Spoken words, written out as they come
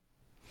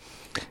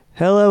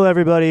Hello,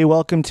 everybody.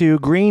 Welcome to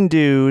Green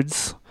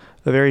Dudes,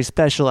 a very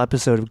special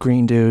episode of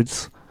Green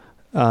Dudes.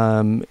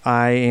 I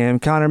am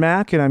Connor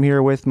Mack, and I'm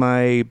here with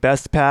my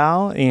best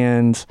pal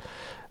and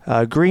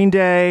Green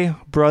Day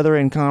brother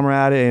and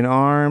comrade in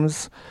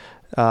arms,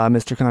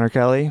 Mr. Connor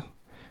Kelly.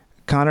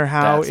 Connor,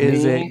 how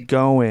is it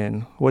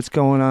going? What's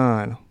going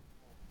on?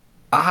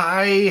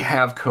 I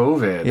have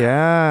COVID.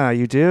 Yeah,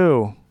 you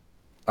do.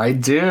 I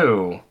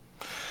do.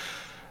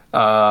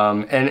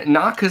 And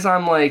not because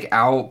I'm like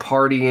out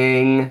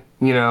partying,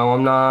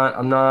 I'm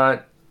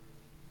not,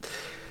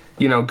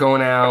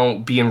 going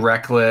out, being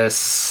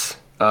reckless,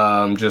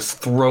 just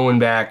throwing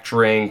back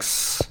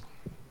drinks,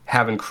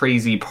 having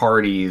crazy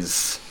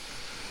parties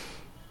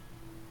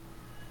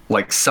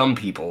like some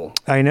people.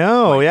 I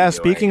know. Yeah.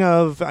 Speaking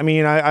of,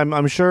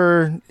 I'm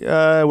sure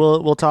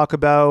we'll talk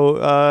about.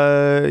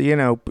 We're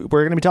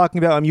going to be talking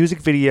about a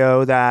music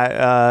video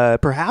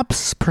that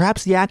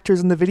perhaps the actors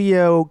in the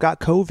video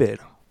got COVID.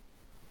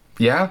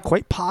 Yeah,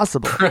 quite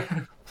possible.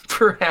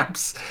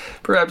 Perhaps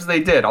they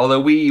did. Although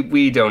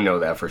we don't know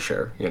that for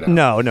sure.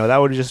 No, that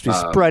would just be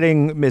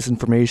spreading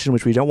misinformation,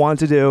 which we don't want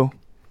to do.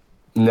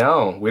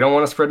 No, we don't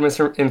want to spread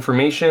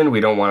misinformation. We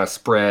don't want to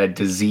spread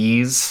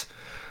disease.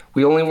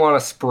 We only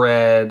want to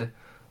spread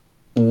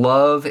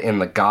love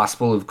and the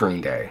gospel of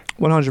Green Day.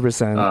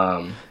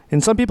 100%.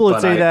 And some people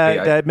would say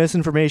that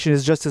misinformation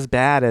is just as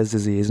bad as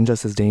disease and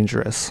just as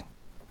dangerous.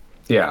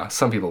 Yeah,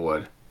 some people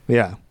would.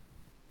 Yeah.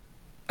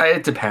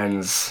 It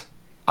depends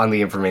on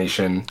the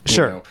information.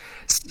 Sure.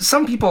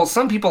 Some people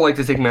like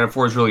to take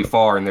metaphors really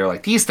far, and they're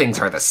like, these things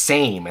are the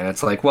same. And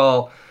it's like,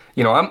 well,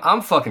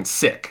 I'm fucking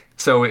sick.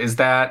 So is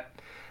that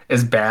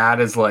as bad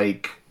as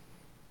like,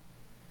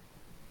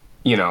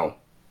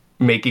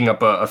 making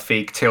up a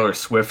fake Taylor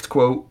Swift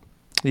quote?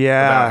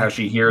 Yeah. About how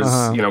she hears,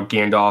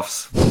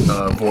 Gandalf's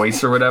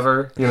voice or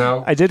whatever,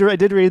 I did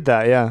read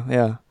that.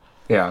 Yeah.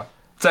 Yeah.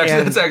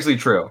 It's actually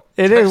true.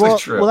 It is.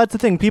 Well, that's the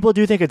thing. People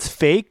do think it's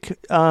fake,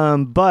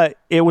 but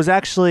it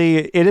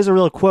is a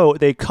real quote.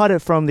 They cut it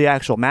from the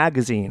actual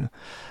magazine. Is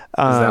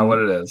that what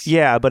it is?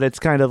 Yeah, but it's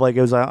kind of like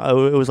it was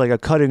like a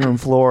cutting room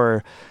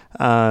floor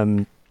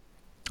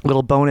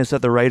little bonus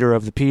that the writer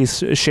of the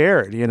piece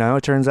shared.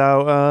 It turns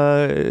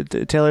out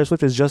Taylor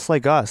Swift is just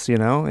like us.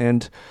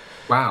 And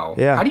wow.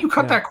 Yeah. How do you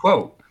cut that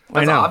quote?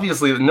 That's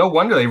obviously, no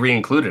wonder they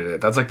re-included it.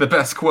 That's like the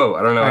best quote.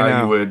 I don't know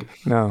how you would.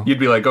 No. You'd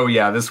be like, oh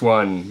yeah, this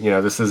one,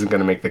 this isn't going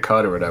to make the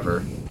cut or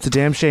whatever. It's a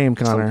damn shame,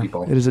 Connor.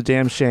 It is a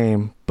damn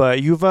shame.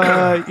 But you've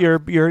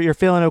you're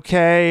feeling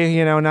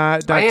okay.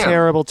 Not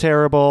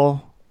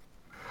terrible.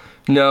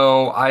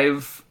 No,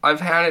 I've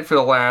had it for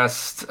the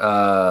last.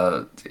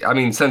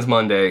 Since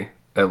Monday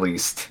at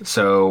least.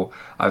 So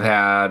I've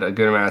had a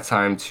good amount of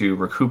time to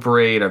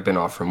recuperate. I've been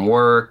off from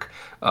work.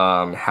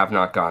 Have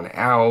not gone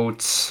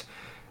out.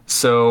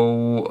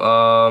 So,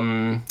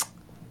 other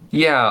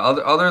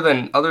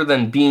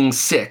than being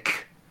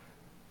sick,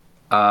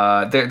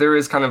 there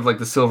is kind of like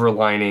the silver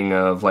lining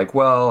of like,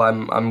 well,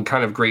 I'm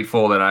kind of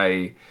grateful that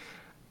I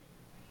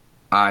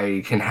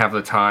can have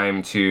the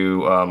time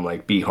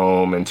to, be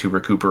home and to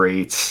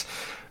recuperate.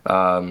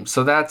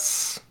 So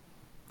that's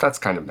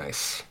kind of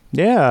nice.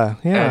 Yeah.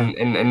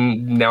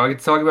 And now I get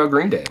to talk about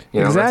Green Day.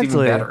 Exactly. That's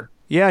even better.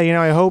 Yeah.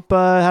 I hope,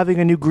 having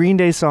a new Green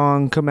Day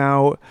song come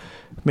out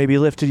maybe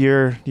lifted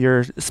your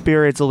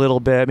spirits a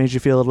little bit, made you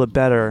feel a little bit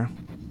better.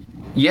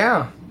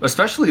 Yeah,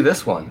 especially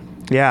this one.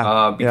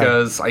 Yeah.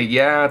 Because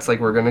it's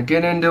like we're gonna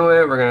get into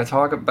it. We're gonna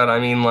talk about.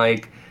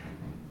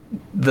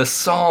 The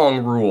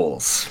song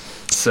rules.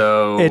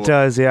 So it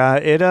does. Yeah.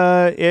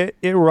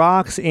 It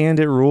rocks and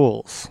it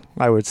rules,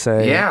 I would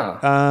say. Yeah.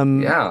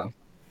 Yeah.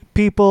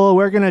 People,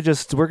 we're gonna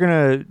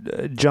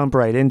jump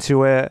right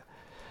into it.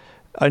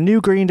 A new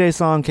Green Day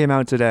song came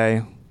out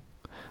today,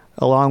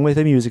 along with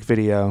a music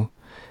video.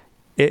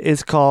 It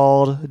is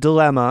called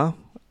Dilemma.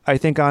 I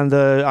think on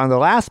the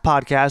last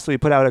podcast we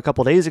put out a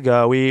couple days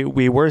ago,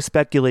 we were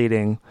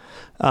speculating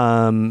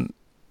that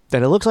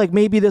it looks like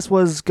maybe this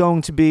was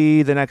going to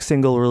be the next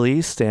single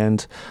released,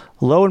 and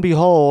lo and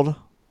behold,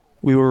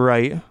 we were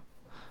right,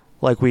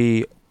 like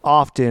we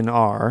often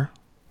are.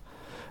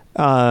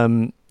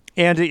 And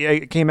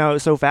it came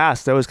out so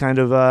fast. That was kind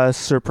of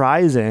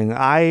surprising.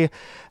 I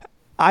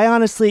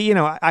honestly,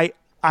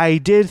 I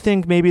did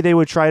think maybe they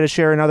would try to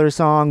share another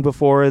song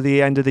before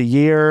the end of the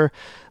year,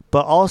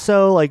 but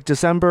also like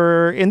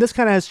December, and this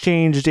kind of has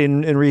changed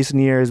in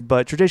recent years,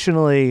 but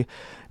traditionally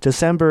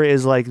December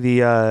is like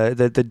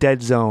the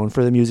dead zone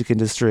for the music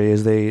industry,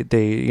 as they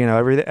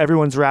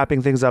everyone's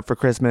wrapping things up for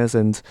Christmas,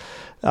 and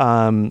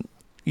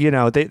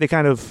they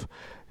kind of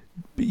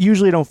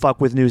usually don't fuck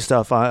with new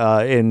stuff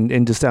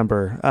in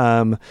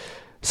December.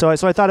 So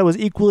I thought it was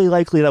equally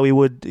likely that we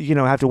would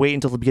have to wait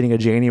until the beginning of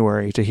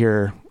January to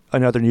hear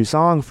another new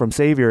song from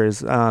Saviors.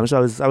 So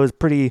I was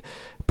pretty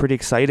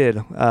excited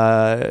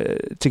to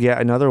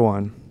get another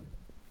one.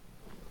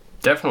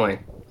 Definitely.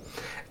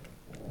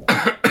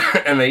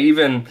 And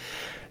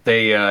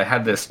they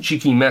had this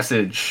cheeky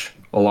message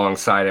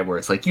alongside it where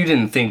it's like, you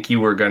didn't think you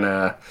were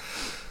gonna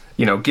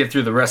get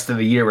through the rest of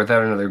the year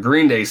without another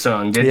Green Day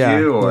song, did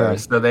you? Or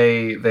so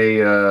they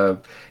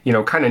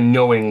kind of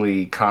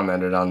knowingly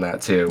commented on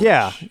that too.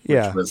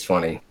 Which was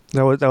funny.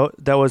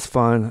 That was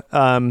fun.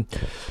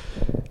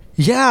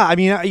 Yeah, I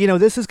mean,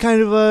 this is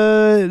kind of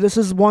this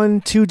is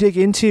one to dig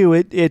into.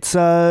 It's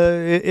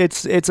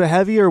a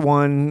heavier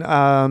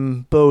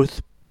one,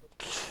 both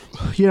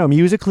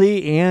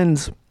musically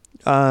and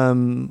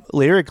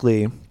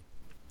lyrically.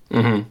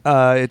 Mm-hmm.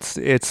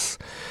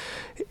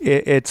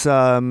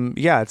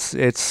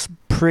 It's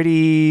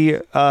pretty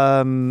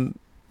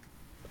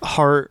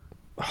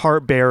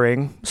heart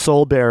bearing,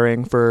 soul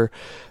bearing for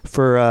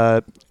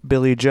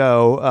Billy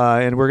Joe,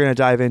 and we're gonna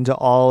dive into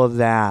all of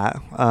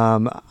that.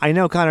 I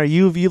know, Connor,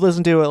 you've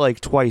listened to it like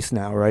twice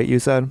now, right? You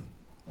said.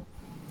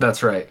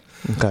 That's right.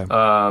 Okay.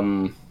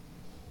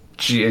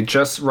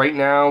 Just right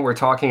now we're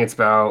talking. It's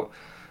about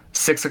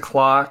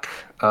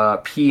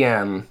 6:00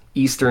 p.m.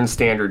 Eastern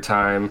Standard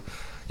Time.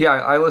 Yeah,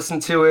 I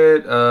listened to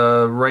it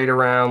right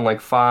around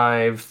like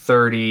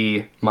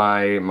 5:30.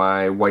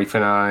 My wife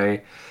and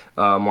I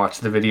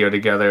watched the video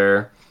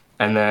together,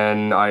 and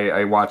then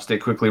I watched it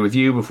quickly with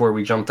you before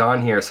we jumped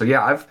on here. So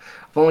yeah, I've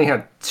only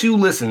had 2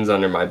 listens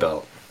under my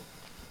belt.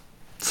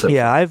 So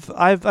yeah,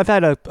 I've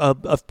had a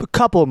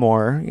couple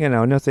more.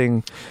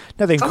 Nothing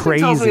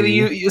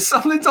crazy.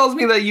 Something tells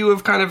me that you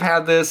have kind of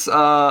had this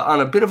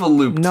on a bit of a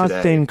loop.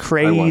 Nothing today,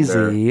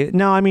 crazy.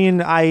 No, I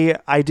mean I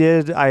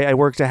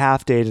worked a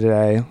half day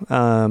today.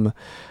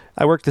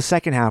 I worked the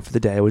second half of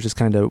the day, which is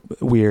kind of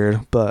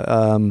weird, but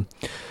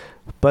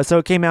so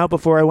it came out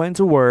before I went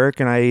to work,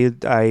 and I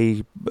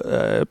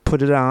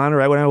put it on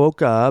right when I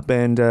woke up,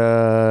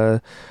 and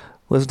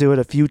listened to it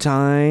a few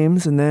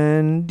times, and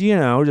then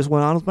just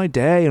went on with my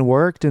day and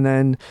worked, and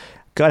then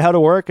got out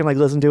of work and like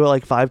listened to it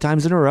like 5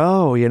 times in a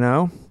row.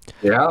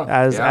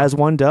 As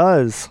one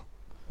does.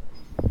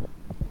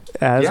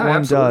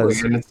 Absolutely.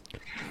 And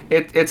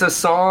it's a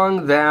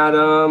song that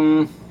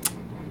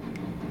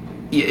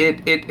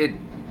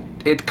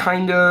it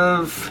kind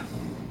of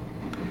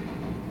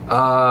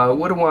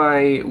what do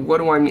I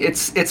mean?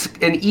 It's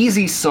an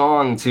easy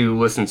song to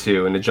listen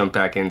to and to jump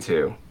back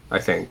into, I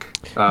think.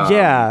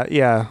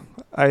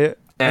 I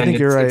think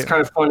you're right. It's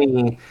kind of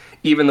funny,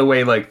 even the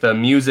way like the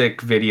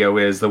music video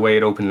is, the way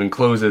it opens and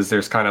closes.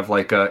 There's kind of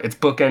like it's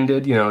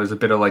bookended. There's a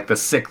bit of like the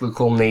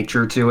cyclical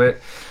nature to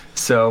it.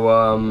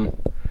 So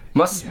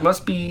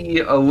must be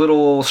a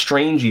little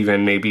strange,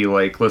 even maybe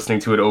like listening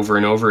to it over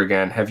and over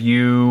again. Have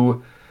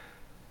you?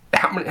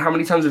 How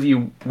many times have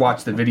you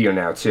watched the video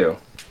now too?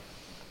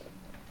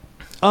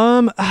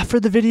 For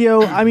the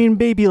video, I mean,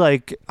 maybe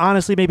like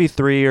honestly, maybe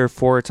 3 or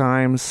 4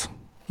 times.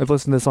 I've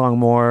listened to the song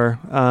more.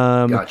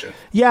 Gotcha.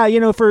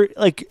 Yeah, for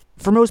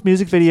most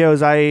music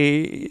videos,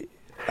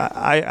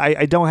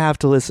 I don't have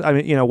to listen. I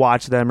mean,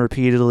 watch them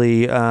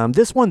repeatedly.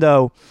 This one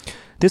though,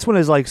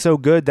 is like so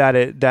good that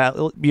it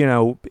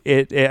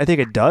I think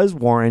it does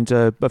warrant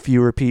a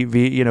few repeat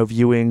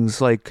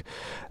viewings. Like,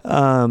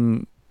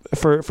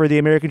 for The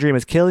American Dream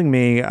Is Killing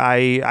Me,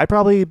 I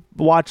probably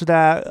watched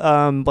that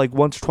like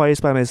once or twice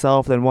by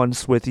myself, then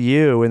once with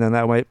you, and then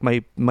that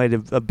might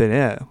have been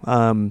it.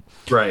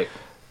 Right.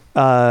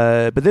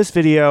 But this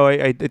video,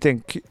 I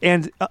think,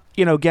 and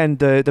again,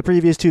 the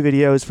previous 2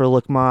 videos for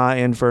Look Ma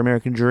and for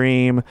American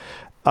Dream,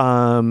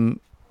 they're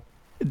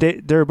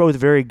both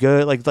very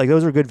good. Like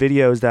those are good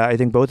videos that I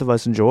think both of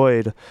us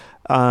enjoyed.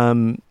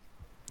 And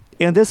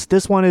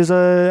this one is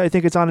I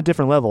think it's on a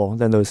different level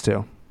than those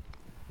 2.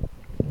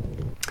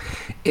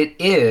 It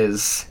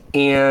is,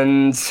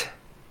 and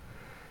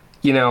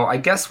I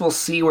guess we'll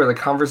see where the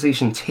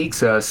conversation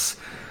takes us.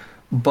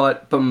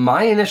 But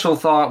my initial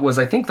thought was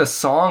I think the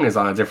song is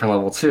on a different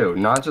level too,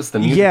 not just the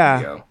music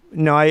video.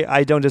 No,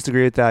 I don't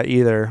disagree with that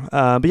either.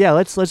 But yeah,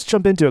 let's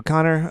jump into it,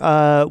 Connor.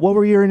 What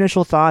were your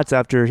initial thoughts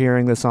after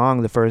hearing the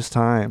song the first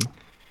time?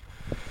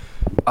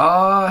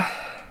 I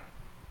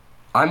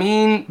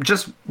mean,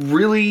 just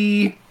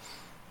really,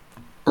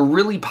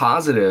 really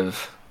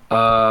positive.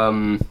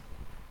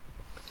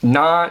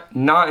 Not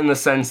in the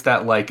sense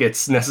that like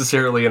it's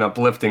necessarily an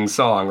uplifting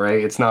song,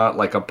 right? It's not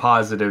like a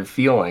positive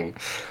feeling.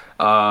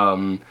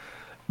 But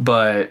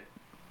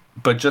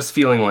just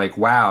feeling like,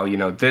 wow,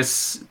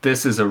 this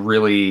is a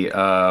really,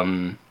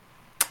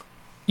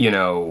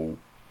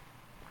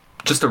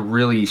 just a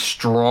really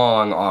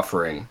strong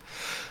offering.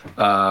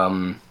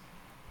 And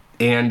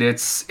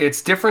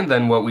it's different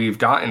than what we've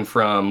gotten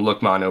from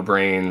Look Ma, No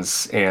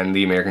Brains and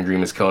The American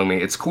Dream Is Killing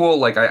Me. It's cool.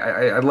 Like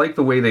I like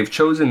the way they've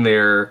chosen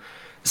their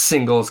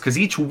singles, because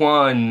each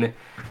one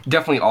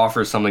definitely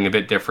offers something a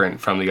bit different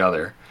from the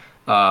other.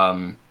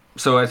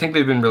 So I think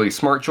they've been really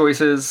smart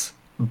choices,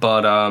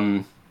 but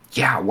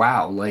yeah,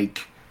 wow,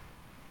 like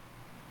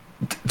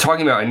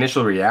talking about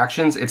initial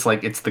reactions, it's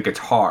like it's the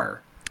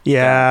guitar.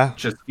 Yeah.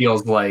 Just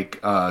feels like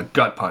a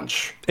gut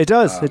punch. It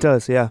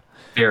does, yeah.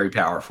 Very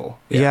powerful.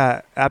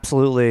 Yeah,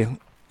 absolutely.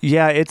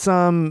 Yeah, it's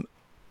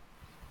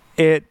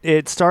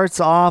it starts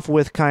off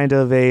with kind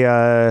of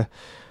a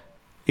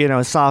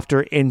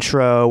softer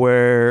intro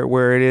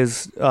where it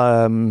is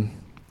I'm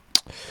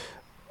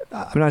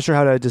not sure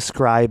how to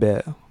describe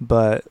it,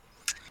 but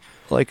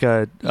like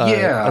a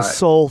Yeah.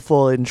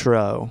 soulful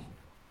intro.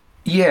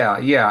 Yeah,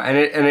 and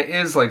it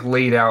is like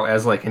laid out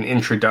as like an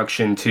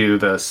introduction to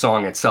the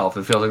song itself.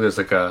 It feels like there's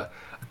like a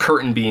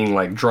curtain being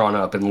like drawn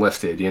up and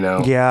lifted, you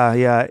know?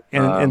 Yeah,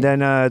 and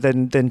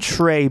then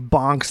Trey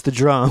bonks the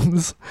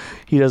drums.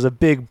 He does a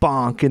big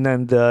bonk, and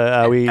then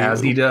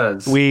as he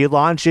does. We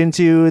launch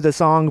into the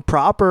song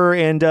proper,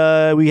 and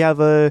we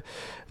have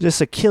just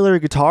a killer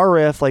guitar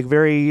riff, like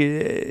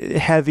very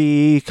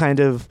heavy, kind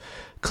of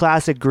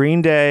classic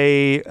Green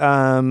Day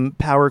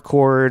power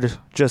chord,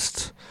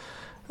 just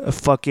a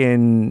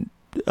fucking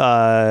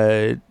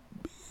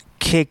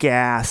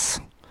kick-ass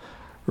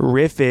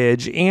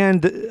riffage,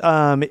 and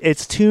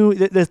it's tuned.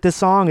 The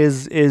song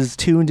is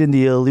tuned in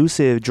the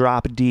elusive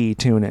drop D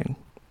tuning.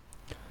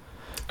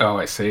 Oh,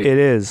 I see. It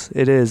is,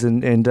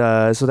 and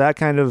so that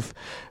kind of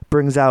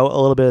brings out a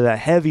little bit of that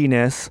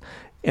heaviness,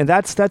 and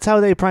that's how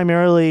they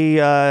primarily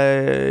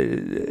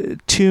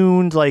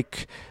tuned,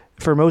 like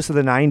for most of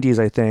the '90s,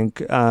 I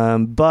think,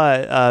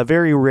 but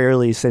very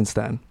rarely since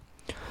then.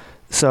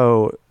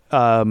 So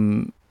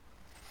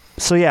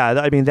yeah,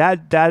 I mean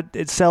that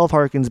itself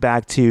harkens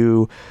back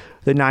to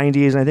the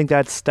 '90s, and I think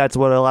that's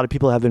what a lot of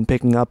people have been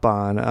picking up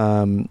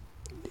on.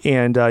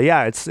 And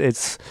yeah,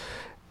 it's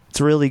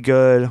really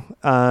good.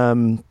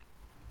 And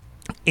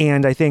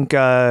I think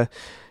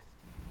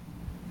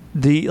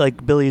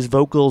Billy's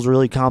vocals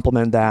really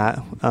complement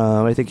that.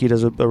 I think he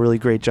does a really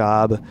great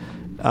job,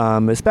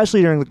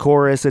 especially during the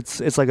chorus.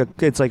 It's like a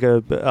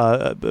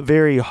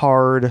very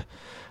hard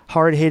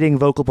hitting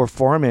vocal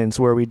performance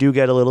where we do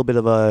get a little bit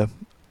of a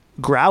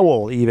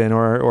growl even,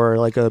 or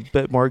like a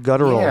bit more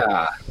guttural.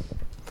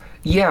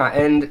 Yeah,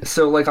 and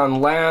so like on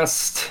our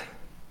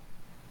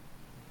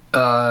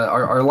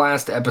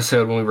last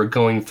episode when we were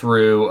going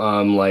through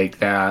like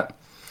that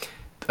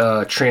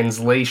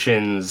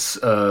translations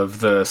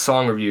of the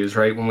song reviews,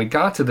 right? When we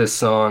got to this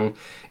song,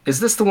 is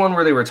this the one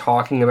where they were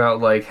talking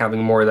about like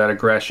having more of that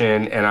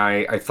aggression? And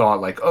I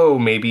thought like, oh,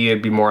 maybe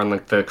it'd be more on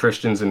like the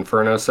Christian's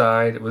Inferno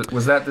side.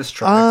 Was that this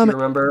track? Do you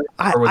remember?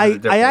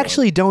 I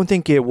actually don't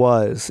think it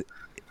was.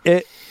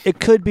 It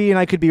could be, and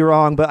I could be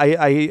wrong, but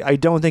I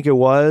don't think it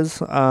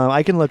was.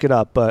 I can look it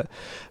up, but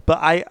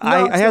I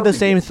had the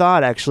same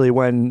thought actually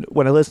when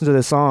I listened to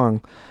this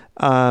song,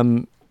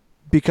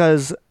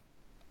 because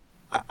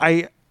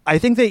I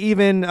think they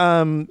even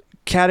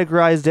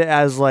categorized it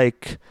as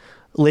like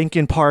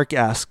Linkin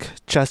Park-esque,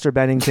 Chester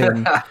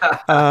Bennington,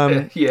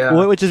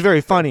 yeah, which is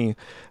very funny.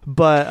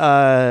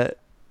 But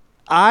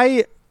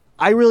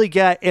I really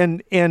get,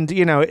 and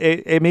you know,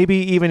 it maybe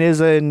even is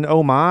an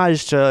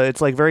homage to, it's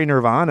like very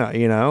Nirvana,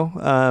 you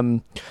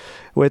know,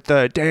 with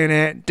the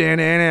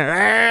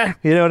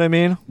you know what I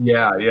mean?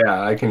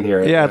 Yeah, I can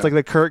hear it. Yeah, it's like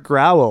the Kurt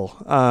growl,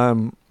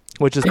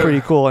 which is pretty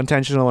cool,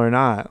 intentional or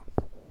not.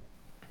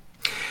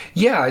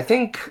 Yeah, I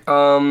think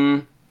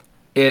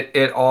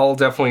it all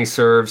definitely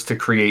serves to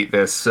create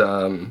this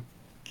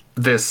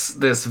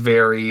this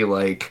very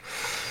like,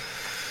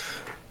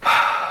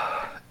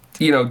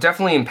 you know,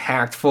 definitely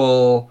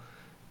impactful,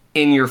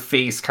 in your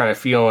face kind of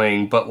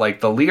feeling, but like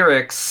the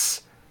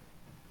lyrics,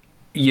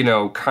 you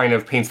know, kind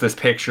of paints this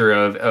picture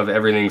of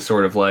everything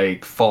sort of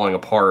like falling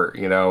apart,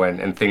 you know,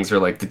 and things are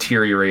like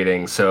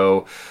deteriorating.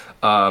 So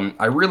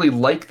I really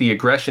like the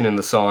aggression in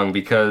the song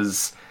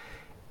because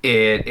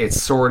it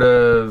sort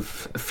of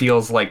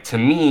feels like, to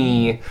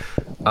me,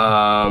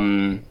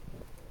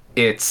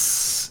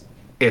 it's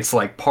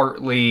like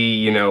partly,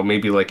 you know,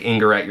 maybe like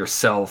anger at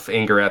yourself,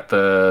 anger at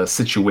the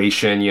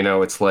situation, you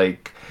know, it's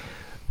like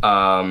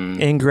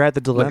anger at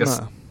the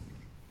dilemma.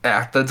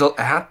 At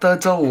the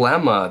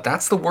dilemma.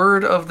 That's the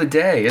word of the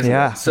day, isn't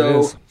it? So, it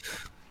is.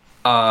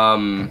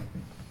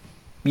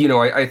 You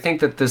know, I think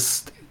that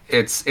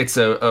it's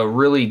a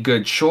really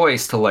good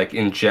choice to like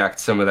inject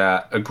some of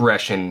that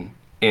aggression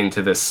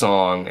into this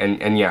song,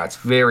 and yeah, it's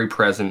very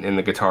present in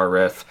the guitar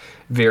riff,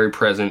 very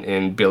present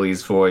in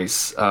Billy's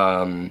voice,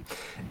 in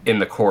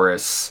the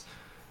chorus.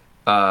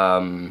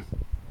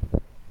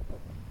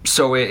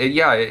 So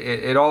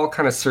it all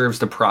kind of serves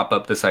to prop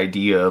up this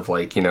idea of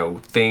like, you know,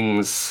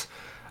 things.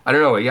 I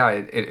don't know. Yeah,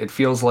 it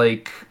feels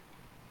like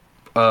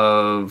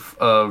of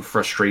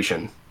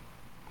frustration,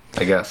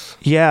 I guess.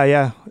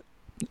 Yeah,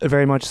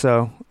 very much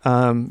so.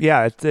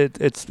 Yeah,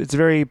 it's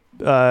very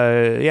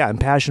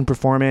impassioned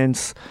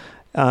performance,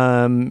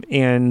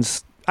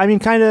 and I mean,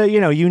 kind of,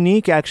 you know,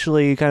 unique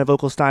actually, kind of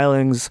vocal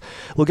stylings.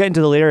 We'll get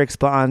into the lyrics,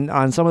 but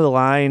on some of the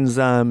lines,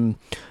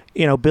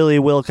 you know, Billy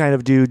will kind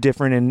of do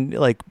different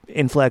like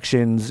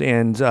inflections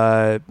and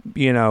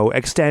you know,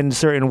 extend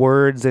certain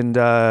words and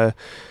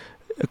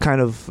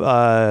kind of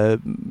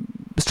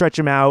stretch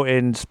them out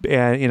and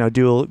you know,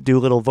 do a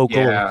little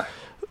vocal riff.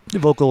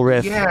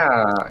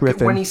 Yeah,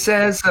 riffing. When he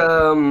says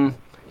in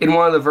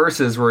one of the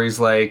verses where he's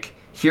like,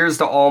 "Here's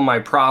to all my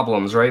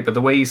problems," right? But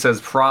the way he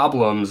says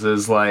problems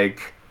is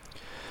like,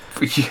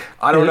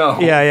 I don't know.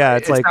 Yeah.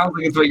 It like, sounds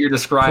like it's what you're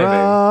describing.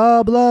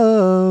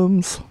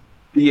 Problems.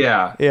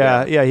 Yeah.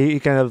 He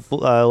kind of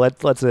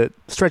lets it,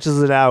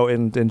 stretches it out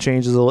and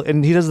changes a little,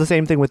 and he does the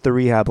same thing with the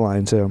rehab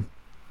line too,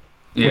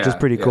 which is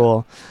pretty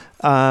cool.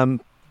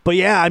 But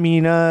yeah, I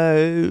mean,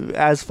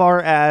 as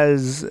far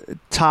as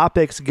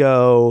topics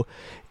go,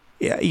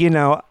 you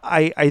know,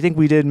 I think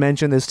we did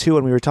mention this too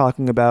when we were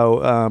talking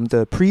about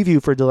the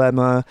preview for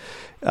Dilemma.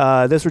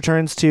 This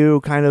returns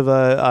to kind of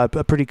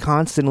a pretty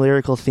constant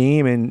lyrical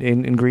theme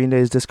in Green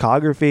Day's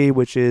discography,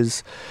 which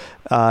is,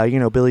 you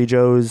know, Billy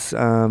Joe's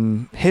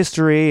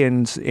history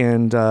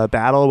and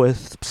battle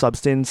with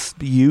substance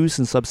use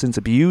and substance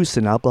abuse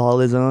and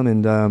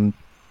alcoholism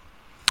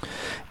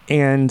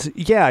and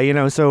yeah, you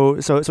know, so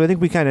I think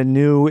we kind of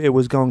knew it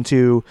was going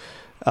to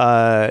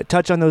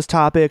touch on those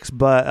topics,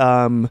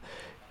 but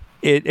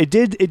it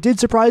did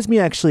surprise me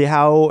actually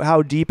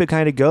how deep it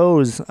kind of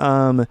goes.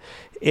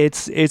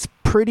 It's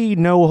pretty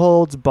no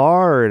holds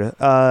barred.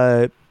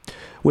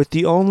 With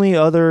the only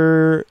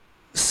other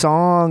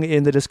song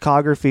in the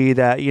discography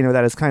that, you know,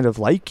 that is kind of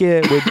like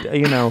it would,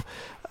 you know,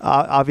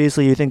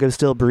 obviously you think of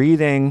Still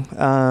Breathing,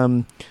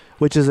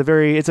 which is a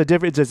very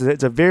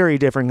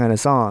different kind of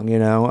song, you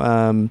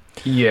know.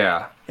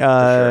 Yeah.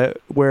 Sure.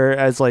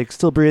 Whereas like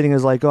Still Breathing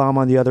is like, oh, I'm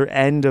on the other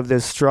end of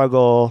this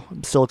struggle,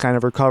 I'm still kind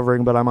of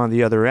recovering, but I'm on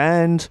the other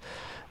end.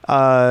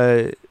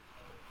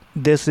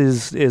 This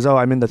is oh,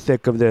 I'm in the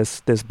thick of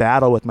this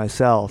battle with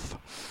myself.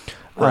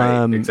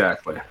 Right,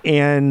 exactly.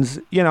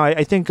 And you know,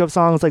 I think of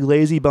songs like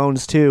Lazy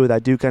Bones too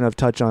that do kind of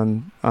touch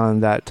on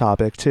that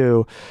topic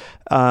too.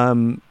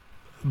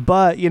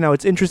 But you know,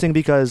 it's interesting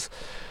because,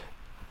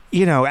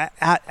 you know,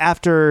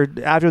 after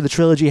the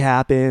trilogy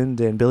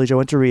happened and Billy Joe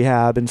went to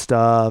rehab and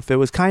stuff,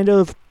 it kind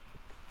of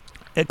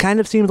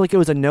seemed like it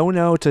was a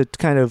no-no to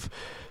kind of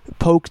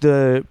poke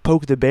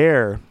the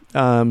bear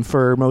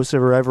for most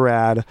of Forever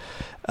Ad.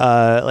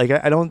 Like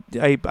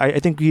I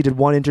think he did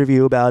one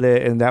interview about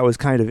it and that was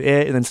kind of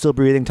it, and then Still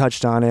Breathing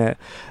touched on it.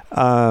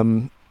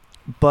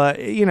 But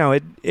you know,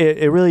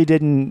 it really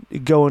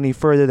didn't go any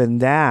further than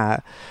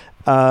that.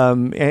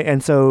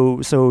 And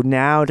so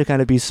now to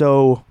kind of be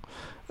so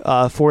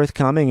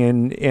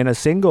forthcoming in a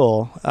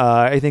single,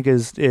 I think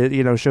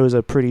you know, shows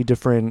a pretty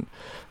different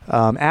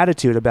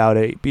attitude about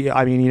it.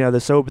 I mean, you know,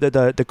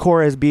 the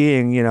chorus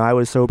being, you know, I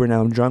was sober, now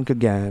I'm drunk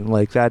again.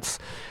 Like that's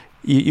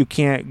you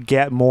can't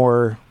get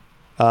more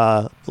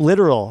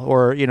literal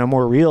or, you know,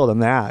 more real than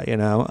that. You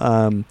know,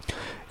 and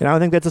I don't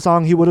think that's a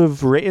song he would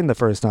have written the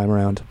first time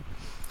around.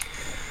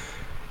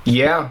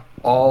 Yeah,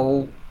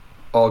 all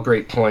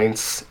great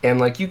points, and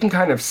like you can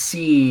kind of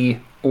see,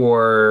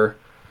 or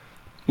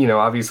you know,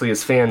 obviously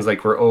as fans,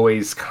 like we're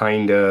always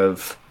kind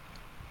of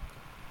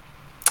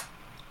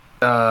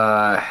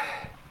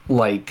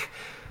like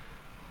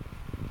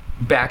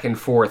back and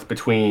forth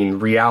between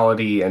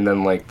reality and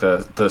then like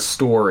the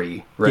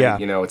story, right? Yeah.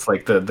 You know, it's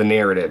like the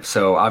narrative.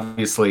 So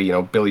obviously, you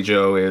know, Billy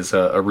Joe is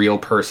a real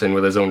person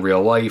with his own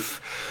real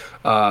life,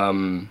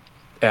 and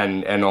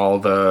all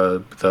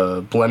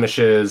the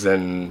blemishes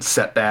and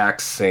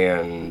setbacks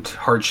and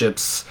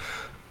hardships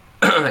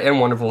and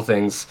wonderful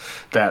things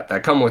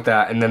that come with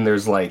that. And then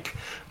there's like,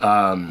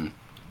 you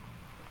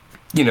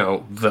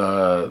know,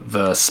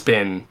 the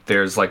spin.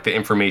 There's like the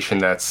information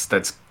that's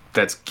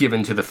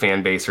given to the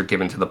fan base or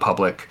given to the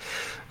public,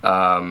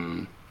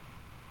 you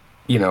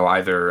know,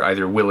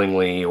 either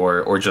willingly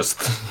or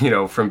just, you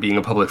know, from being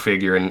a public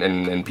figure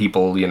and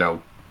people, you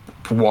know,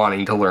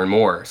 wanting to learn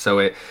more. So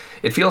it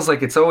feels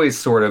like it's always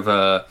sort of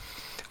a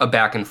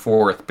back and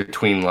forth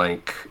between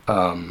like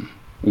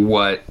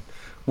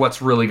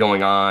what's really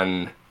going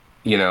on,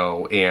 you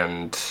know,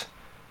 and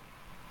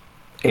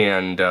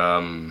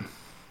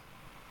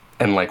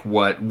like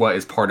what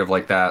is part of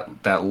like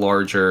that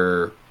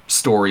larger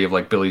story of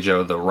like Billy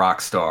Joe the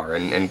rock star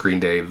and Green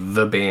Day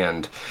the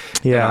band.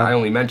 Yeah. And I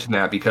only mention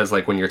that because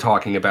like when you're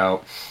talking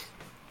about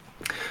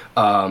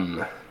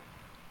you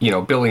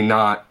know, Billy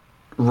not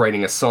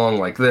writing a song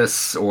like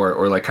this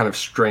or like kind of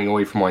straying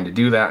away from wanting to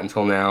do that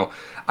until now,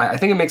 I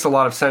think it makes a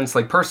lot of sense,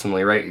 like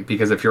personally, right?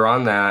 Because if you're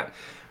on that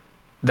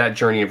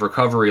journey of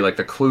recovery, like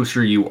the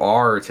closer you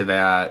are to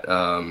that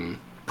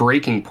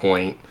breaking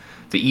point,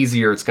 the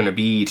easier it's going to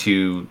be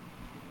to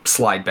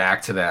slide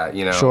back to that,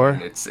 you know. Sure.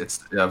 And it's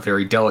a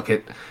very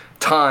delicate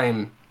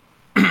time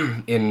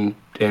in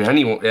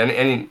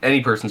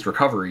any person's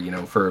recovery, you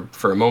know,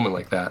 for a moment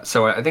like that.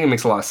 So I think it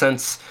makes a lot of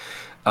sense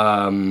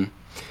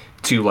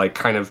to like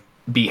kind of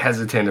be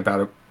hesitant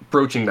about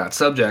broaching that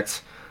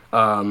subject,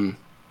 and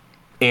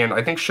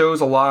I think shows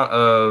a lot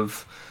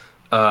of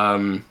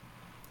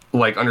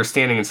like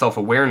understanding and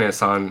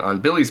self-awareness on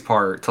Billy's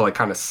part to like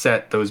kind of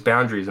set those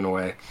boundaries in a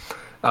way.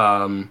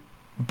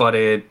 But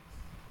it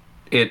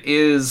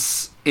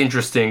is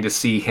interesting to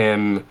see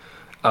him,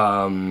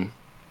 I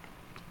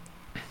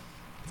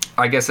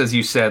guess as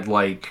you said,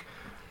 like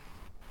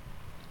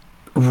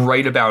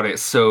write about it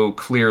so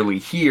clearly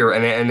here,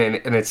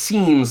 and it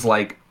seems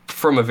like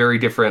from a very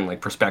different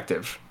like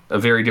perspective, a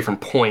very different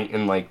point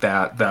in like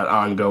that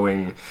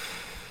ongoing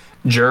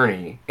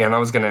journey. And I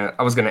was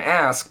gonna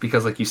ask,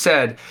 because like you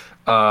said,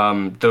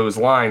 those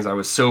lines, I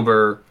was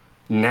sober,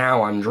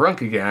 now I'm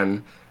drunk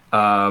again,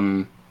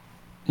 not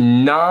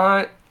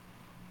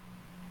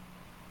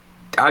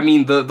I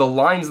mean, the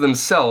lines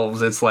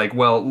themselves, it's like,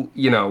 well,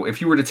 if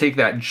you were to take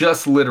that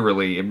just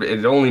literally,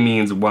 it only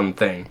means one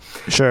thing.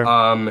 Sure.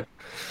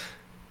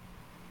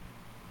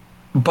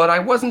 But I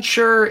wasn't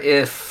sure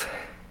if,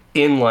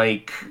 in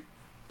like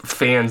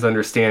fans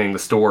understanding the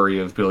story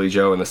of Billy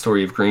Joe and the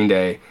story of Green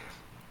Day,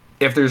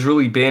 if there's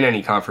really been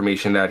any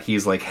confirmation that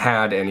he's like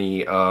had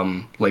any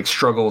like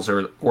struggles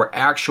or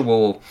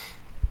actual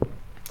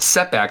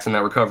setbacks in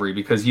that recovery,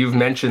 because you've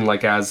mentioned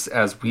like as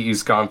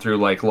he's gone through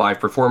like live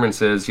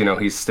performances,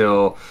 he's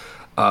still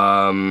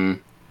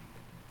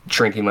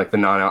drinking like the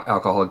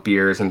non-alcoholic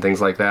beers and things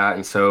like that.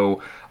 And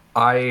so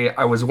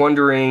I was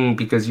wondering,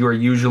 because you are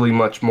usually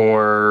much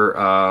more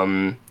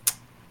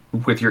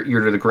with your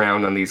ear to the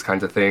ground on these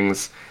kinds of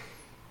things,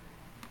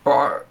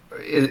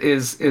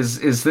 is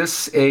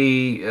this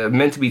a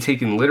meant to be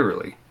taken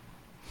literally?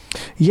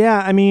 Yeah,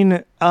 I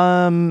mean,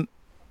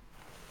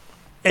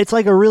 it's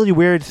like a really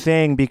weird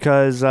thing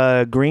because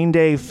Green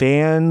Day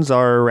fans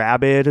are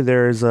rabid.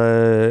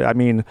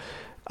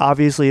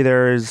 Obviously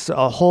there's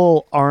a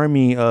whole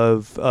army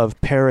of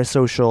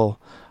parasocial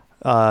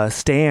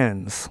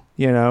stans,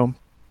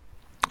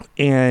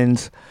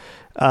 and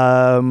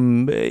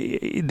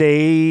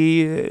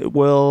they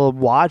will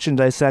watch and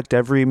dissect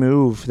every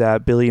move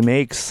that Billy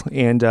makes,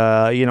 and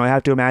I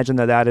have to imagine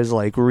that is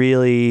like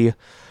really.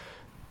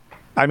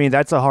 I mean,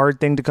 that's a hard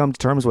thing to come to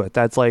terms with.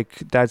 I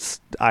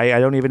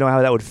don't even know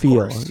how that would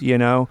feel,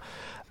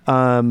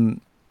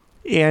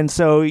 and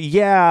so,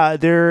 yeah,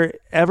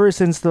 ever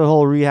since the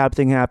whole rehab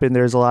thing happened,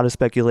 there's a lot of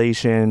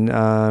speculation.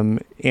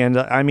 And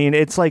I mean,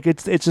 it's like,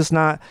 it's just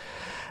not,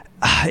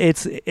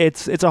 it's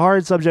a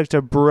hard subject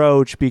to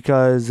broach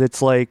because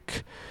it's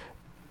like,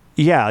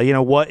 yeah,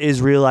 what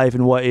is real life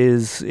and what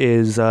is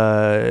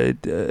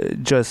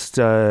just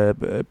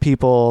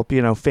people,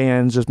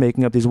 fans just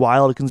making up these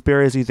wild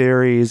conspiracy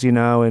theories,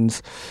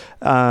 and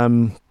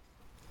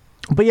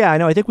but yeah,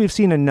 I think we've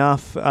seen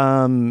enough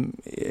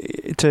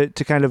to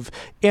kind of,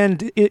 and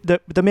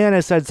the man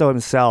has said so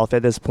himself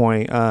at this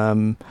point.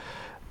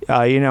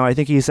 I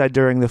think he said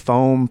during the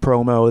Foam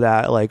promo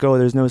that like, oh,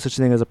 there's no such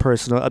thing as a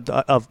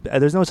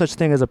there's no such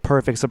thing as a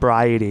perfect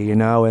sobriety,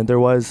 and there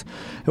was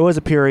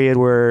a period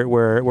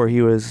where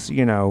he was,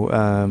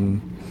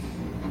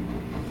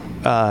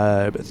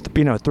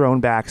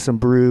 throwing back some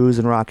brews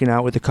and rocking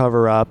out with the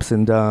cover-ups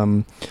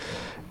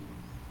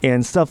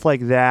and stuff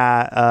like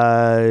that.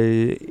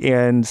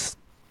 And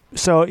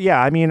so,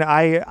 yeah, I mean,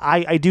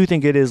 I do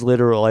think it is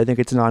literal. I think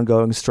it's an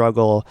ongoing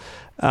struggle.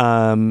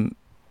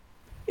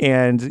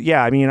 And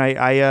yeah, I mean, I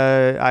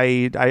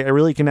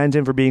really commend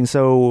him for being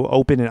so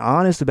open and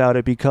honest about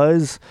it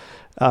because,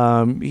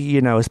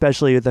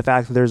 especially with the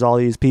fact that there's all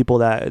these people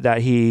that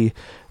he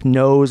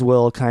knows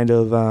will kind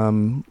of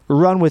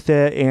run with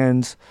it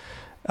and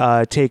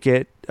take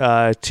it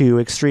to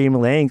extreme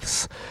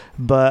lengths.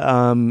 But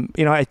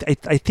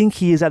I think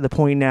he is at the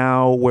point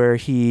now where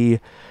he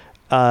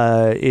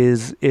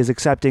is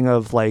accepting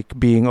of like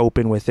being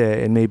open with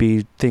it and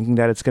maybe thinking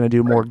that it's going to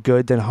do more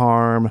good than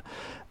harm.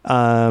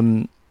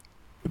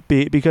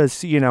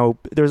 Because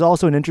there's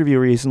also an interview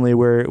recently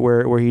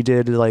where he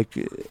did like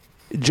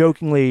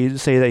jokingly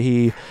say that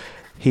he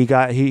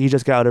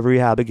just got out of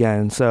rehab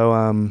again. So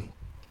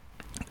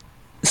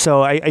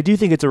I do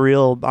think it's a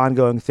real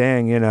ongoing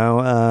thing, and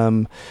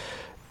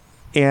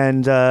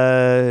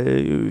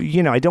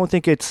I don't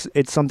think it's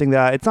something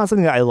that it's not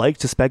something that I like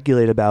to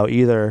speculate about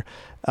either.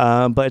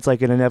 But it's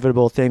like an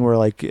inevitable thing where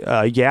like,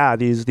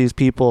 these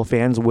people,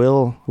 fans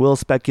will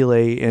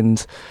speculate.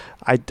 And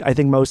I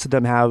think most of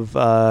them have,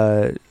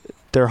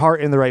 their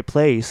heart in the right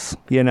place,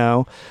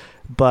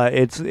 but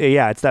it's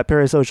that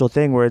parasocial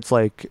thing where it's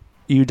like,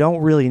 you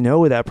don't really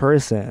know that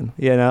person,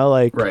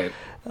 like, right.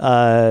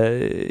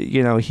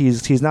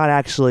 He's not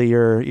actually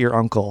your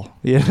uncle,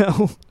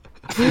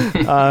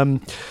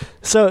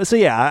 so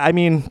yeah, I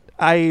mean,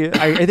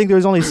 I think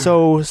there's only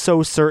so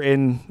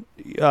certain,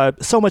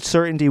 so much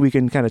certainty we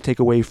can kind of take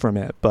away from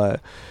it, but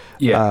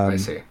I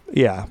see.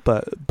 Yeah,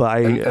 but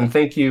and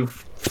thank you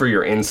for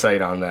your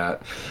insight on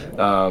that,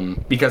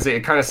 because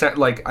it kind of sounded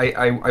like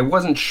I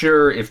wasn't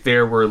sure if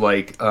there were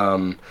like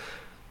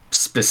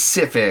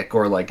specific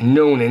or like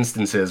known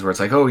instances where it's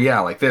like, oh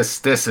yeah, like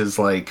this is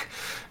like,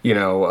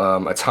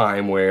 a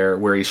time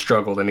where he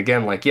struggled. And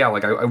again, like, yeah,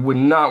 like I would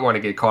not want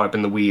to get caught up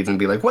in the weeds and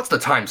be like, what's the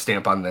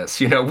timestamp on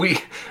this?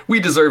 We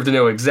deserve to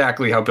know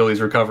exactly how Billy's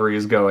recovery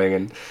is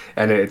going,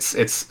 and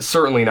it's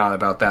certainly not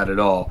about that at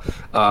all.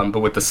 But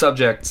with the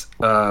subject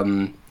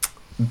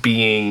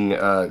being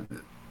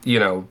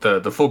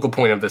the focal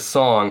point of this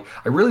song,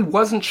 I really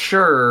wasn't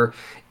sure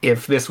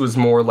if this was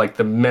more like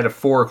the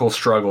metaphorical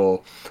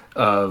struggle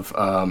of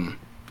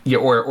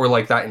or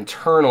like that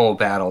internal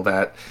battle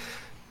that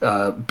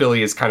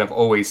Billy is kind of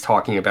always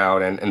talking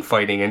about and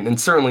fighting,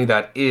 and certainly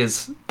that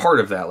is part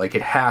of that. Like,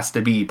 it has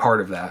to be part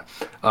of that.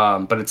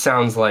 But it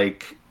sounds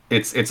like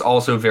it's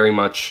also very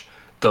much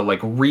the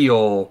like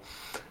real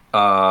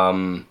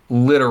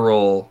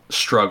literal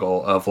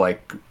struggle of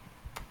like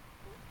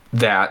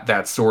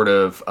that sort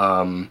of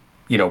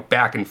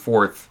back and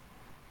forth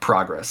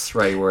progress,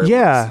 right? Where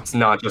Yeah. it's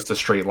not just a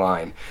straight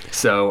line.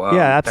 So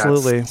Yeah,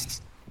 absolutely.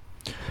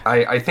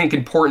 I think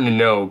important to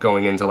know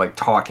going into like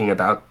talking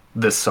about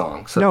this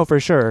song. So, No, for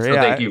sure. so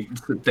Yeah.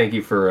 thank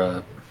you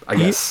for I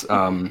guess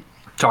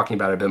talking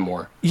about it a bit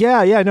more.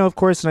 Yeah, no, of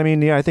course. And I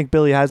mean, yeah, I think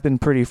Billy has been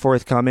pretty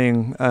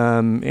forthcoming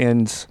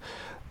and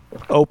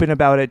open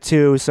about it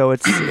too. So it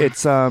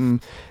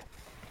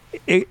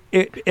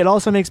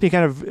also makes me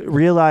kind of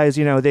realize,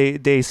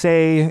 they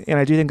say, and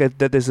I do think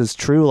that this is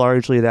true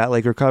largely, that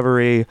like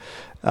recovery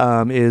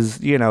is,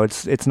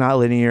 it's not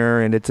linear,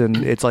 and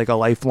it's like a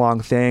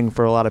lifelong thing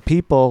for a lot of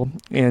people.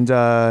 And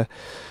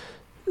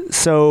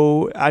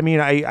so I mean,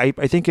 I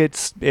think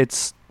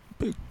it's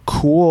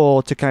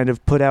cool to kind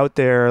of put out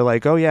there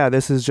like, oh yeah,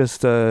 this is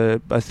just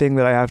a thing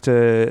that I have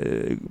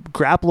to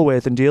grapple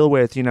with and deal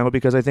with,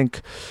 because I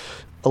think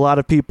a lot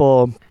of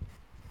people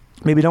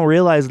maybe don't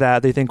realize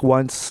that. They think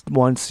once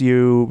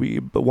you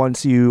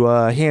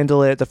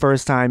handle it the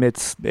first time,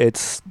 it's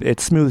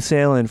smooth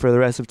sailing for the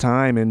rest of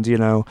time. And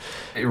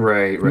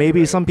right,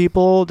 maybe some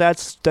people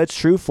that's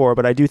true for,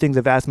 but I do think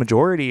the vast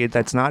majority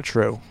that's not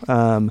true.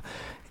 And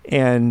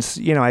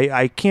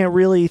I can't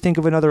really think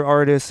of another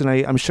artist, and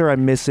I'm sure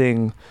I'm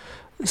missing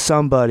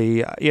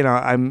somebody,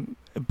 who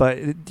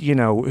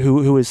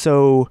is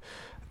so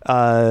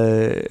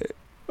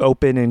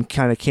open and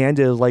kind of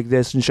candid like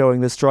this, and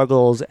showing the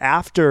struggles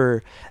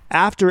after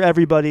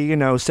everybody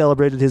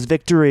celebrated his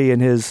victory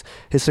and his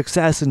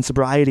success and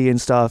sobriety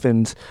and stuff.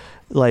 And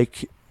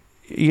like,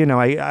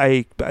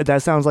 I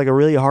that sounds like a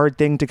really hard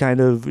thing to kind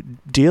of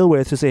deal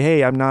with, to say,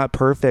 hey, I'm not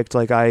perfect,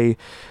 like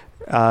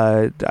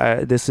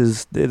this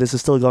is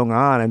still going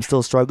on, I'm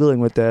still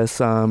struggling with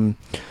this.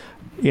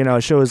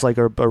 It shows like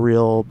a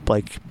real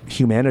like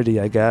humanity,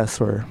 I guess.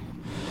 Or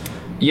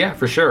yeah,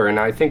 for sure. And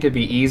I think it'd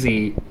be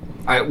easy.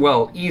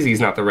 Easy is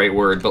not the right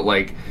word, but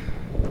like,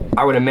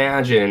 I would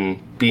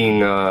imagine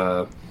being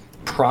a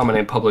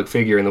prominent public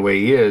figure in the way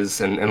he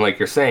is, and like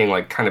you're saying,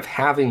 like kind of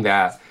having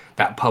that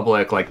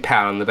public like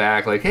pat on the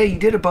back, like, hey, you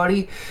did it,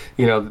 buddy.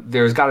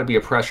 There's got to be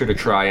a pressure to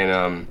try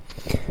and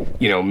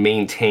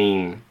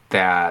maintain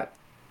that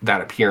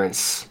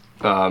appearance,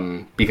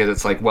 because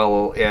it's like,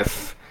 well,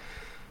 if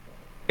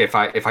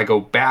I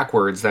go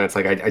backwards, then it's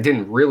like I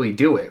didn't really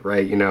do it,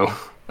 right?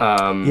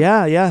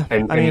 Yeah.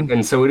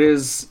 And so it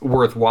is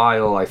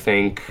worthwhile, I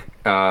think,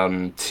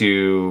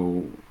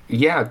 to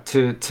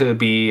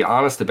be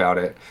honest about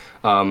it.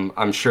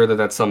 I'm sure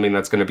that's something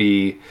that's going to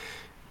be,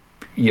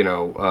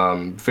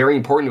 very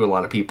important to a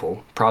lot of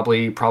people.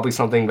 Probably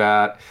something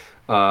that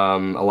a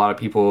lot of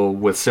people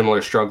with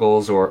similar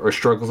struggles or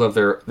struggles of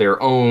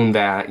their own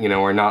that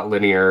are not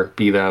linear,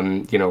 be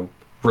them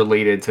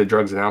related to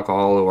drugs and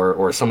alcohol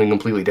or something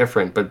completely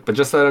different. But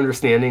just that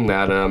understanding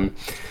that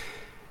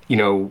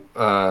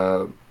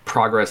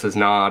progress is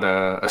not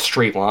a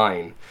straight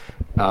line.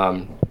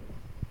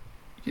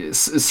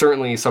 It's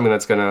certainly something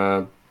that's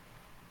gonna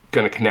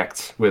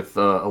connect with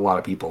a lot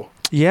of people.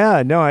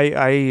 Yeah, no,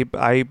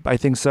 I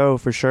think so,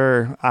 for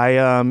sure.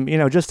 I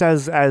just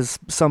as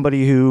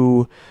somebody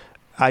who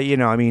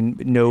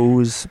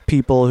knows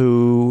people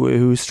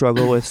who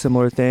struggle with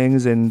similar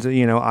things, and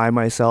I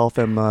myself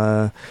am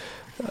a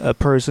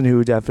person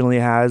who definitely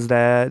has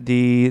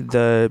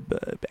the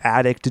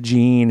addict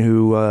gene,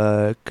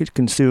 who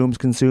consumes,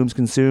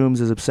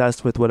 is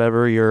obsessed with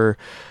whatever your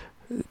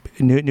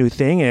new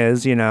thing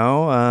is.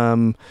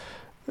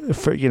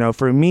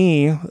 For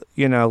me,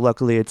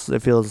 luckily it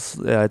feels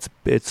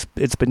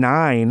it's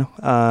benign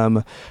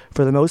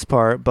for the most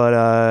part, but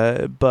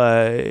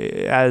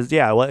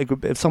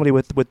if somebody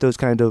with those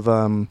kind of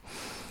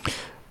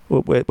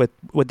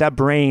with that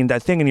brain,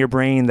 that thing in your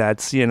brain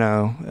that's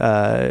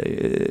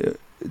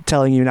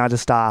telling you not to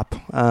stop,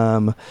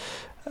 I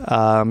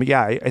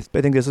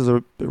think this is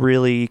a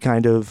really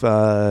kind of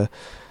a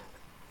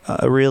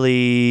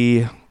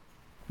really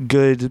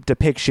good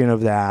depiction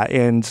of that,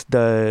 and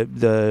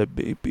the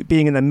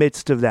being in the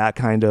midst of that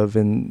kind of,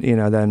 and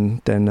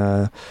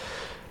then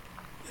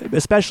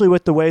especially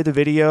with the way the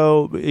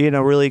video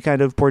really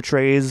kind of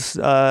portrays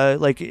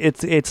like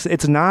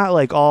it's not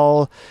like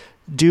all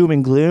doom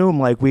and gloom.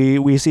 Like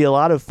we see a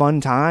lot of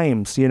fun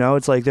times,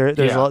 it's like there's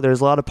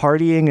a lot of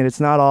partying, and it's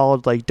not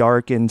all like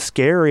dark and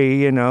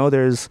scary.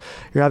 You're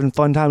having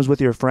fun times with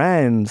your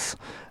friends.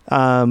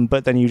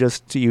 But then you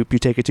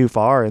take it too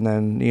far, and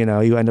then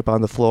you end up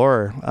on the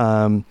floor.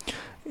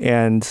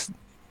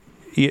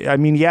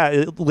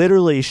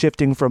 Literally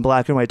shifting from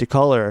black and white to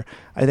color,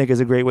 I think, is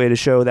a great way to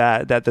show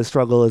that the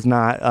struggle is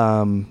not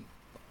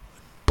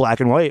black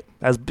and white,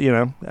 as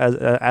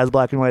as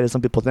black and white as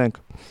some people think.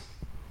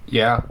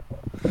 Yeah,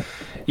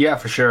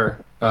 for sure.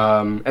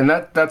 And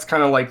that's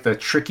kind of like the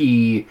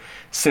tricky,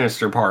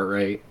 sinister part,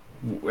 right?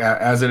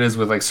 As it is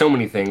with like so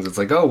many things, it's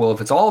like, oh well,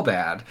 if it's all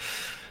bad,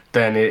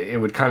 then it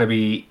would kind of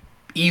be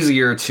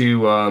easier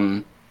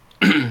to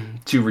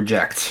to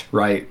reject,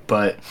 right?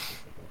 But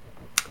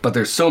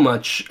there's so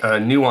much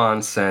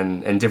nuance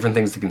and different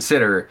things to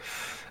consider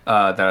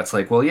that it's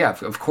like, well, yeah,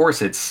 of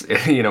course it's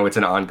it's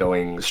an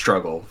ongoing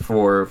struggle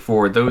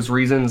for those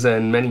reasons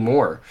and many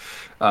more.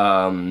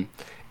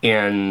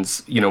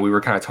 and we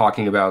were kind of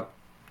talking about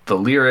the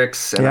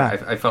lyrics, and Yeah.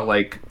 I felt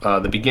like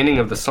the beginning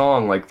of the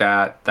song, like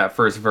that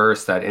first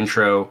verse, that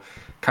intro,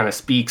 kind of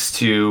speaks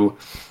to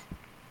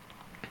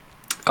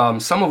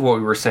some of what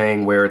we were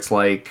saying, where it's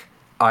like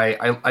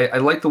I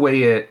like the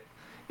way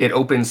it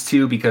opens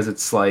too, because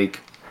it's like,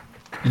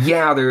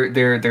 yeah,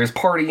 there's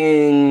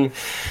partying,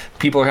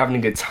 people are having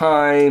a good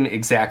time,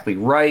 exactly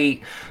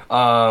right.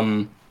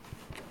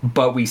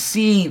 But we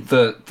see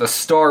the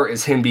start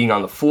is him being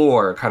on the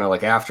floor, kind of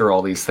like after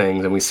all these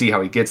things, and we see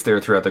how he gets there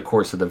throughout the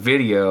course of the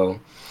video.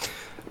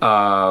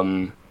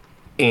 And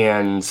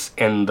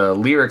the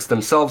lyrics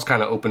themselves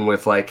kind of open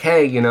with like,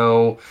 hey,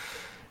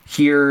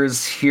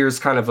 here's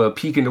kind of a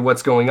peek into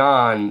what's going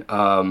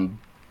on,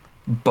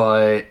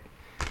 but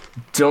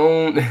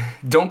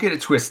don't get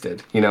it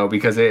twisted,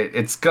 because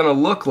it's gonna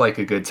look like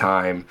a good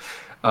time.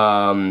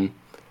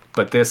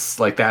 But this,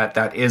 like,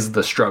 that is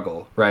the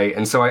struggle, right?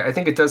 And so I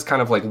think it does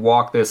kind of like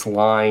walk this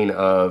line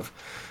of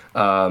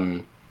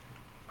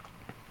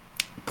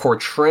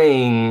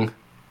portraying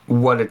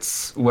what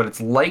it's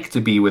like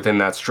to be within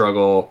that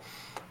struggle,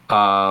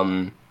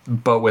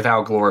 but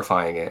without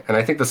glorifying it. And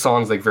I think the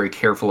song's like very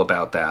careful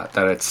about that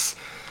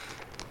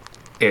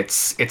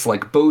it's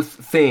like both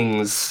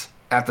things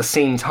at the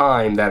same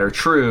time that are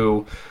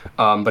true,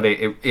 but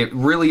it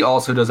really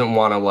also doesn't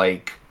want to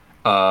like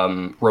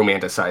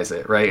romanticize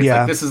it, right? It's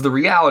like, this is the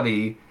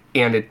reality,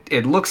 and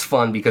it looks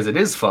fun because it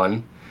is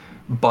fun,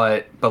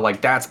 but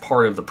like that's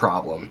part of the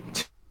problem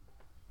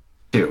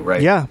too,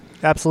 right? Yeah,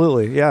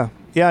 absolutely. Yeah.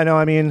 No,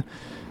 I mean,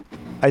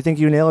 I think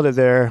you nailed it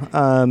there.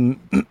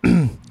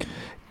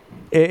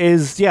 It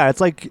is,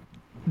 it's like,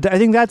 I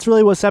think that's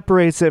really what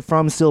separates it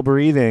from Still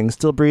Breathing.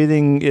 Still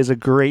Breathing is a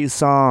great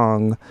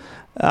song,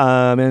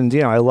 and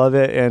I love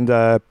it, and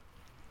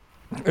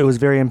it was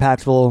very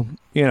impactful,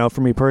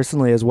 for me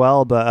personally as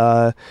well.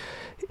 But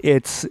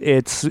it's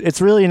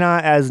really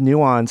not as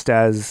nuanced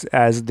as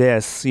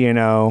this,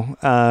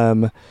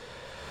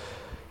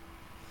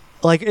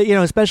 like,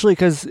 especially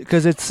because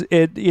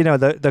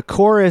the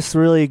chorus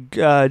really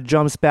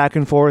jumps back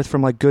and forth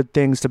from like good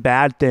things to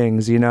bad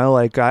things,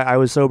 like I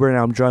was sober and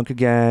now I'm drunk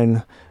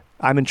again.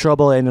 I'm in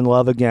trouble and in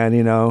love again.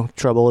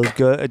 Trouble is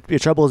good.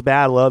 Trouble is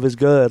bad. Love is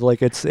good.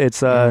 Like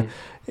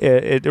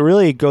it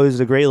really goes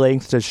to great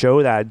lengths to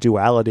show that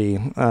duality,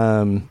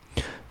 and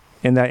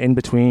that in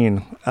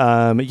between.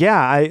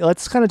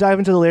 Let's kind of dive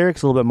into the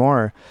lyrics a little bit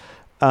more.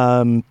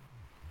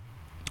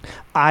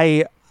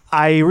 I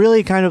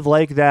really kind of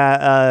like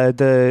that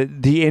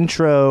the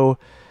intro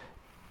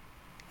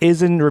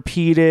isn't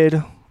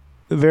repeated.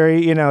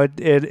 Very,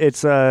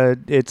 it's a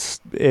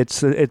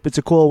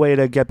cool way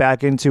to get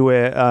back into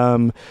it.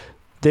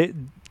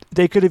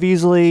 They could have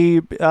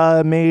easily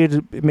made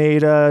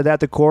that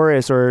the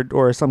chorus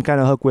or some kind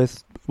of hook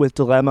with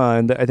Dilemma,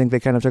 and I think they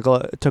kind of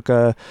took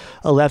a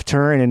left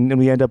turn, and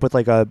we end up with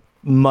like a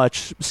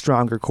much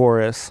stronger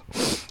chorus.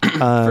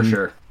 For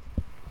sure.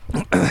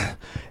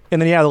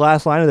 And then the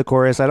last line of the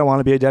chorus, "I don't want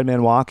to be a dead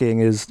man walking,"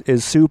 is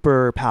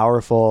super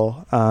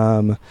powerful.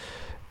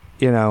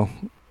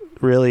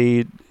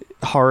 Really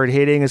hard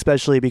hitting,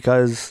 especially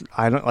because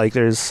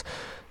there's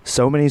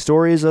so many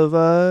stories of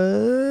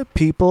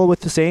people with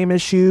the same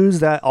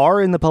issues that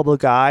are in the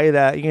public eye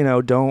that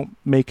don't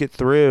make it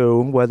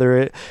through. Whether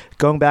it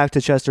going back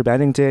to Chester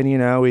Bennington,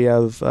 we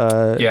have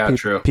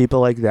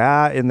people like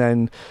that, and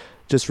then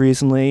just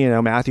recently,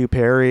 Matthew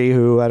Perry,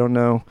 who I don't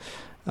know.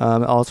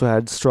 Also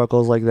had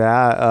struggles like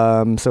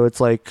that. So it's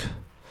like,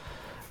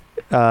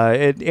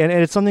 and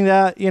it's something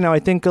that, I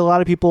think a lot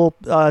of people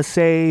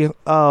say,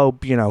 oh,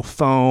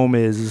 foam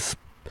is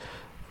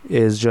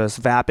just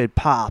vapid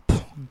pop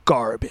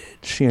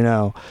garbage,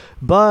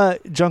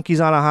 but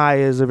Junkies on a High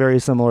is a very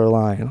similar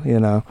line,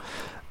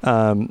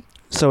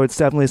 so it's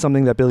definitely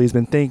something that Billy's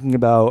been thinking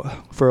about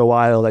for a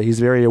while, that he's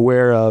very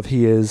aware of.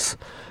 He is,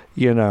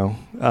 in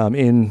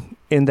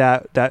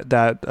that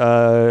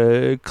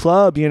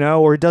club,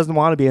 or he doesn't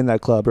want to be in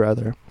that club,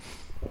 rather.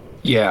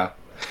 Yeah,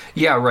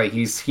 right.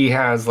 He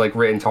has like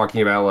written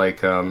talking about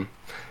like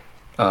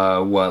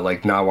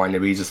like not wanting to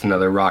be just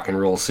another rock and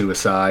roll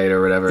suicide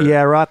or whatever.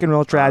 Yeah, rock and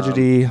roll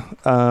tragedy.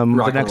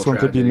 The next one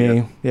could be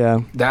me. Yeah.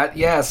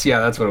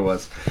 That's what it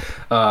was.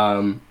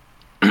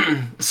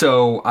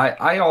 So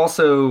I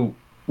also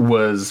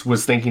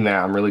was thinking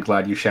that. I'm really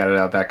glad you shouted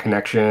out that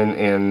connection,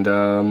 and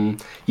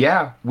we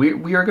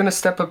are going to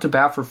step up to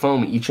bat for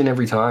foam each and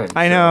every time.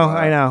 I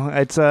know.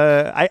 It's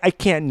I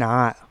can't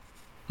not.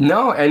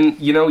 No, and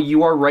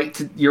you're right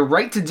to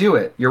do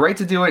it. You're right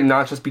to do it,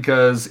 not just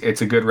because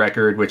it's a good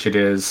record, which it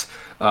is,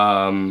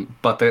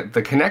 but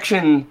the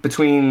connection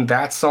between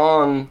that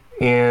song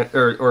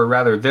or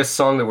rather this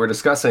song that we're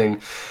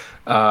discussing,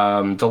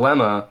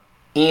 Dilemma,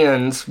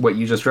 and what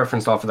you just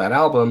referenced off of that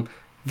album,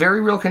 very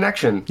real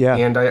connection. Yeah.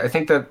 And I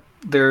think that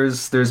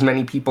there's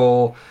many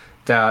people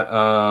that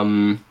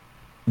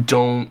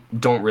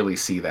don't really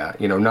see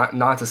that.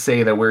 Not to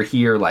say that we're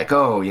here like,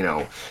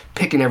 oh,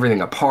 picking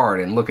everything apart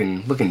and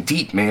looking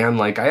deep, man.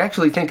 Like, I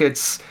actually think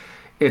it's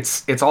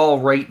it's all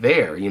right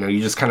there. You know, you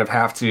just kind of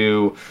have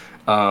to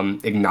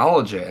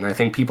acknowledge it. And I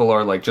think people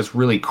are like just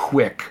really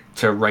quick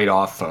to write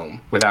off foam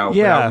without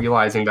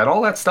realizing that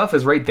all that stuff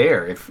is right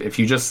there. If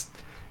you just,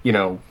 you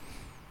know,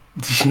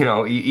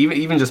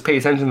 even just pay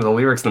attention to the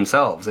lyrics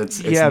themselves.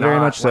 It's not, very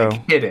much so,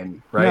 like,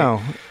 hidden, right?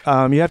 No,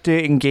 you have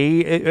to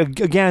engage.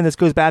 Again, this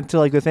goes back to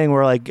like the thing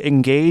where like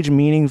engage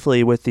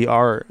meaningfully with the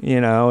art,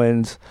 you know,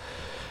 and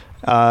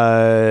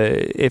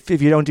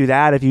if you don't do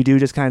that, if you do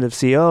just kind of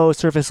see,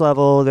 surface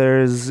level,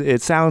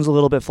 it sounds a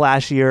little bit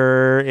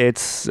flashier.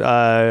 It's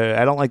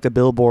I don't like the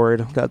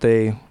billboard that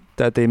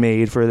they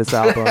made for this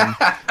album,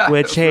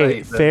 which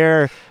hey,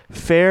 fair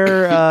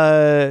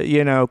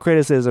you know,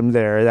 criticism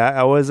there.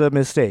 That was a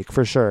mistake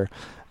for sure.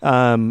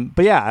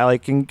 But yeah, I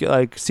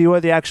like see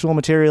what the actual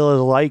material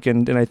is like,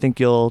 and I think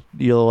you'll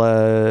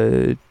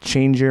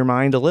change your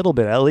mind a little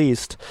bit at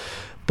least.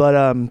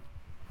 But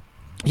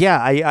yeah,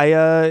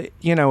 I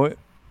you know,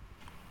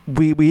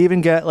 we even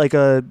get like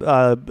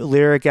a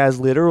lyric as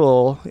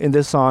literal in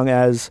this song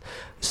as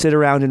sit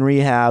around in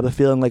rehab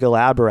feeling like a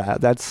lab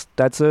rat. That's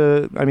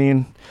I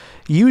mean,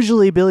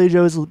 usually Billy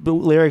Joe's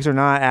lyrics are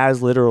not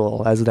as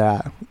literal as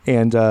that,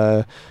 and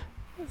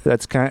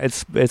that's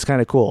it's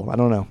kind of cool. I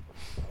don't know.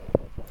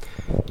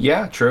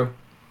 Yeah, true.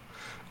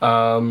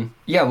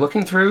 Yeah,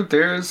 looking through,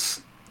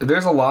 there's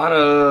a lot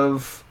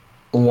of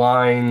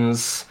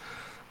lines,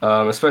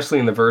 especially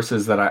in the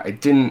verses, that I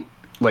didn't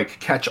like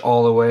catch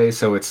all the way.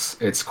 So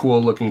it's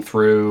cool looking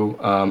through.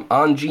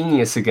 On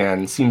Genius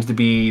again seems to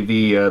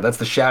be that's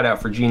the shout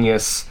out for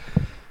Genius,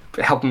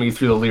 helping me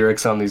through the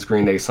lyrics on these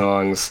Green Day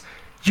songs.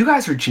 You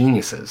guys are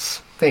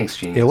geniuses. Thanks,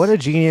 Genius. Yeah, what a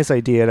genius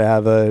idea to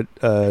have a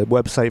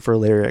website for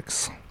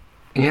lyrics.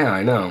 Yeah,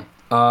 I know.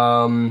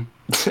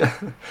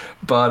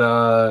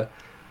 But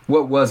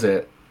what was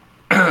it?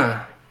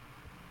 Yeah,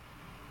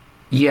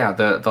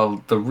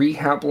 the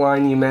rehab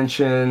line you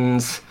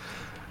mentioned.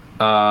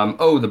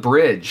 The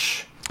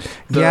bridge.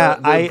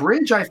 The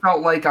bridge, I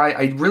felt like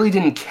I really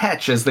didn't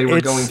catch as they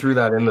were going through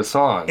that in the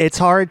song. It's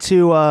hard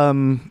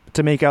to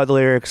make out the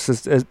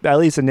lyrics, at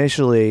least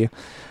initially.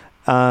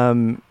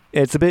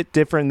 It's a bit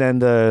different than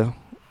the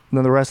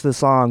rest of the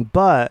song,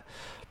 but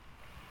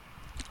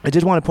I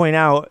did want to point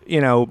out,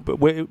 you know,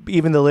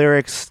 even the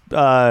lyrics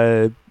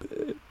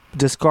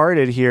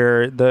discarded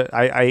here.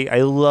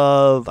 I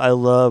love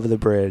the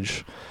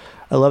bridge.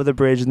 I love the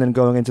bridge, and then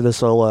going into the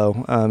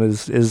solo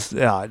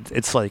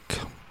it's like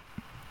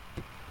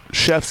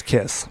chef's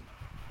kiss.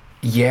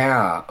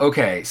 Yeah.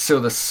 Okay. So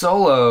the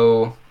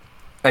solo,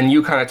 and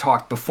you kind of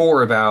talked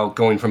before about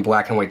going from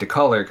black and white to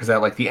color, because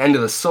at like the end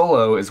of the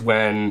solo is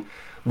when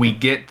we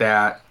get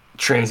that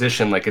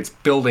transition. Like it's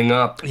building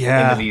up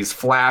into these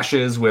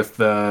flashes with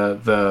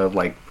the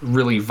like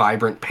really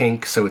vibrant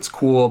pink. So it's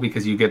cool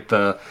because you get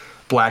the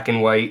black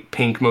and white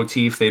pink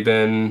motif they've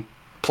been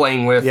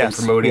playing with and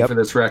promoting for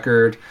this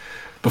record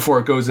before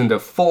it goes into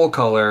full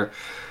color.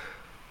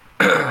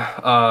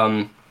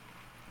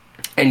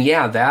 And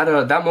yeah,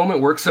 that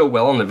moment works so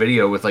well in the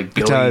video with like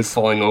Billy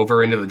falling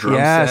over into the drum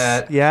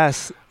set.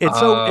 Yes,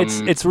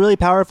 it's really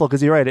powerful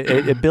because you're right.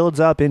 It builds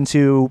up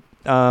into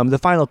the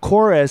final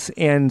chorus,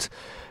 and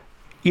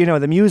you know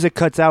the music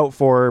cuts out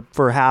for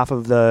half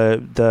of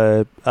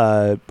the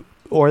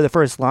or the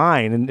first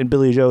line, and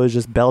Billy Joe is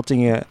just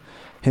belting it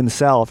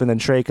himself, and then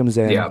Trey comes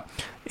in. Yeah.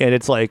 And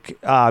it's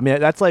like, man,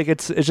 that's like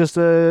it's just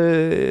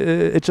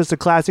a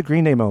classic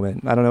Green Day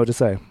moment. I don't know what to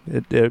say.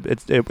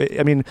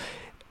 I mean.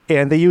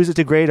 And they use it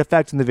to great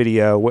effect in the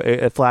video.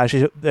 It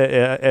flashes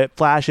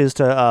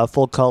to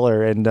full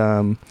color, and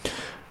and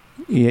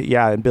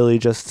Billy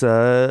just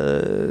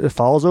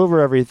falls over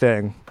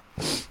everything.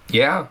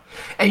 Yeah,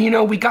 and you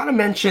know we got to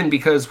mention,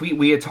 because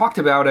we had talked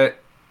about it,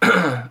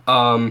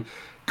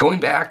 going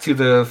back to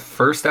the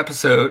first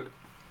episode.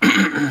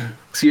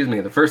 Excuse me,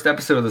 the first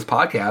episode of this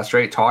podcast,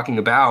 right? Talking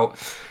about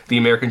The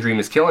American Dream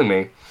Is Killing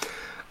Me,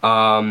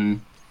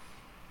 and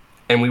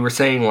we were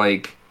saying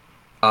like.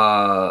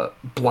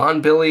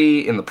 Blonde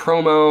Billy in the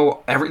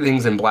promo,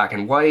 everything's in black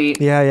and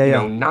white. Yeah. You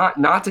know,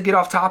 not to get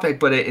off topic,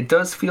 but it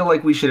does feel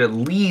like we should at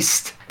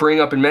least bring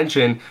up and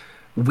mention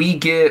we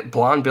get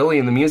Blonde Billy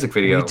in the music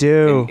video. We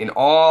do. In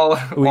all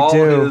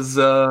his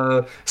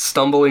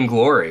stumbling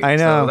glory. I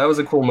know. So that was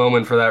a cool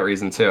moment for that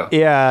reason too.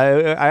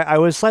 Yeah, I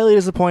was slightly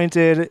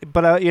disappointed,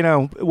 but you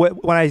know,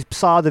 when I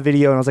saw the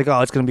video and I was like, oh,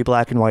 it's going to be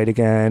black and white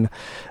again.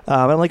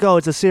 I'm like, oh,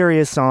 it's a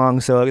serious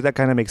song, so that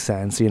kind of makes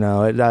sense. You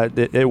know,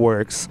 it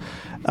works.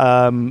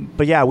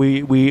 But yeah,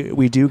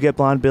 we do get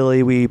Blonde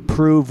Billy. We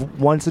prove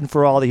once and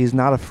for all that he's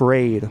not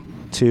afraid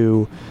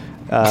to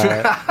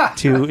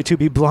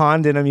be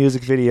blonde in a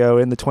music video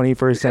in the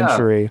 21st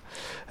century,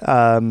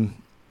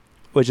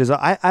 which is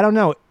I don't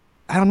know.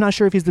 I'm not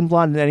sure if he's been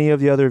blonde in any of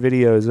the other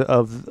videos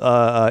of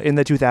in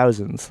the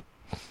 2000s.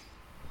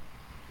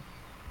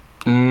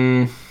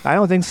 I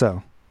don't think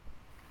so.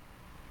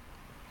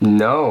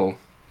 No,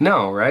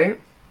 right?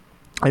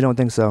 I don't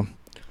think so.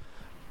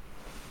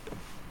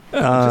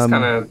 Just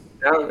kind of,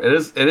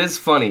 it is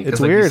funny because,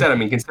 like weird. You said, I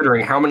mean,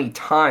 considering how many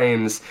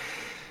times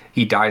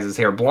he dyes his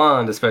hair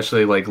blonde,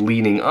 especially like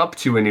leading up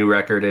to a new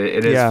record.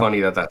 It is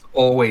funny that that's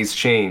always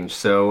changed.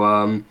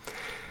 So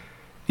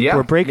yeah,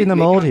 we're breaking the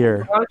mold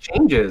here. A lot of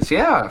changes,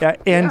 yeah.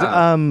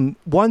 And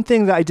one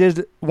thing that I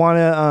did want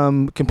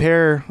to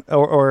compare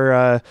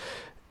or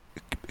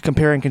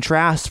compare and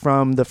contrast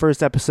from the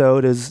first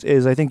episode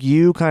is I think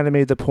you kind of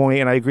made the point,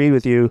 and I agree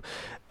with you,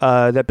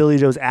 that Billie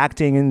Joe's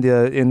acting in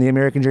the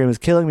American Dream is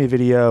Killing Me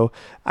video.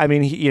 I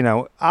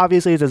mean,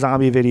 obviously it's a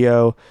zombie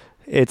video.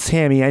 It's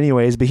hammy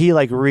anyways, but he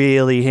like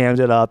really hammed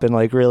it up and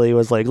like really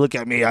was like, look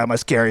at me, I'm a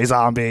scary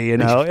zombie,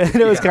 and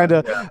it was kind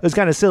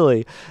of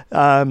silly.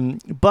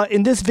 But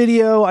in this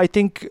video, I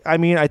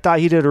thought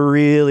he did a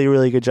really,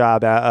 really good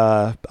job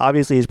at,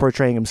 obviously he's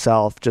portraying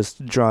himself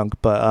just drunk,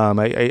 but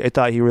I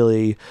thought he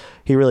really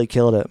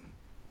killed it.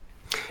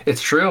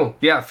 It's true.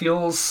 Yeah, it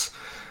feels,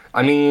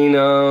 I mean,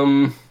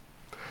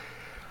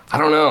 I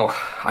don't know.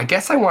 I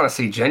guess I want to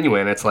say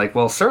genuine. It's like,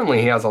 well,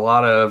 certainly he has a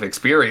lot of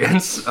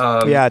experience.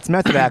 Yeah, it's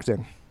method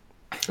acting.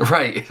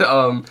 Right.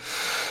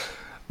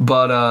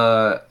 But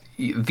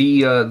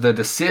the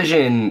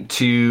decision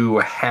to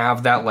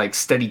have that like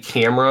steady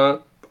camera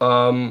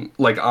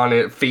like on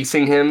it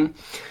facing him,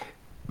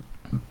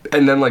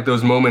 and then like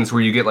those moments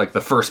where you get like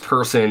the first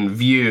person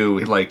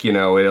view, like,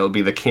 it'll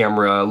be the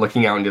camera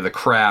looking out into the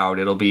crowd.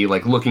 It'll be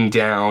like looking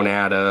down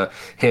at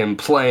him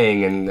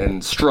playing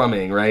and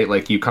strumming, right?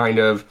 Like you kind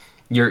of,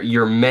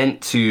 you're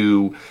meant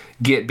to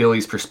get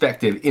Billie's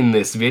perspective in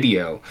this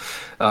video.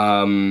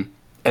 And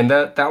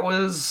that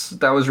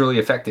was really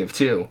effective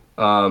too.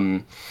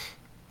 So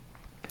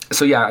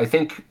yeah, I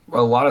think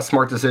a lot of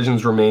smart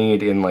decisions were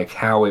made in like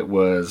how it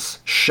was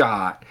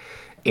shot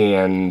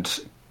and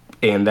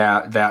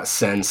that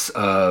sense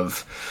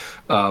of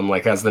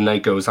like as the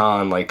night goes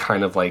on, like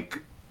kind of like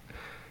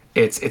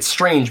it's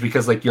strange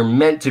because like you're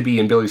meant to be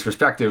in Billie's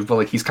perspective, but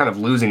like he's kind of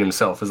losing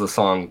himself as the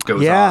song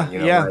goes on,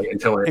 right?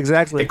 Until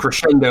it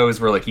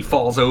crescendos where like he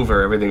falls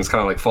over, everything's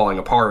kind of like falling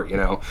apart, and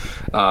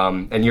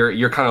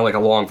you're kind of like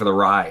along for the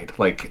ride,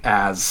 like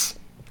as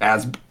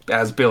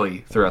Billie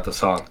throughout the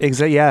song.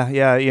 Exactly.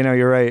 Yeah.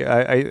 You're right.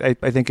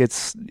 I think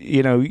it's,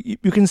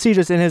 you can see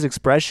just in his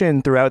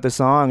expression throughout the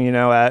song,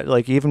 at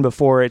like even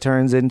before it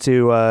turns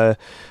into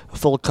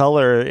full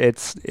color,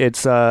 it's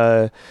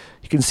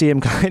you can see him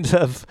kind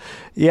of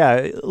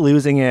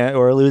losing it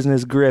or losing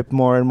his grip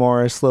more and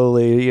more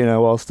slowly,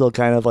 while still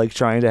kind of like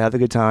trying to have a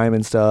good time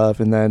and stuff.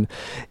 And then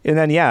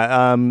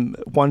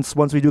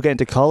once we do get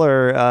into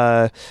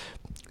color,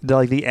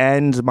 the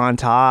end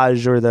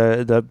montage or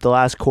the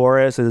last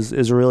chorus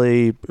is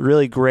really,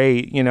 really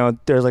great.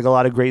 There's like a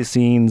lot of great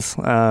scenes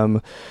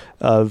of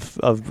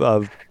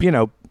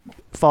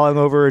falling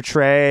over a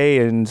tray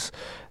and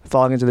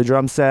falling into the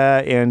drum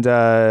set and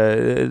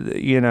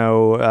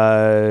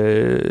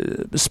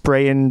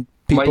spraying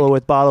people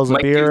with bottles of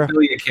beer. Gives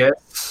Billie a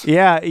kiss.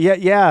 Yeah.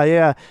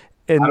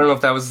 And I don't know if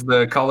that was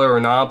the color or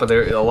not, but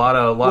there are a lot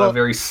of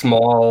very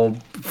small,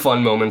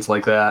 fun moments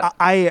like that.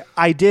 I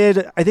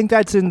think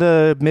that's in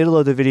the middle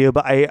of the video,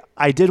 but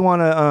I did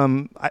want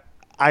to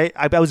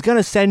I was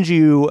gonna send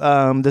you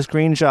the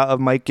screenshot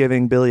of Mike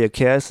giving Billie a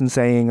kiss and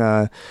saying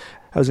I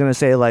was gonna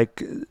say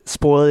like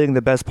spoiling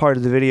the best part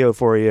of the video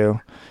for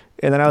you,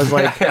 and then I was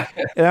like,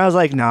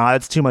 nah,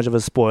 it's too much of a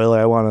spoiler.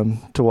 I want him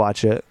to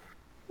watch it.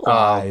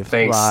 Live.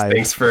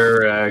 Thanks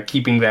for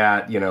keeping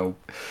that.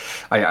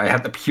 I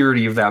had the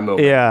purity of that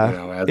moment.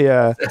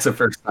 As a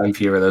first time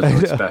viewer, that was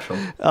really special.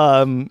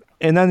 And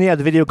then the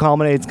video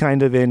culminates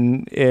kind of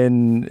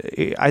in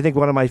I think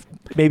one of my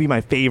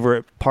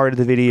favorite part of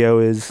the video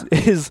is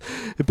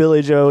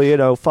Billie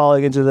Joe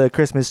falling into the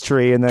Christmas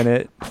tree and then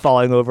it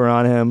falling over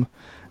on him,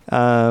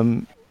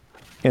 and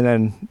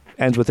then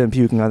ends with him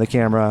puking on the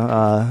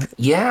camera.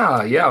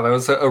 That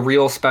was a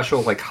real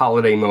special like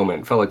holiday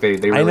moment. Felt like they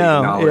really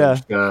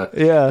acknowledged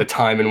the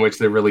time in which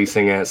they're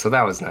releasing it, so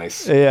that was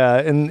nice. Yeah,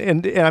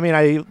 and I mean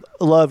I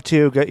love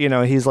too.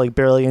 He's like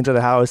barely into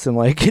the house and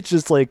like it's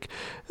just like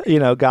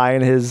guy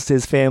and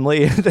his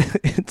family.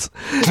 It's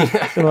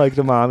and, like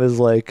the mom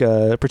is like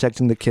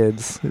protecting the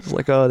kids. It's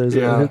like, oh,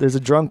 there's a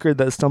drunkard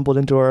that stumbled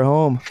into our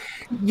home.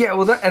 Yeah,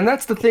 well,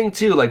 that's the thing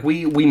too. Like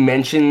we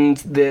mentioned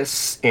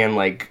this and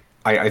like.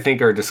 I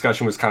think our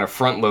discussion was kind of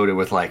front-loaded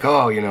with like,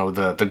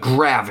 the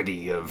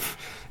gravity of,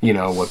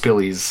 what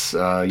Billie's,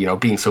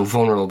 being so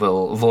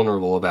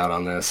vulnerable about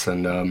on this.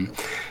 And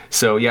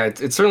so, yeah,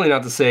 it's certainly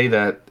not to say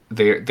that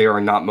there are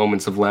not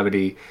moments of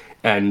levity.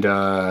 And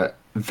that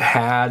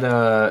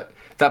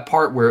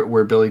part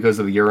where Billie goes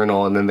to the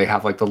urinal and then they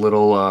have like the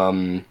little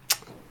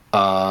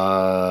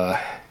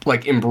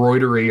like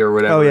embroidery or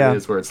whatever it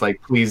is where it's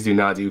like, please do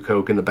not do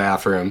coke in the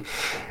bathroom.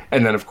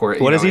 And then, of course,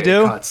 what does he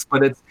do? Cuts,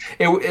 but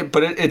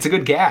it's a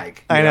good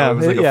gag. I know. It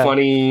was like a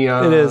funny,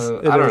 it is.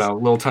 I don't know,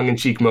 little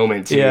tongue-in-cheek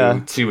moment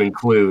to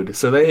include.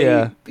 So they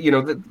had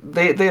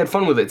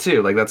fun with it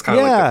too. Like that's kind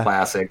of like the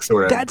classic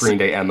sort of Green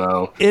Day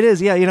MO. It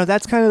is, yeah.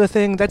 That's kind of the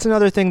thing. That's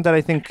another thing that I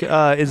think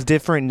is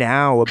different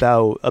now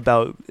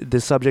about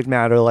this subject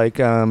matter. Like,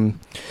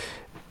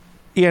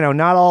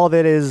 not all of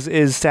it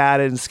is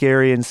sad and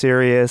scary and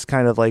serious,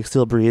 kind of like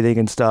Still Breathing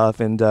and stuff.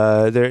 And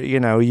there,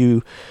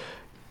 you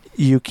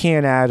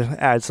can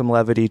add some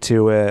levity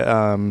to it.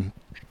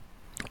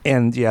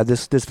 And yeah,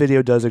 this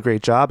video does a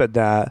great job at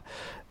that.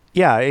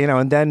 Yeah,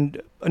 and then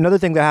another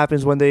thing that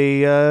happens when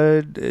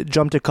they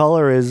jump to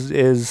color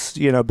is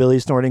Billy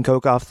snorting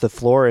coke off the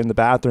floor in the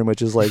bathroom,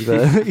 which is like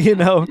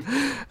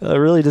the a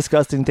really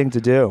disgusting thing to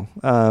do.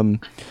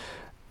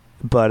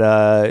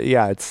 But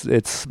yeah,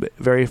 it's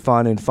very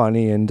fun and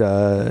funny and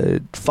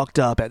fucked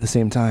up at the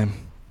same time.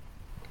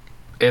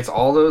 It's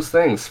all those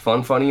things: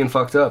 fun, funny, and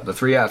fucked up. The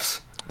three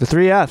Fs. The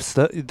three Fs.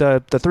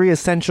 The three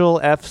essential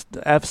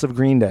Fs of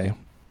Green Day.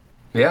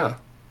 Yeah.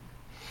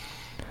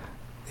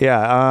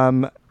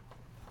 Yeah.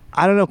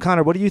 I don't know,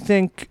 Connor. What do you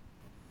think?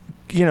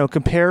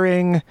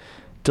 Comparing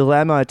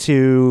Dilemma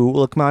to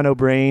Look Mono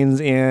Brains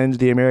and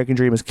The American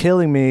Dream Is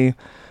Killing Me.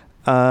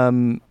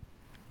 Did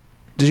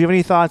you have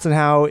any thoughts on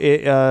how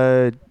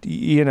it,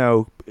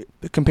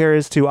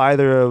 compares to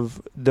either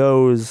of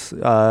those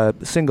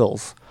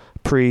singles,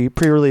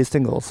 pre-release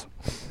singles?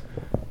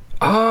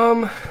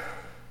 Well,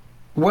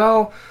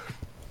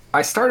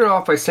 I started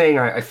off by saying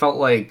I felt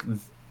like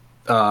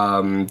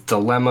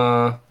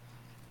Dilemma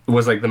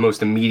was like the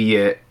most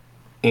immediate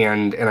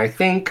and I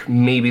think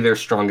maybe their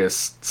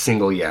strongest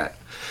single yet.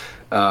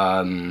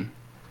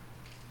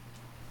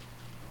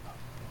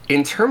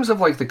 In terms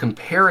of like the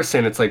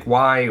comparison, it's like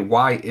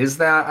why is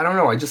that? I don't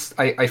know.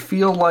 I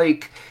feel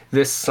like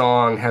this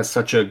song has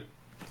such a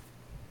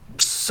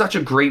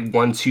great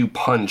 1-2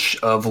 punch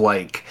of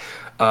like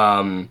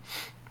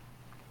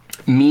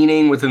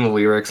meaning within the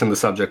lyrics and the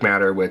subject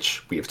matter,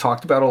 which we have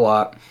talked about a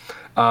lot.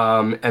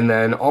 And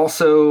then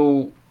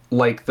also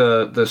like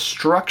the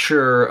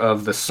structure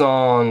of the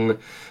song,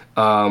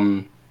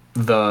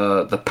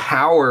 the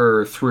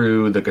power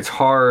through the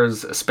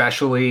guitars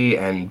especially,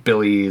 and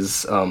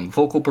Billy's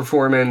vocal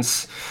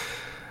performance.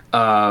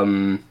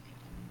 It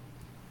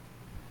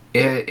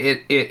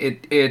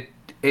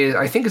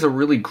I think is a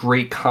really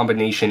great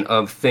combination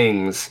of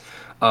things.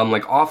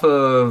 Like off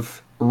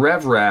of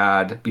Rev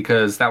Rad,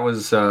 because that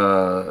was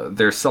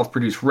their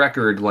self-produced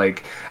record,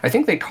 like I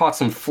think they caught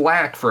some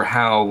flack for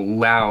how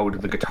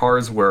loud the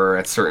guitars were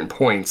at certain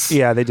points.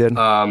 Yeah, they did.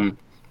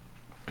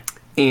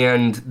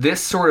 And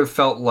this sort of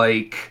felt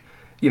like,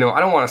 I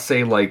don't want to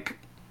say like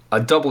a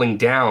doubling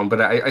down,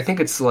 but I think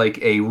it's like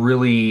a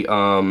really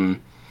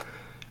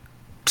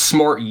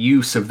smart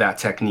use of that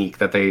technique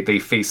that they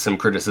face some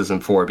criticism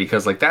for,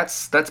 because like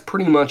that's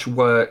pretty much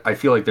what I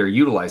feel like they're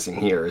utilizing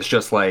here. It's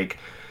just like,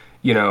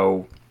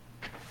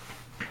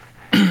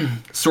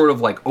 sort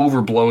of like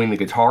overblowing the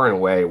guitar in a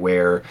way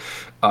where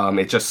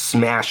it just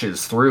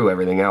smashes through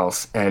everything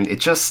else, and it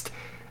just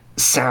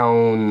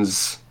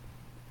sounds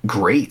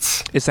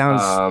great. It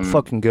sounds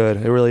fucking good.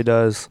 It really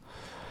does.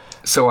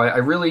 So I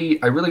really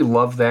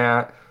love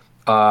that.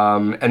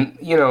 And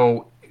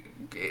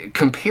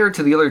compared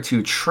to the other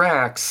two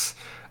tracks,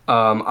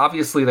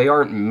 obviously they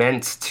aren't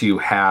meant to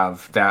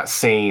have that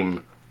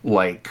same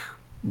like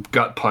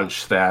gut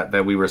punch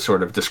that we were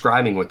sort of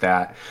describing with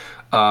that.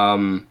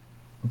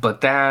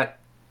 But that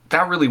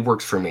really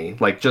works for me.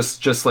 Like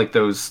just like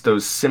those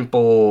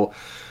simple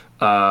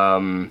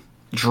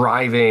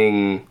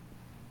driving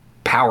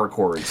power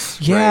chords.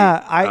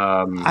 Yeah,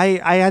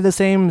 right? I had the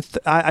same.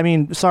 I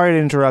mean, sorry to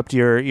interrupt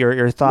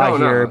your thought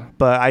here,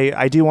 but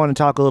I do want to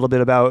talk a little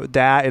bit about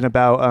that and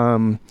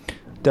about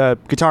the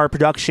guitar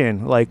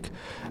production. Like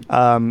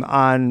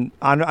on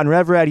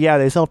Rev Rad, yeah,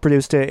 they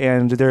self-produced it,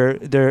 and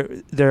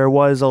there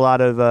was a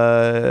lot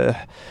of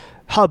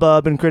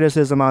hubbub and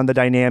criticism on the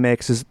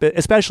dynamics,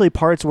 especially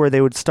parts where they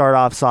would start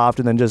off soft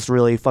and then just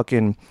really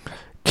fucking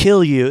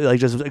kill you, like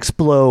just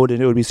explode,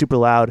 and it would be super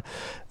loud.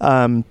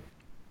 And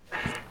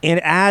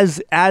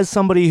as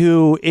somebody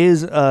who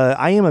is,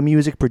 I am a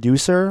music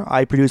producer.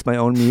 I produce my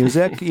own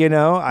music.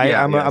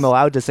 I'm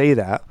allowed to say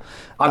that.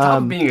 On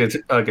top of being a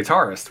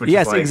guitarist, which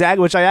yes, is like,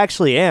 exactly, which I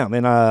actually am,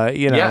 and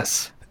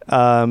yes.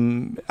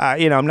 I'm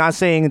not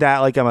saying that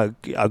like I'm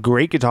a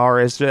great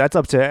guitarist. That's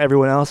up to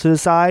everyone else to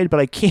decide. But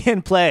I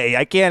can play.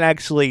 I can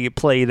actually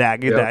play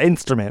that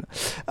instrument.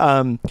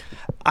 I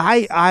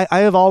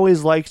have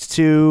always liked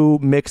to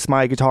mix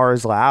my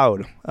guitars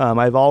loud.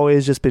 I've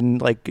always just been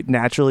like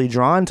naturally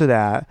drawn to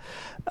that.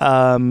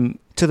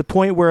 To the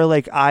point where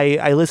like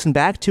I listen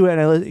back to it,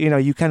 and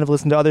you kind of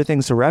listen to other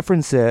things to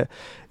reference it,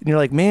 and you're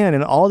like, man,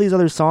 in all these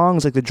other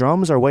songs, like the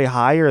drums are way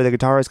higher, the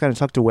guitar is kind of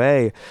tucked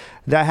away.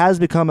 That has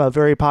become a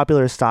very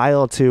popular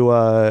style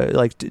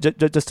to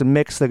just to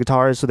mix the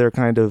guitars so they're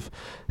kind of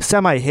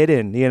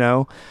semi-hidden,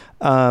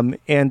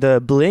 and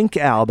the Blink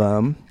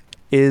album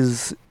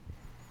is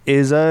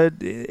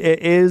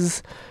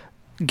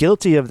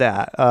guilty of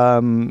that.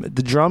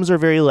 The drums are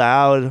very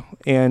loud,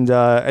 and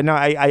no,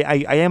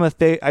 I'm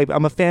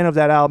a fan of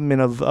that album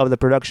and of the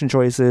production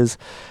choices.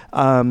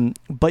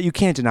 But you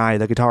can't deny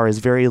the guitar is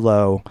very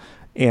low,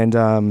 and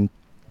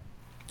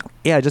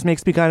it just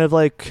makes me kind of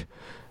like,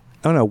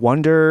 I don't know,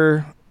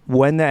 wonder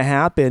when that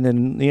happened,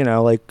 and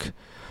like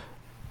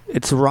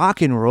It's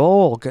rock and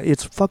roll.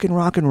 It's fucking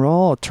rock and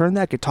roll. Turn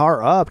that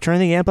guitar up. Turn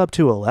the amp up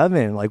to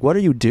 11. Like, what are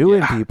you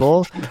doing,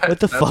 people?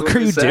 What the fuck are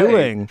you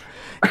doing?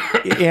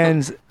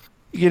 And,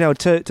 you know,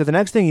 to the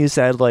next thing you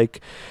said,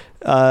 like,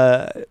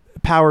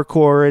 power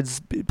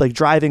chords, like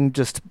driving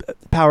just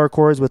power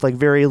chords with like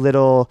very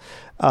little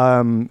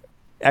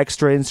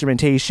extra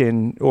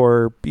instrumentation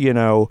or, you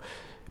know,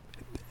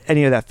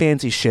 any of that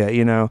fancy shit,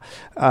 you know.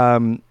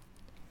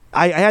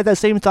 I had that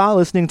same thought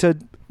listening to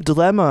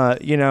Dilemma,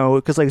 you know,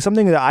 because like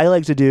something that I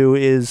like to do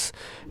is,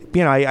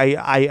 you know,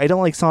 I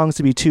don't like songs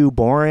to be too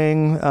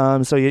boring.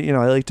 So you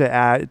know, I like to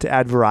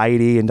add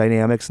variety and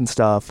dynamics and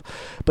stuff.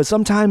 But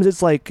sometimes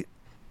it's like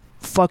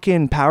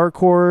fucking power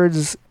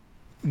chords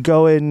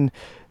going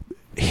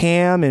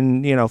ham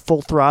and, you know,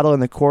 full throttle in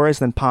the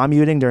chorus and then palm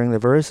muting during the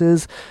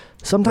verses.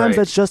 Sometimes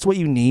that's just what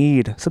you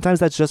need. Sometimes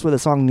that's just what the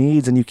song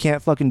needs, and you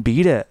can't fucking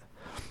beat it.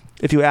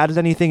 If you added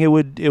anything, it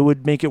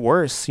would make it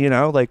worse, you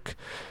know, like.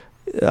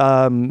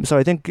 So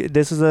I think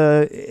this is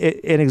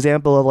an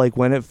example of like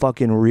when it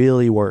fucking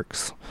really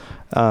works.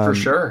 For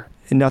sure.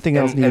 And nothing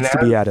else needs to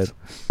be added.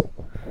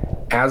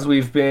 As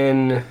we've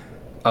been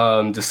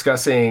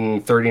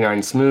discussing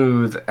 39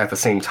 Smooth at the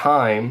same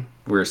time,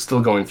 we're still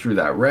going through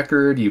that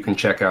record. You can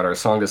check out our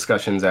song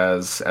discussions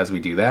as we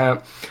do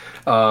that.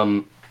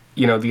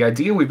 You know, the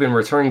idea we've been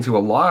returning to a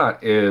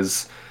lot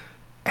is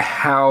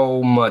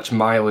how much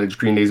mileage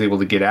Green Day is able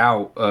to get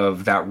out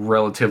of that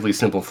relatively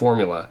simple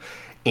formula.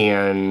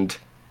 And,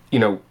 you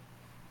know,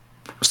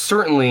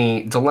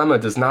 certainly Dilemma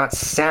does not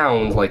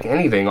sound like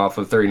anything off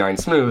of 39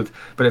 Smooth,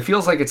 but it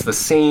feels like it's the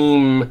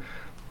same,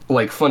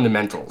 like,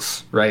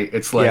 fundamentals, right?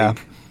 It's like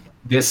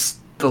this,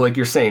 like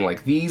you're saying,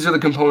 like, these are the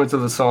components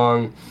of the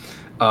song,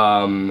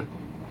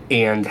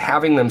 and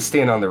having them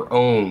stand on their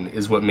own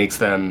is what makes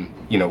them,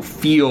 you know,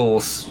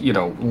 feel, you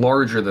know,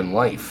 larger than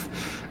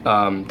life.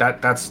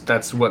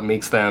 That's what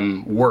makes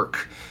them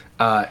work.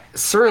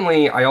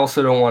 Certainly, I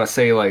also don't want to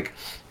say, like,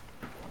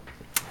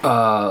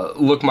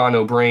 Look Ma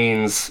No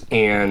Brains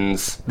and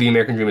The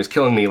American Dream Is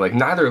Killing Me, like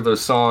neither of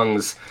those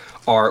songs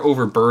are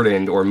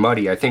overburdened or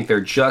muddy. I think they're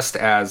just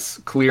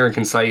as clear and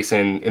concise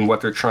in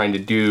what they're trying to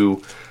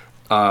do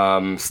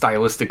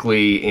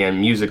stylistically and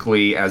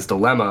musically as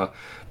Dilemma,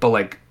 but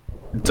like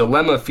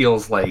Dilemma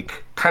feels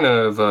like kind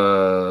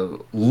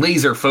of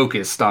laser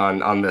focused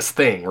on this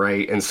thing,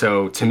 right? And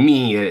so to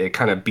me it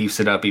kind of beefs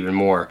it up even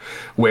more,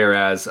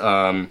 whereas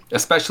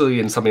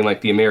especially in something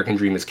like The American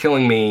Dream Is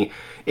Killing Me,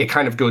 it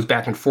kind of goes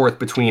back and forth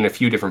between a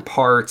few different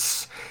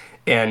parts,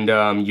 and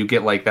you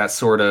get like that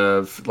sort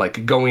of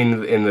like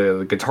going in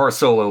the guitar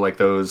solo, like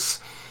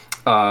those,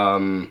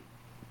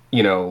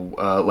 you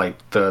know,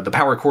 like the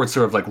power chords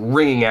sort of like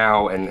ringing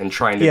out and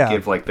trying to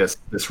give like this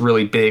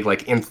really big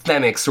like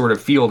anthemic sort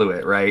of feel to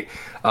it, right?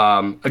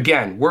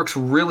 Again, works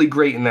really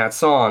great in that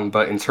song,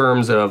 but in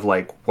terms of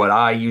like what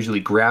I usually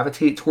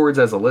gravitate towards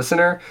as a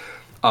listener,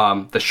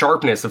 the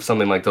sharpness of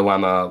something like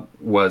Dilemma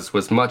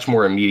was much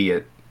more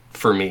immediate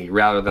for me,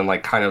 rather than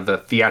like kind of the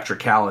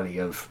theatricality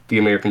of The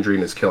American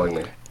Dream Is Killing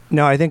Me.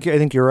 No, I think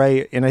you're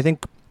right, and I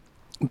think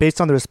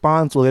based on the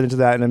response, we'll get into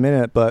that in a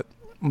minute, but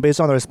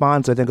based on the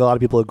response, I think a lot of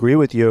people agree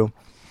with you.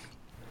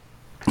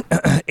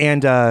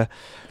 And I've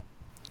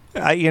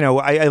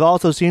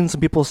also seen some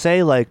people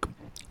say like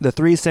the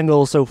three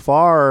singles so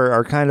far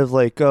are kind of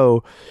like,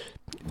 oh,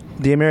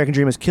 The American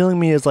Dream Is Killing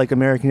Me is like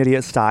American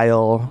Idiot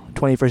style,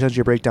 21st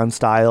Century Breakdown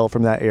style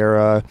from that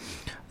era.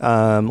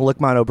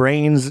 Look Ma No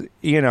Brains,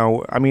 you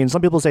know, I mean,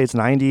 some people say it's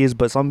 90s,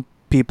 but some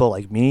people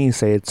like me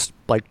say it's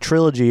like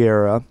Trilogy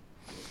era.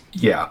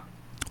 Yeah.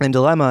 And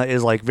Dilemma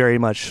is like very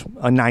much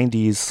a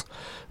 90s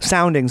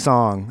sounding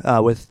song,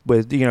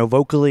 with, you know,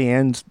 vocally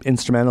and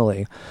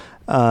instrumentally.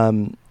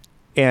 And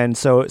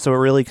so it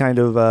really kind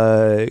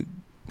of,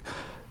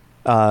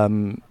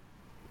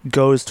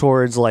 goes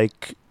towards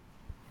like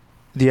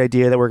the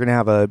idea that we're going to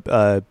have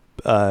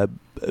a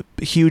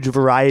huge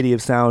variety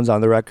of sounds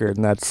on the record,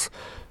 and that's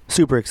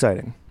super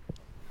exciting.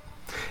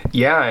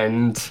 Yeah,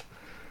 and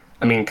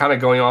I mean, kind of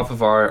going off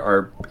of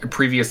our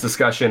previous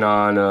discussion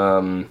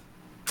on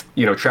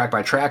you know, track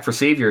by track for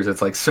Saviors,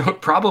 it's like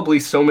probably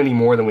so many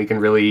more than we can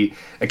really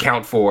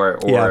account for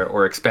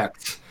or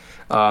expect.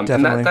 And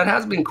that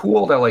has been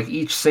cool, that like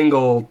each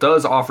single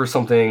does offer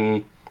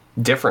something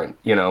different,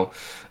 you know.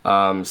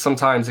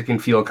 Sometimes it can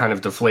feel kind of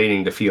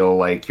deflating to feel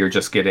like you're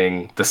just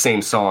getting the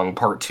same song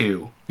part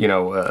two, you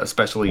know,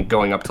 especially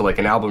going up to like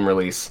an album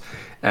release.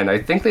 And I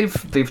think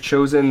they've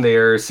chosen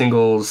their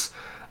singles,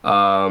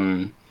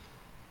 you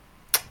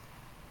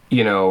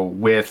know,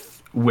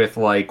 with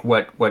like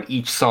what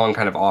each song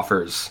kind of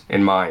offers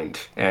in mind,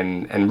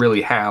 and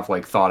really have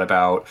like thought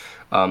about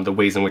the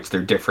ways in which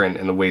they're different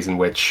and the ways in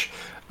which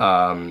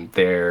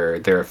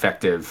they're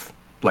effective,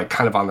 like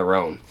kind of on their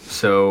own.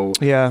 So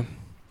yeah,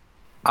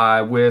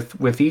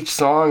 with each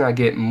song I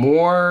get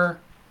more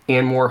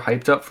and more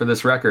hyped up for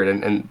this record,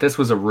 and this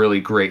was a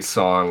really great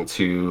song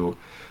to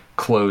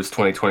close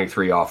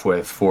 2023 off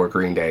with for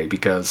Green Day,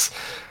 because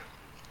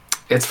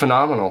it's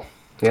phenomenal.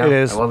 Yeah, it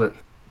is. I love it.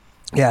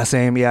 Yeah,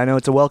 same. Yeah, I know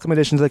it's a welcome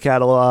addition to the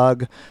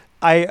catalog.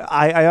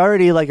 I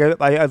already like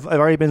I've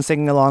already been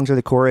singing along to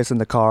the chorus in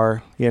the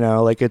car. You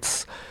know, like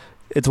it's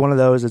one of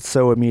those. It's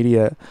so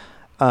immediate.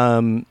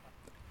 And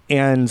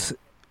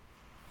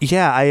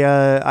yeah,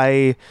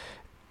 I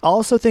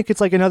also think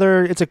it's like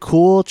it's a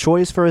cool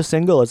choice for a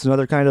single. It's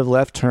another kind of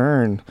left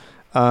turn.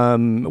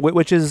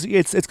 Which is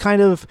it's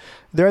kind of,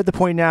 they're at the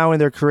point now in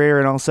their career,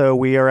 and also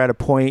we are at a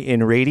point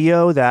in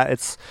radio that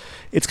it's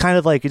kind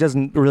of like it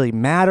doesn't really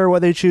matter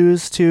what they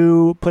choose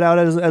to put out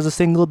as a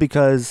single,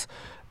 because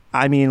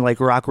I mean, like,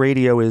 rock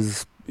radio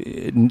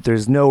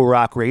there's no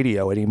rock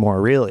radio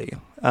anymore, really.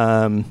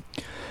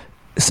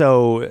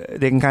 So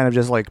they can kind of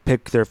just like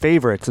pick their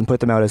favorites and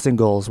put them out as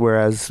singles,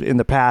 whereas in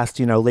the past,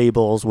 you know,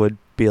 labels would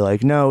be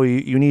like, no,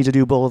 you need to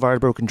do Boulevard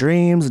of Broken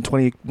Dreams and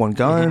 21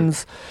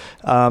 Guns.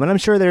 And I'm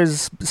sure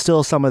there's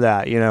still some of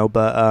that, you know,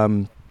 but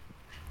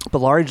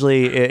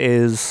largely it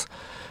is,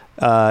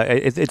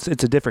 it's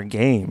a different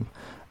game.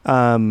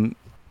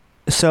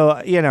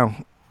 So, you know,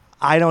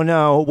 I don't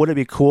know, would it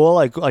be cool?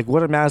 Like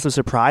what a massive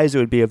surprise it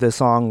would be if this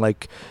song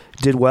like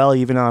did well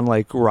even on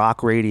like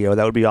rock radio.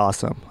 That would be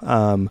awesome.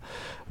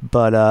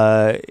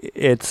 But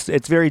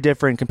it's very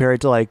different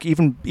compared to like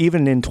even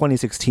in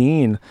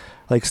 2016,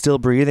 like Still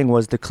Breathing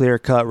was the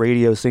clear-cut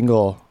radio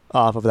single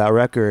off of that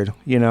record.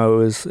 You know, it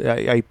was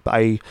I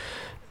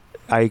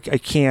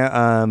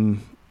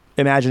can't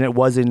imagine it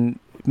wasn't,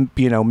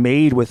 you know,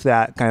 made with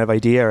that kind of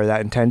idea or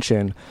that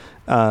intention.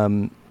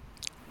 And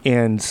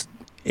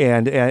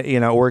you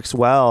know, it works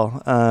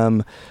well.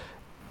 And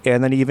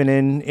then even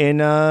in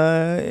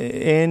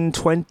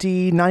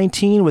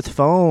 2019 with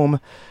Foam,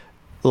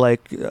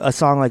 like a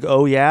song like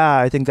 "Oh Yeah,"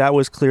 I think that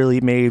was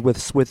clearly made with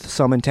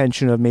some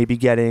intention of maybe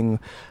getting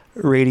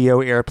radio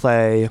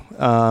airplay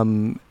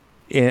on,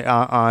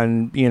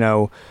 you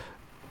know,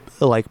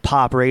 like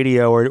pop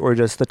radio or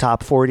just the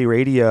top 40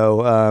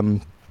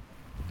 radio.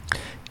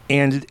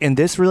 And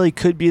this really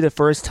could be the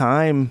first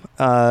time,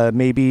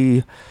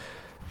 maybe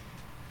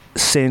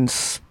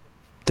since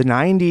the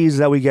 90s,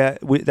 that we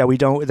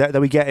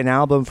get an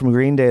album from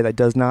Green Day that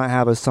does not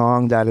have a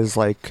song that is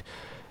like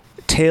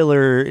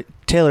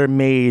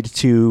tailor-made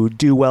to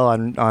do well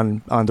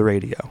on the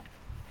radio.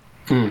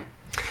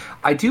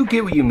 I do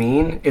get what you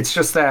mean. It's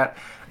just that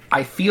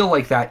I feel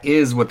like that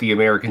is what the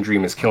American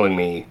Dream Is Killing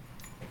Me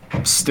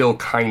still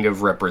kind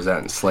of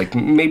represents. Like,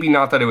 maybe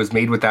not that it was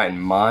made with that in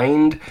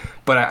mind,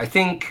 but I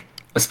think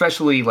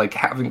especially like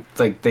having,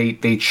 like,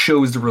 they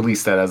chose to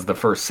release that as the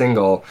first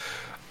single.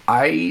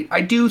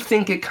 I do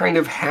think it kind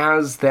of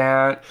has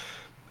that,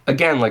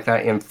 again, like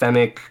that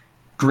anthemic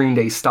Green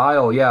Day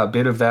style, yeah, a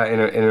bit of that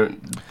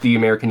in the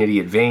American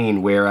Idiot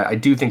vein, where I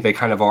do think they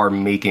kind of are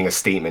making a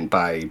statement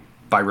by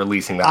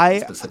releasing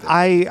that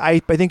specifically. I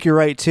think you're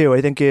right too.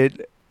 I think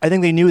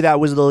they knew that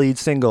was the lead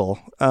single,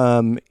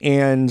 and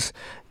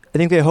I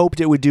think they hoped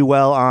it would do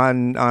well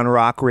on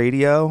rock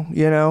radio,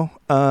 you know,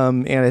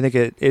 and I think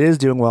it is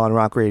doing well on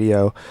rock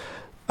radio.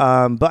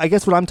 But I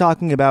guess what I'm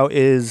talking about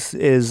is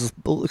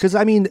because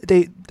I mean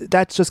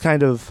that's just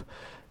kind of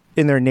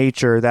in their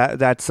nature,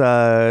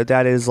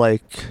 that is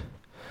like,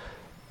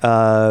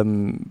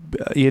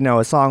 you know,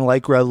 a song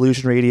like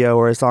Revolution Radio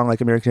or a song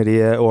like American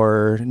Idiot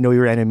or Know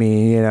Your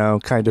Enemy, you know,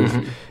 kind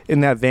of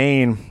in that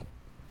vein.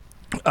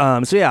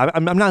 So yeah,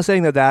 I'm not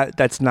saying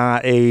that's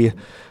not a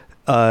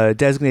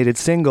designated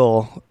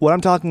single. What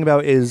I'm talking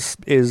about is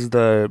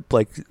the,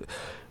 like,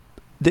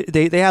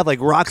 they have like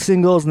rock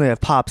singles and they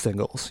have pop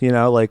singles, you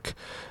know, like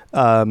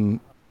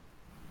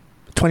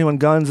 21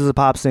 Guns is a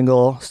pop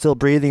single, Still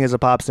Breathing is a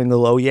pop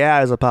single, Oh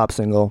Yeah is a pop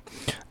single.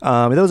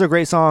 And those are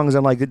great songs,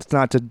 and like, it's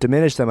not to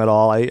diminish them at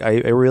all. I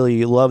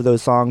really love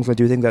those songs. I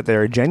do think that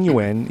they're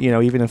genuine, you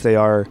know, even if they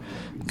are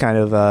kind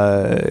of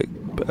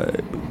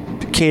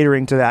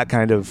catering to that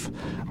kind of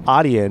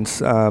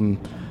audience.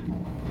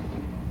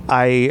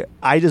 I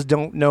just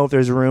don't know if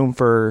there's room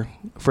for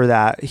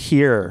that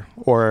here,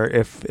 or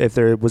if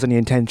there was any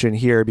intention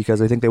here,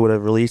 because I think they would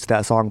have released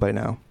that song by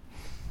now.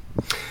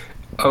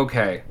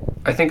 Okay,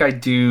 I think I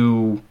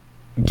do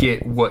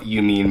get what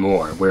you mean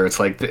more, where it's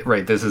like,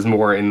 right, this is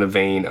more in the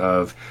vein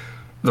of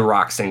the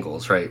rock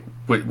singles, right?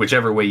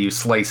 Whichever way you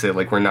slice it,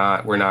 like, we're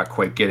not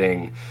quite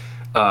getting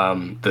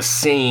the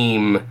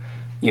same,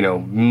 you know,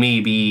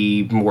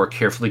 maybe more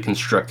carefully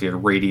constructed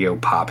radio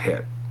pop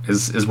hit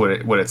is what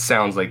it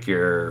sounds like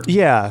you're.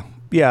 Yeah.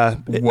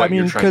 I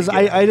mean, because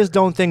I just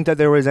don't think that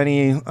there was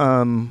any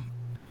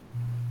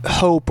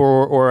hope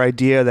or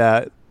idea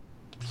that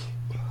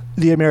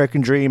The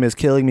American Dream Is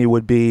Killing Me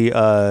would be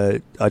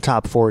a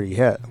top 40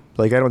 hit.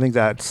 Like, I don't think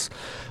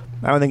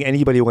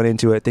anybody went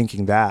into it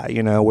thinking that,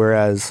 you know,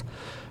 whereas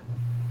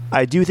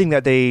I do think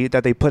that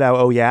they put out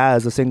Oh Yeah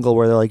as a single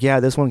where they're like, yeah,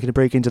 this one can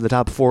break into the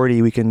top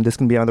 40. This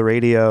can be on the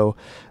radio.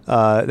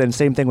 Then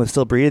same thing with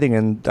Still Breathing.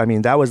 And I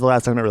mean, that was the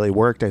last time it really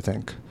worked, I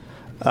think.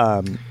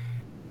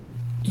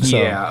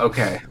 Yeah.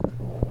 Okay.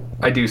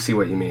 I do see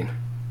what you mean.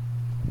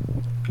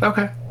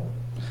 Okay.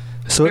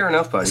 So, fair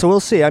enough, buddy. So we'll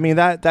see. I mean,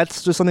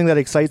 that's just something that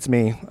excites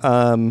me.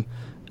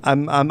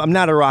 I'm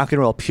not a rock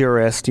and roll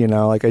purist, you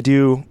know. Like I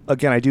do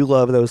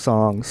love those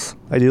songs.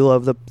 I do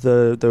love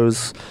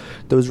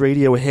those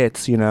radio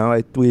hits, you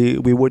know. We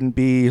wouldn't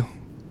be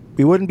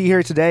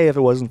here today if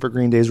it wasn't for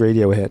Green Day's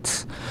radio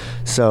hits.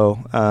 So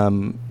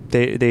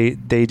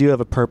they do have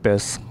a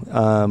purpose,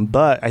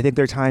 but I think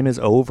their time is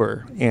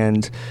over,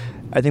 and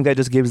I think that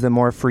just gives them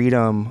more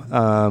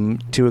freedom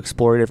to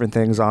explore different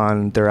things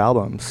on their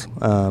albums,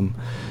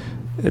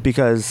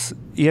 because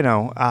you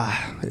know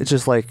it's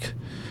just like.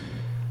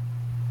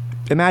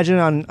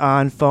 Imagine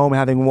on Foam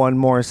having one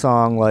more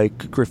song like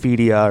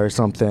Graffitia or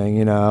something,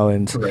 you know,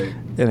 and Right.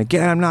 and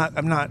again,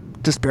 I'm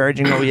not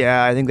disparaging. Oh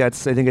yeah, I think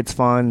it's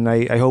fun.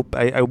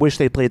 I wish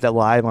they played that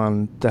live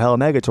on the Hella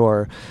Mega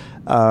Tour,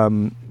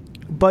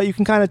 but you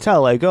can kind of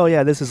tell like, oh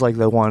yeah, this is like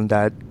the one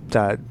that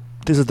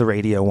this is the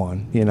radio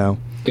one, you know.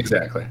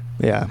 Exactly.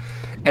 Yeah,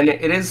 And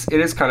it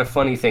is kind of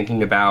funny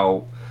thinking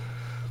about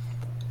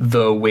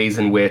the ways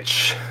in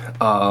which.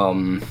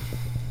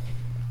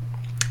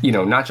 You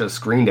know, not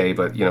just Green Day,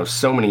 but, you know,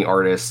 so many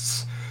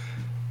artists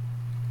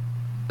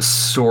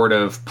sort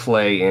of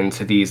play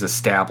into these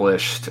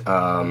established,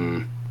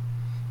 you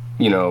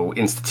know,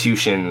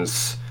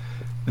 institutions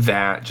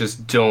that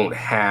just don't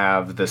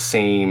have the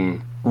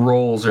same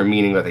roles or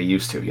meaning that they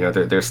used to. You know,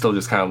 they're still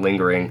just kind of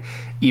lingering.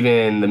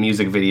 Even the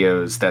music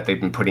videos that they've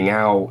been putting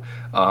out,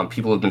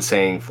 people have been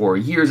saying for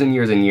years and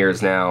years and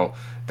years now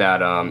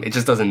that it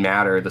just doesn't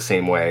matter the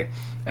same way.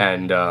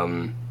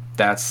 And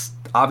that's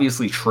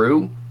obviously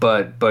true,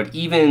 but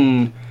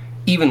even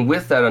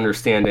with that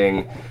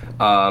understanding,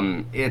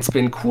 it's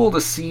been cool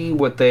to see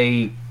what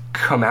they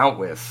come out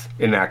with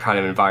in that kind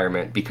of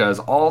environment, because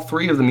all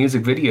three of the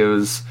music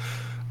videos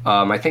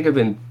I think have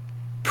been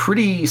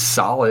pretty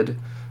solid,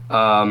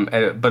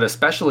 but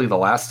especially the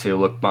last two,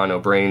 Look Mono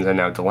Brains and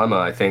now Dilemma,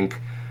 I think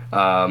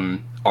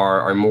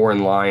are more in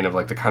line of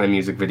like the kind of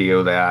music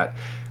video that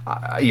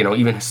you know,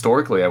 even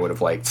historically I would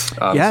have liked.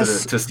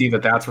 Yes. So to see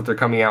that that's what they're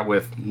coming out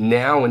with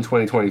now in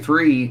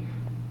 2023,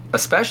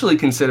 especially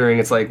considering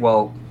it's like,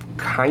 well,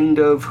 kind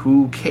of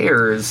who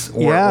cares,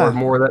 or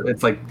more that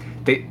it's like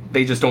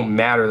they just don't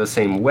matter the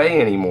same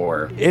way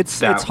anymore.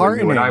 It's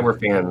heartening. When I were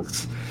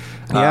fans.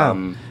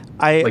 Yeah.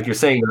 Like you're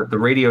saying, the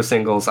radio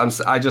singles. I'm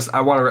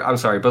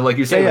sorry, but like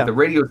you're saying, like the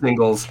radio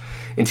singles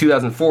in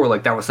 2004,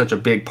 like that was such a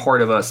big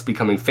part of us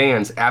becoming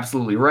fans.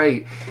 Absolutely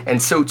right,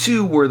 and so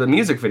too were the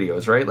music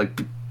videos, right?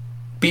 Like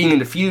being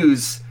into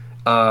Fuse.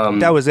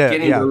 That was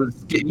it.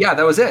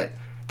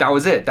 That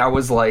was it. That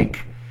was like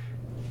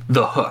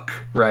the hook,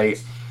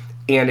 right?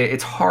 And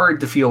it's hard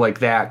to feel like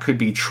that could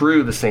be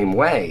true the same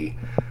way.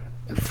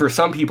 For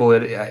some people,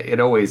 it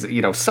always,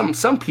 you know, some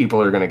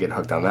people are going to get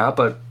hooked on that,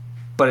 but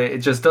it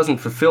just doesn't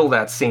fulfill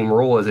that same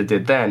role as it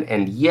did then.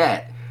 And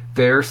yet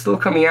they're still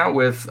coming out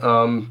with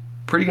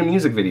pretty good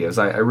music videos.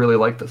 I really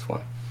like this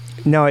one.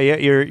 No,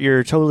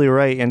 you're totally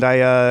right, and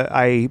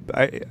I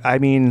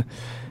mean,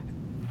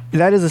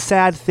 that is a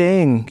sad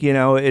thing. You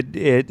know,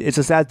 it's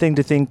a sad thing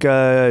to think.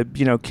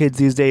 You know, kids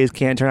these days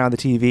can't turn on the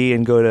TV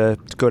and go to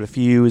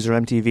Fuse or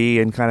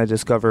MTV and kind of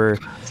discover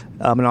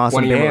an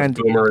awesome band. One of your most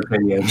boomer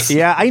opinions.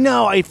 Yeah, I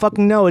know. I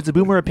fucking know. It's a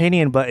boomer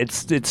opinion, but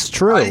it's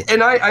true.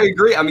 I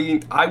agree. I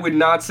mean, I would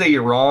not say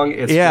you're wrong.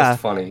 It's just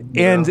funny.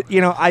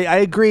 You know, I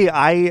agree.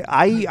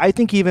 I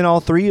think even all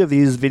three of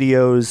these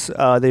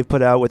videos they've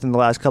put out within the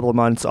last couple of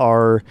months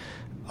are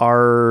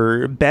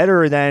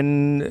better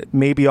than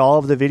maybe all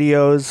of the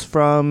videos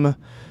from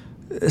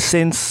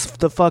since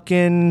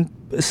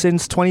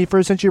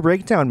 21st Century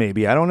Breakdown.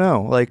 Maybe, I don't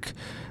know. Like,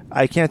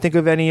 I can't think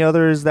of any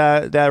others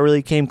that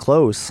really came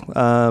close.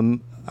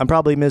 I'm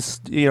probably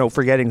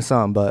forgetting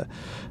some, but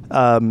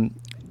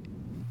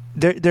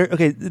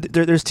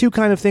there's two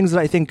kind of things that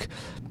I think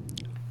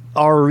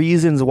are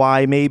reasons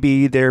why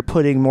maybe they're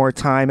putting more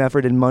time,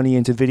 effort, and money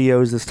into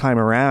videos this time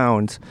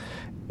around.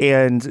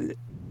 And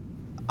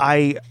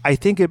I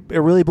think it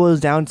really boils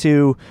down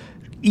to,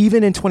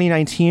 even in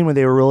 2019 when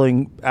they were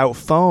rolling out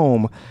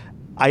Foam,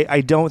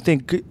 I don't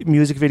think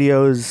music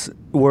videos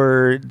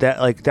were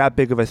that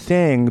big of a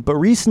thing. But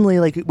recently,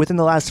 like within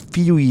the last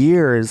few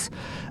years,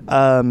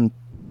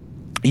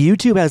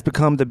 YouTube has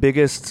become the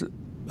biggest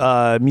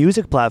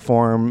music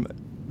platform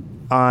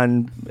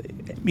on,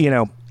 you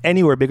know,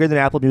 anywhere, bigger than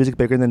Apple Music,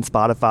 bigger than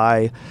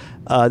Spotify.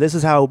 This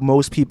is how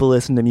most people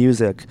listen to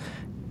music.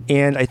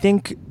 And I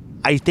think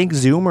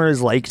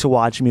Zoomers like to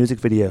watch music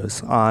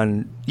videos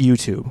on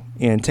YouTube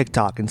and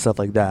TikTok and stuff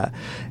like that.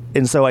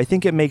 And so I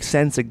think it makes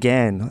sense,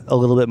 again, a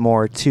little bit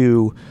more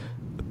to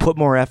put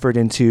more effort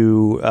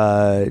into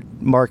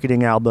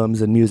marketing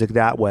albums and music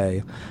that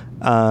way.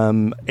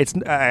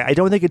 I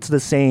don't think it's the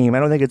same.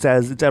 I don't think it's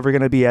ever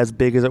going to be as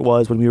big as it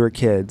was when we were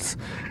kids.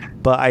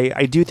 But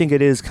I do think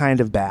it is kind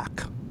of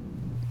back.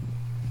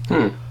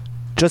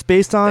 Just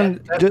based on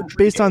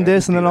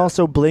this, and then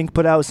also Blink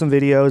put out some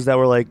videos that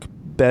were like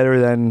better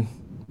than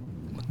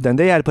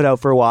they had put out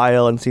for a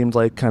while, and seemed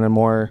like kind of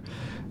more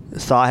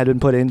thought had been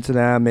put into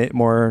them,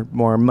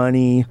 more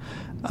money.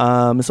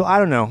 So I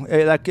don't know.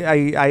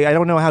 I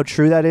don't know how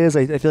true that is.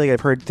 I feel like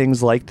I've heard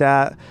things like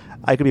that.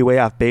 I could be way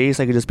off base.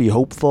 I could just be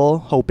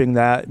hoping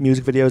that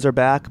music videos are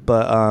back.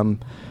 But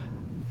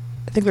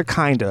I think they're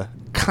kind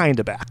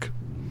of back.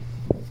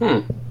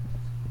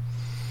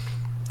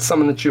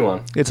 Something to chew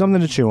on. It's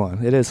something to chew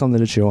on. It is something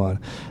to chew on.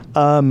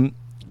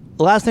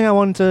 The last thing I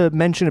wanted to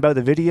mention about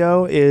the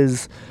video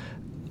is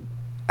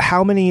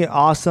how many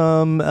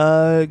awesome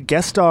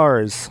guest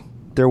stars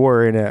there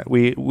were in it.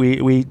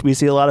 We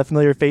see a lot of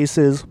familiar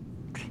faces,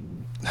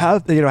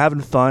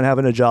 having fun,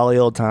 having a jolly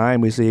old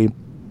time. We see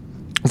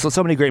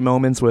so many great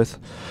moments with,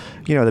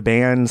 the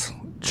bands,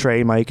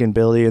 Trey, Mike, and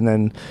Billy, and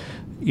then,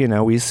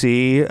 we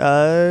see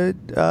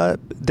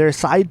their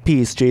side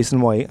piece,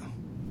 Jason White.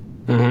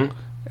 Mm-hmm.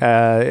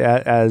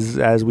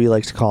 As we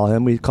like to call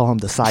him. We call him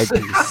the side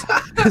piece.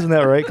 Isn't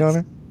that right,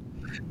 Connor?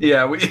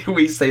 Yeah,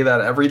 we say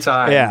that every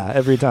time. Yeah,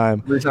 every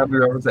time. Every time we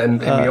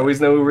represent, and we always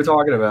know who we're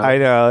talking about. I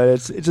know.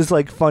 It's just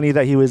like funny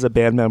that he was a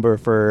band member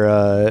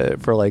for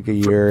like a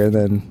year, and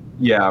then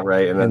yeah,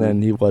 right, and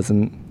then he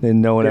wasn't,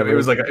 and no one ever. It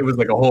was like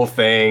a whole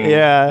thing.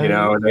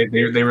 Yeah,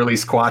 they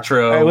released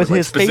Quattro with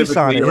his face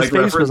on it. His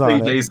face was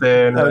on it.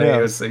 Jason, right?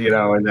 It was,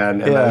 and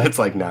then it's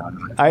like no.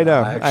 I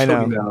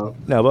know.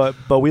 No,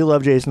 but we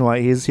love Jason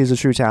White. He's a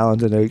true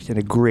talent and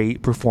a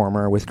great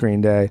performer with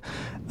Green Day.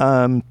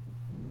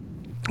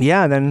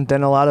 Yeah, and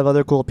then a lot of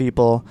other cool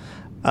people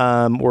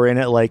were in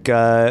it, like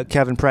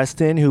Kevin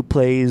Preston, who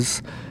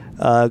plays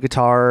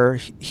guitar.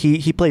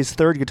 He plays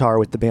third guitar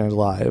with the band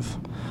live.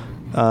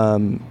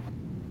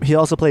 He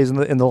also plays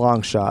in the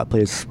long shot.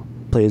 Plays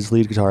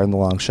lead guitar in the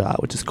long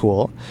shot, which is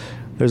cool.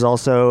 There's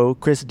also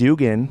Chris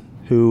Dugan,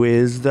 who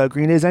is the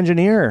Green Day's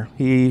engineer.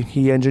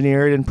 He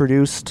engineered and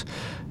produced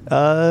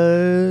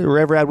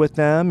Rev Rad with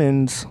them,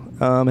 and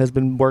has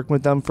been working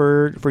with them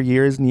for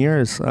years and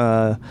years.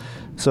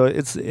 So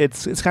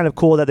it's kind of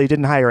cool that they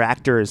didn't hire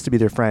actors to be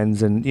their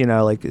friends, and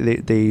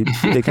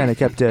they kind of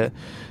kept it.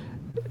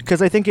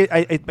 Because I think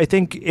I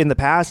think in the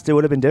past it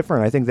would have been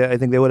different. I think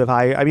they would have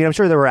hired. I mean, I'm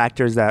sure there were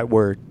actors that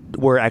were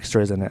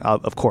extras in it,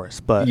 of course.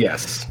 But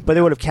yes, but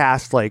they would have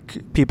cast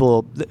like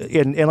people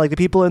and like the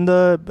people in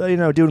the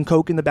doing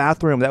coke in the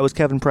bathroom. That was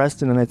Kevin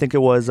Preston, and I think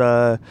it was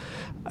I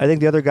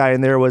think the other guy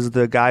in there was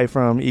the guy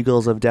from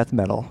Eagles of Death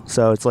Metal.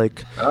 So it's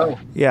like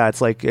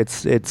it's like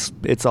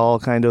it's all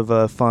kind of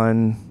a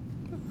fun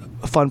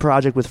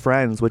project with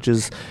friends, which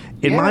is,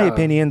 in my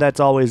opinion,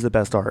 that's always the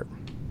best art.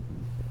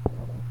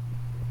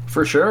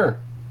 For sure.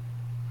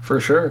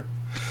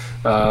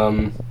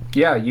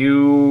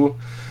 You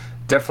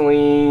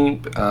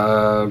definitely,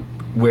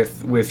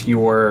 with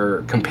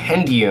your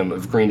compendium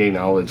of Green Day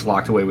knowledge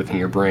locked away within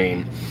your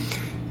brain,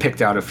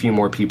 picked out a few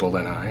more people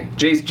than I.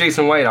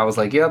 Jason White, I was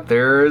like, yep,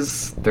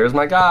 there's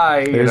my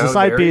guy. There's a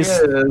side piece.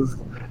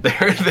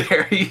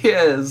 There he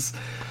is.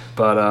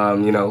 But,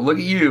 look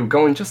at you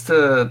going just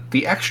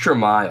the extra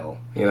mile,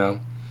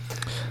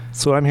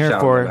 That's what I'm here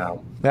for.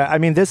 I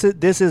mean, this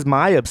is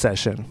my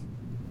obsession.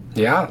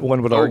 Yeah,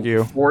 one would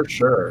argue. For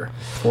sure.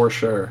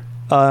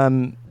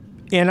 And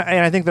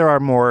I think there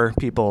are more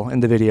people in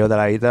the video that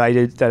I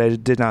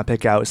did not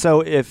pick out.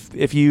 So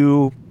if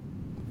you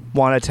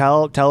want to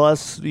tell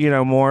us,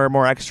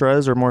 more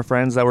extras or more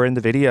friends that were in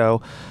the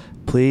video,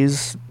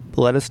 please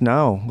let us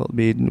know.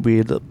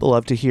 We'd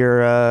love to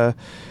hear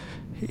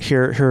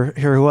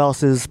who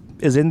else is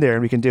in there,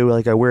 and we can do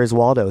like a Where's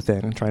Waldo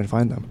thing and try and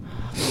find them.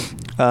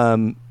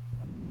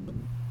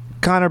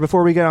 Connor,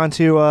 before we get on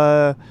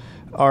to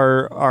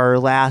our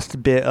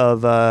last bit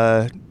of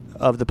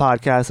the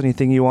podcast,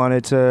 anything you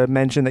wanted to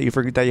mention that you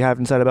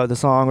haven't said about the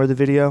song or the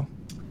video?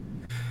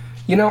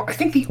 I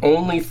think the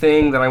only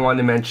thing that I wanted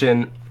to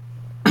mention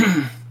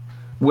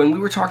when we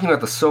were talking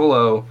about the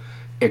solo,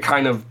 it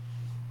kind of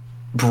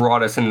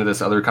brought us into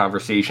this other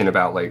conversation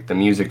about like the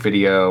music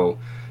video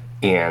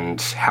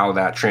and how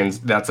that's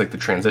like the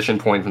transition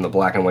point from the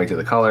black and white to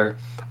the color.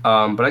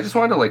 But I just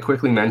wanted to like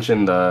quickly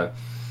mention the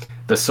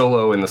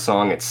solo in the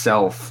song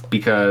itself,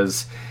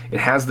 because it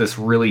has this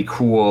really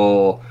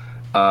cool,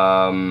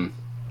 like,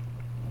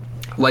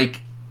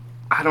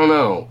 I don't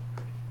know.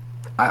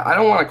 I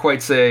don't want to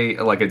quite say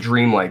like a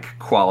dreamlike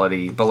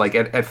quality, but like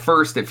at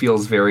first it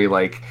feels very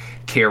like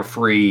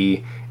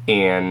carefree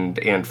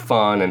and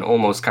fun and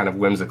almost kind of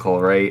whimsical,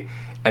 right?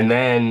 And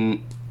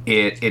then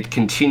it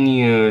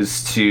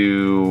continues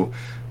to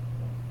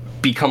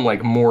become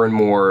like more and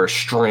more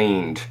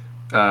strained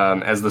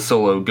as the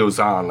solo goes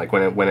on, like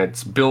when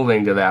it's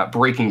building to that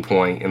breaking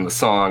point in the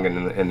song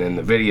and in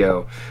the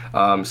video.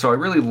 So I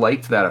really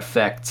liked that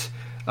effect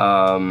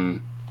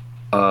of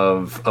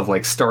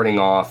like starting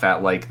off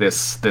at like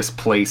this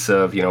place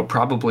of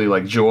probably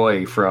like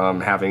joy from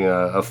having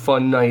a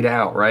fun night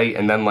out, right?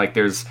 And then like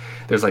there's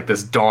like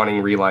this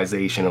dawning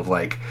realization of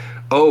like,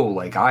 oh,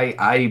 like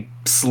I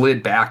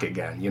slid back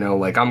again,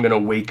 like I'm gonna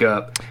wake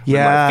up with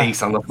my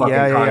face on the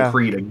fucking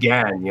concrete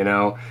again,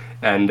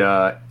 and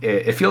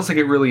it feels like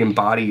it really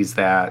embodies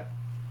that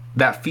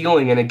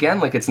feeling. And again,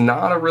 like it's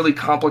not a really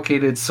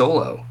complicated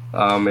solo.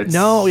 I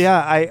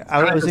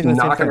was thinking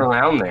knocking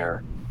around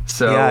there.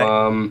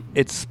 So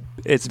it's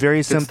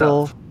very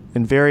simple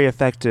and very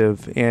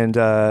effective, and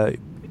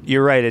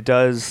you're right. It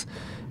does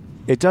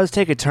It does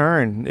take a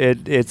turn.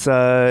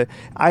 I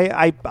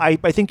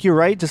think you're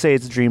right to say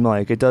it's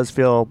dreamlike. It does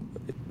feel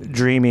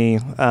dreamy,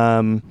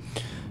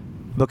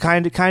 but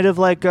kind of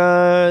like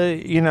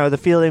the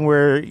feeling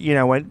where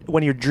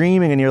when you're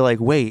dreaming and you're like,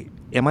 wait,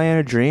 am I in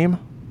a dream?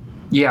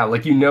 Yeah,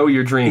 like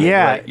you're dreaming.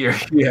 Yeah, right?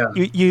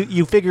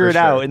 You figure it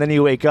out and then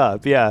you wake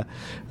up. Yeah,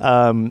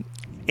 and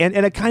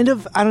it kind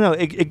of, I don't know.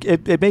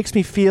 It makes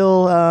me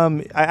feel.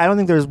 I don't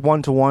think there's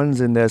one-to-ones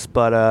in this,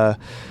 but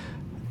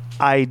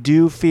I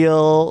do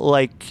feel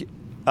like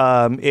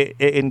it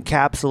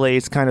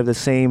encapsulates kind of the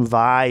same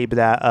vibe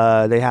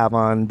that they have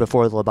on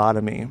Before the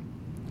Lobotomy.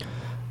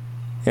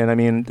 And I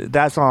mean,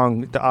 that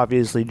song,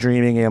 obviously,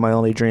 "Dreaming, Am I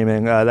Only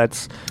Dreaming?"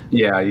 That's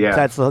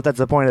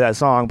the point of that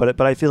song.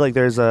 But I feel like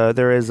there is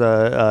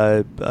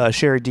a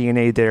shared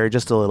DNA there,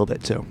 just a little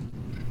bit too.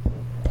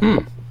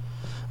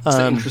 It's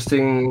an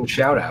interesting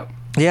shout out.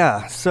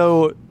 Yeah.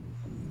 So,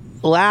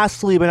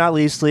 lastly but not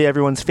leastly,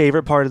 everyone's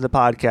favorite part of the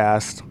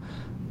podcast.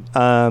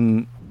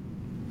 I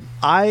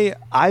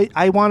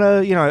want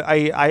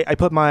to, I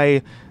put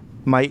my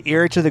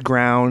ear to the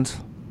ground.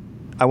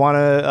 I want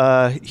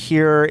to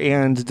hear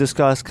and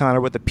discuss kind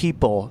of what the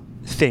people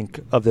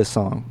think of this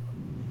song.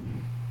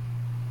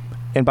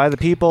 And by the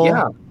people,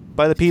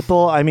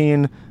 I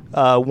mean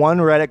one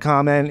Reddit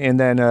comment and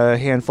then a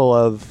handful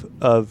of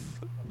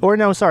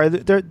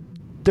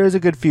there's a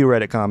good few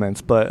Reddit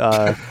comments, but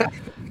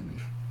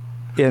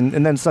and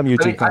then some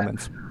YouTube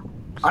comments.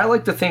 I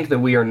like to think that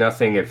we are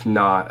nothing if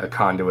not a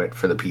conduit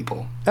for the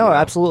people. Oh,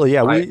 absolutely,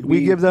 yeah.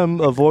 We give them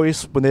a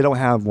voice when they don't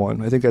have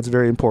one. I think that's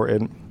very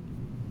important.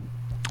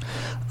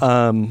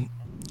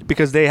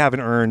 Because they haven't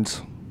earned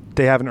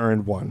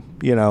one,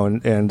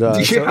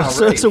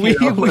 so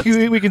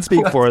we can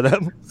speak for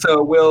them.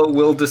 So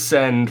we'll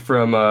descend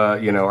from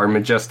our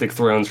majestic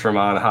thrones from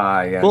on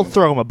high, and we'll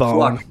throw them a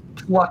bone,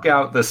 pluck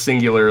out the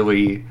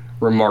singularly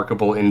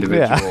remarkable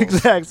individuals. Yeah,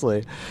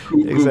 exactly.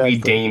 Who we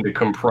deign to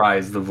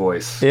comprise the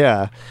voice.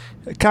 Yeah.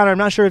 Connor, I'm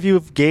not sure if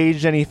you've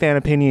gauged any fan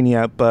opinion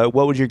yet, but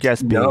what would your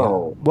guess be?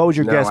 No. What would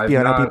your guess be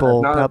on how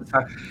people?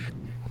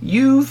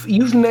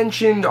 You've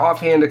mentioned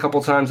offhand a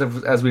couple times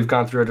as we've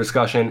gone through our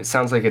discussion. It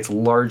sounds like it's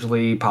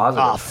largely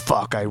positive. Oh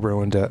fuck! I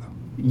ruined it.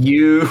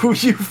 You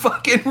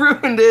fucking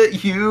ruined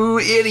it, you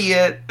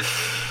idiot.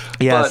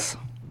 Yes.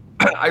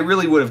 But I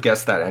really would have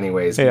guessed that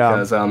anyways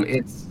because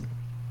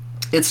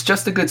it's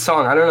just a good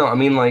song. I don't know. I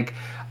mean, like,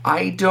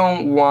 I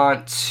don't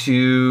want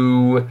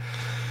to.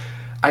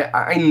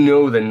 I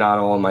know that not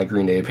all of my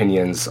Green Day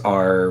opinions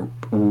are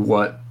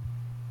what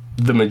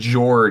the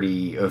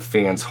majority of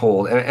fans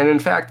hold, and in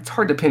fact, it's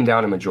hard to pin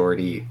down a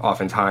majority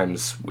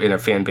oftentimes in a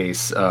fan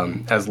base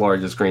as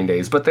large as Green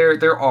Day's. But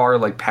there are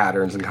like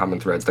patterns and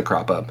common threads that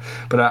crop up.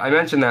 But I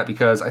mentioned that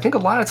because I think a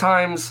lot of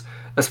times,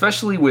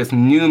 especially with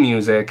new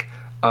music,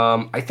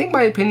 I think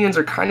my opinions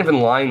are kind of in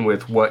line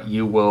with what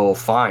you will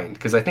find.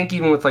 Because I think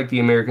even with like The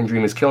American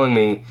Dream Is Killing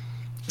Me,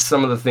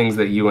 some of the things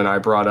that you and I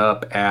brought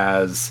up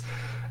as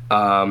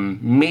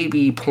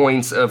maybe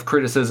points of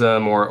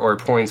criticism or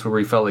points where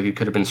we felt like it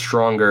could have been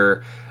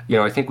stronger,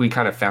 I think we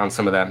kind of found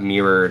some of that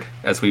mirrored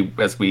as we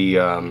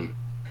kind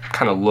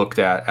of looked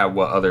at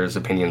what others'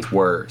 opinions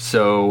were.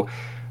 So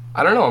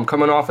I don't know. I'm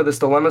coming off of this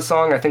Dilemma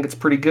song. I think it's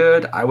pretty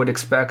good. I would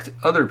expect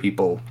other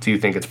people to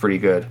think it's pretty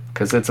good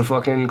because it's a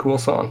fucking cool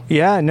song.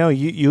 Yeah, no,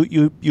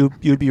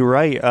 you'd be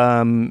right.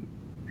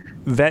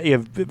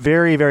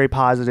 Very, very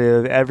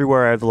positive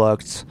everywhere I've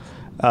looked.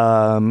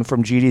 From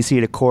GDC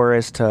to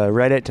Chorus to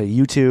Reddit to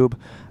YouTube,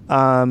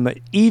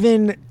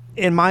 even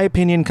in my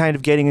opinion, kind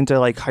of getting into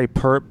like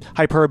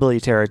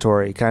hyperbole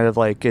territory. Kind of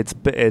like it's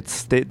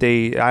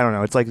they I don't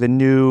know. It's like the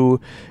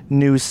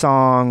new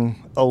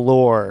song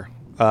allure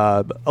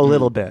a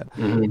little bit,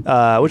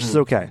 which is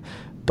okay.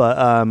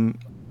 But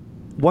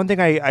one thing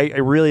I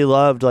really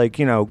loved, like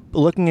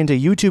looking into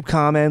YouTube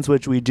comments,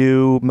 which we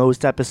do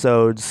most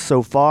episodes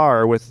so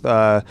far with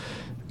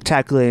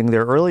tackling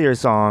their earlier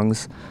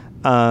songs.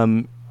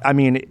 I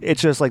mean,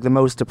 it's just like the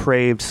most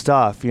depraved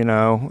stuff,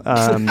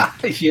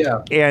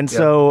 Yeah. And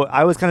so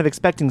I was kind of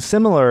expecting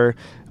similar,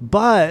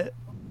 but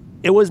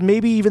it was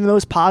maybe even the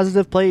most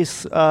positive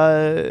place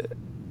that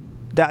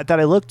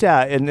I looked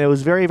at, and it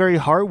was very, very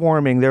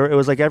heartwarming. It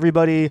was like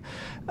everybody,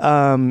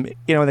 in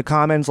the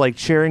comments, like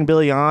cheering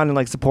Billy on and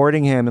like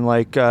supporting him and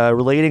like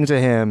relating to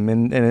him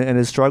and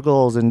his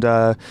struggles and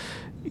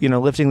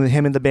lifting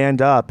him and the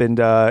band up. And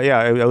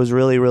I was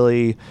really,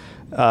 really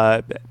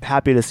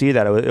happy to see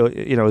that.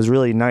 It was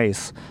really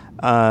nice.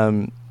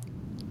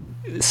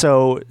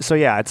 So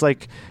yeah, it's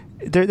like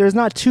there's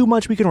not too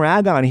much we can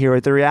rag on here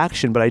with the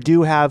reaction, but I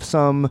do have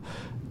some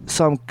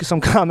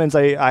comments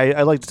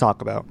I like to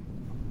talk about.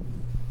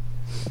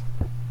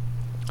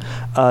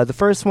 The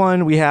first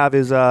one we have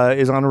is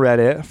on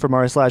Reddit from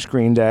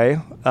r/Green Day,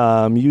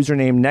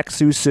 username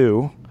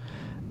Nexusu.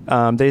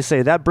 They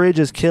say that bridge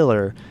is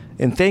killer,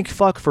 and thank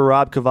fuck for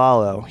Rob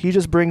Cavallo. He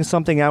just brings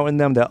something out in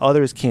them that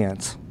others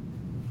can't.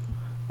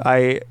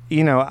 I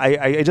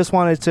just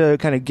wanted to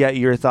kind of get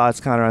your thoughts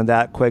kind of on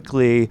that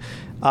quickly.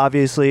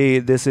 Obviously,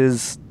 this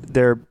is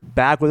their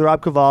back with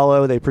Rob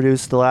Cavallo. They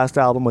produced the last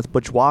album with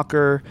Butch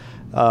Walker.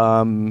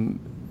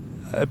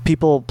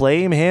 People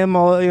blame him,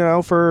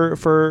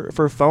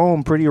 for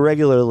Foam pretty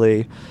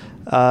regularly,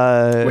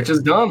 which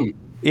is dumb.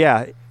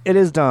 Yeah, it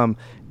is dumb.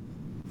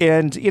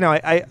 And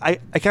I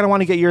kind of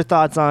want to get your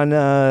thoughts on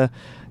how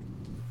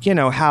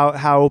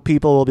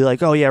people will be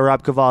like, oh yeah,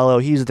 Rob Cavallo,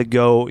 he's the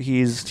GOAT.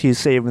 He's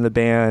saving the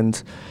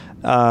band.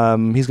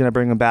 He's going to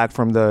bring them back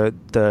from the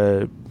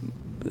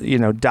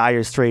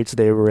dire straits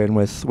they were in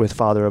with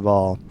Father of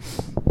All.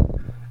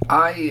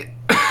 I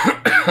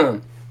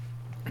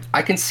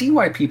can see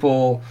why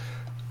people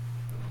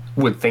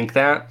would think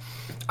that.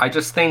 I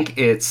just think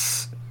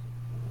it's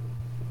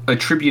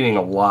attributing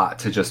a lot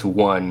to just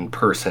one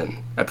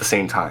person at the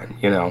same time,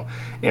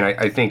 and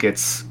I think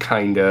it's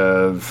kind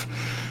of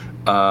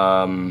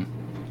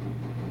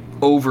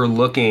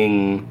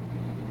overlooking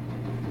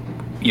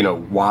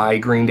why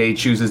Green Day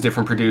chooses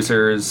different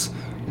producers,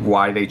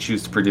 why they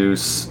choose to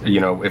produce,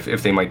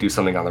 if they might do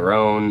something on their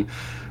own,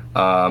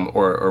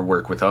 or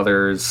work with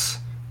others.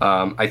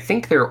 I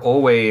think they're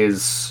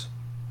always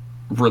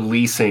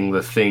releasing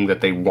the thing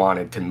that they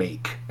wanted to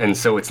make. And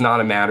so it's not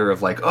a matter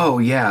of like, oh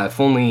yeah, if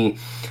only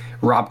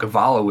Rob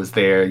Cavallo was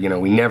there,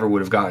 we never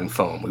would have gotten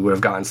Foam. We would have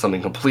gotten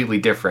something completely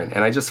different.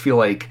 And I just feel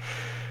like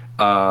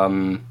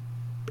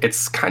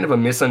it's kind of a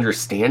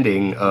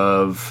misunderstanding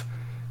of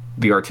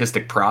the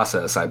artistic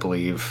process, I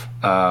believe.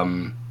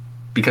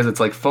 Because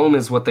it's like Foam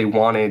is what they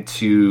wanted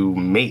to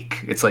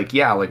make. It's like,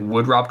 yeah, like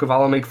would Rob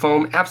Cavallo make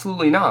Foam?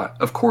 Absolutely not.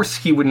 Of course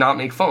he would not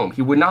make Foam.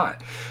 He would not.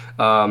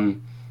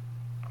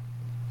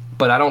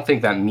 But I don't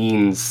think that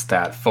means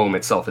that Foam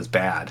itself is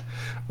bad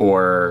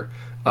or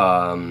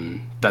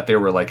that there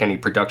were like any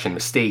production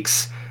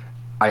mistakes.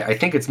 I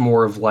think it's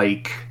more of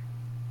like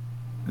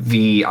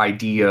the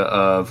idea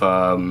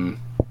of,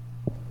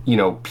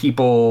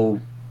 people,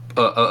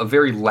 a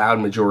very loud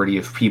majority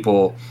of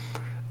people,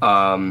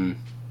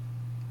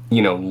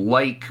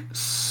 like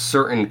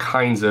certain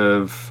kinds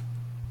of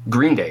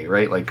Green Day,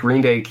 right? Like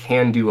Green Day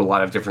can do a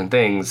lot of different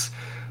things,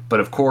 but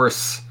of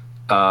course,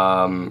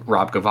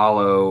 Rob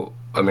Cavallo,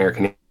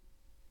 American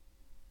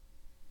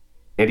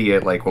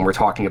Idiot, like when we're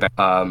talking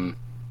about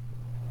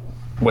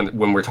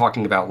when we're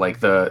talking about like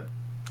the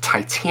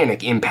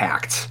titanic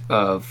impact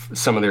of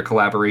some of their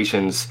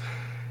collaborations,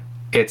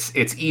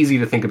 it's easy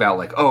to think about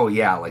like, oh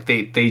yeah, like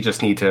they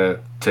just need to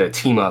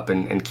team up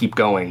and keep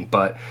going.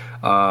 But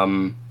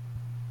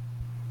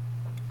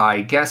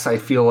I guess I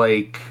feel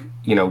like,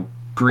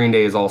 Green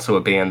Day is also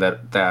a band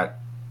that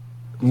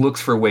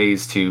looks for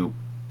ways to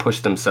push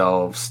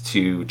themselves,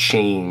 to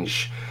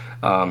change.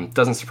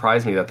 Doesn't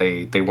surprise me that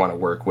they want to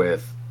work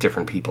with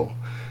different people.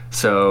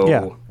 So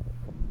yeah.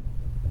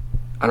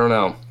 I don't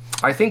know.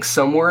 I think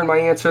somewhere in my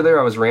answer there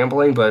I was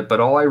rambling, but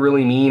all I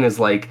really mean is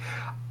like,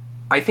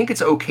 I think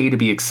it's okay to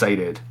be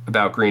excited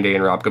about Green Day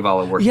and Rob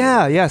Cavallo working.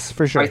 Yeah, yes,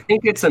 for sure. I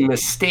think it's a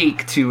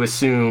mistake to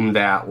assume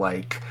that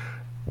like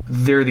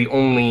they're the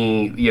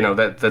only,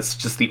 that's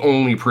just the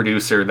only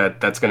producer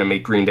that's going to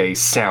make Green Day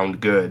sound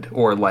good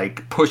or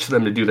like push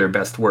them to do their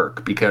best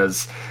work,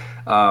 because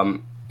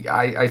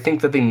I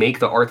think that they make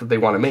the art that they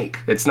want to make.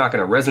 It's not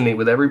going to resonate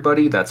with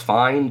everybody. That's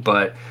fine,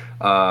 but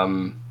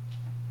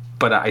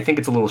I think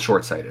it's a little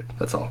short-sighted.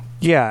 That's all.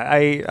 Yeah,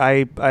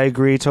 I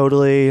agree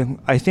totally.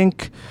 I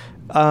think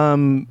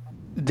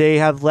they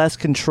have less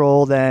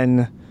control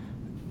than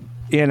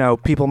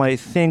people might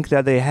think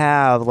that they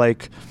have.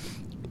 Like,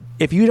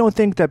 if you don't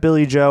think that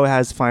Billy Joe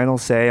has final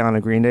say on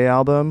a Green Day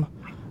album,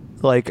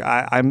 like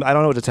I don't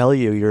know what to tell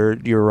you.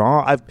 You're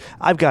wrong.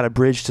 I've got a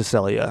bridge to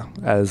sell you,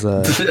 as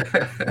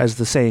as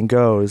the saying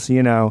goes.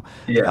 Yeah.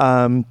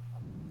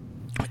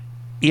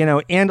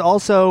 And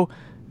also,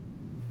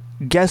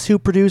 guess who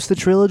produced the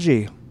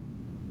trilogy?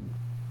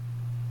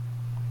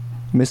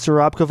 Mr.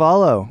 Rob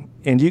Cavallo.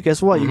 And you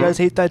guess what? Mm-hmm. You guys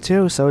hate that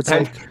too. So it's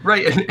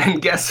right.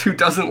 And guess who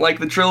doesn't like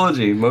the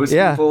trilogy? Most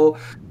people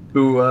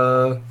who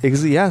are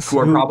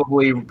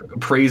probably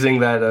praising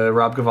that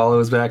Rob Cavallo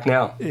is back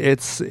now.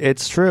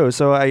 It's true.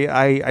 So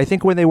I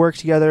think when they work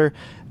together,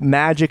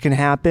 magic can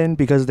happen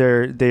because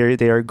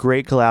they are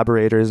great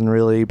collaborators and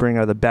really bring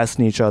out the best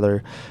in each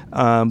other.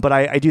 But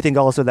I do think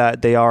also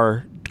that they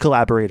are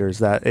collaborators.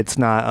 That it's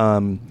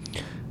not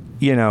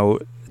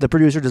the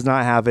producer does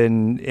not have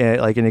an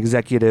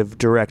executive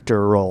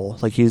director role.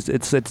 Like he's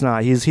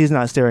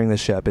not steering the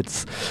ship.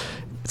 It's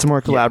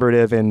more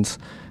collaborative, and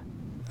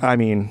I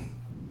mean,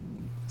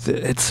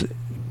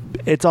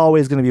 it's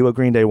always going to be what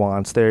Green Day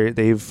wants. They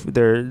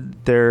don't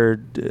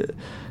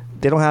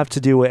have to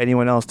do what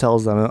anyone else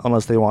tells them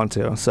unless they want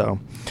to. So,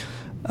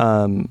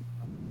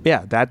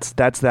 that's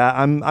that.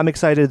 I'm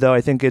excited though.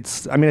 I think it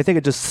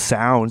just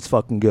sounds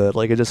fucking good.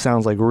 Like it just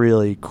sounds like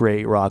really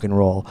great rock and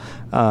roll.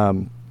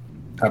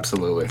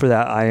 Absolutely. For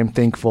that, I am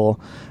thankful.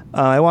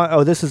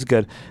 This is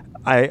good.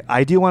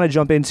 I do want to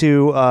jump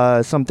into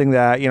something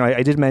that,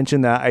 I did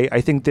mention that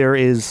I think there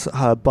is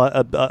a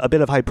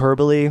bit of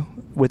hyperbole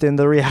within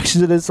the reaction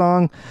to this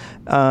song.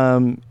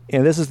 And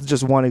this is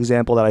just one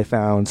example that I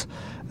found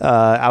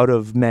out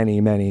of many.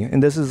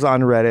 And this is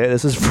on Reddit.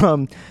 This is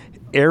from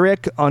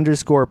Eric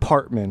underscore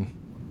Partman.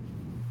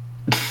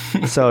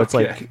 So it's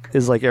Okay.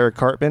 like Eric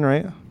Cartman,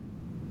 right?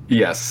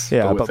 Yes.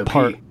 Yeah, with but a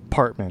P.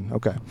 Partman.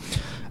 Okay.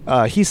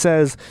 He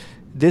says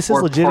this is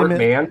Or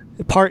legitimate.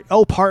 Part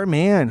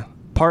man.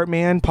 Part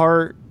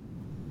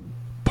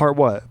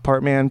what?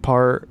 Part man,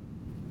 part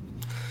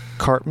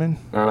Cartman?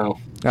 I don't know.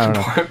 I don't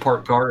know.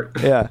 Part cart.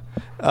 Yeah.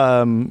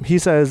 He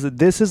says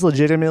this is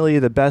legitimately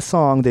the best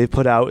song they've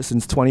put out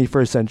since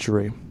 21st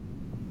Century.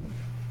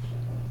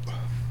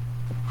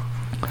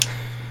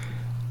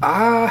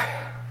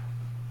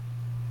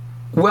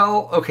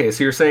 Well, okay,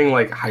 so you're saying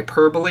like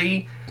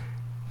hyperbole?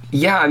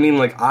 Yeah, I mean,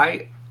 like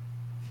I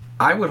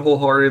would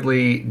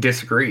wholeheartedly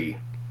disagree.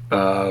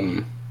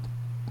 But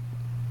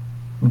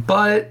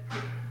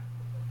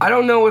I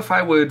don't know if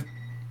I would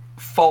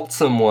fault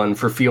someone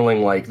for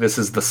feeling like this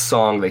is the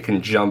song they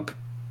can jump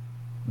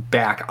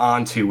back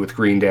onto with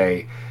Green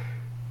Day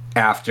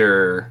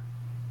after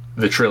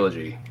the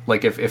trilogy.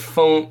 Like if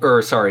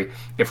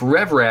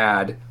Rev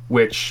Rad,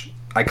 which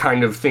I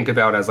kind of think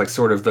about as like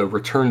sort of the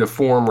return to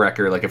form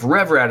record, like if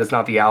Rev Rad is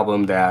not the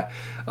album that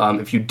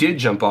if you did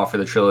jump off of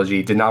the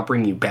trilogy did not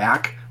bring you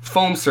back,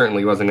 Foam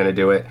certainly wasn't going to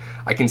do it.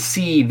 I can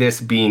see this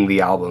being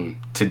the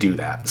album to do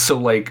that. So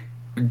like,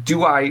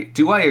 do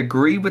I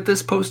agree with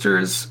this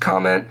poster's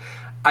comment?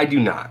 I do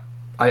not.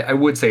 I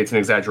would say it's an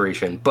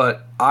exaggeration,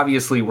 but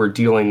obviously we're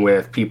dealing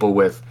with people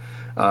with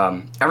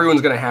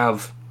everyone's going to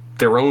have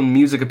their own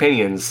music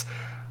opinions.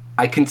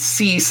 I can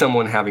see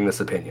someone having this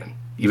opinion,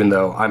 even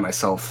though I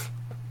myself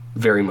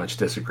very much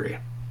disagree.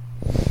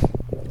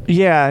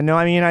 Yeah, no,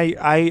 I mean,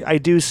 I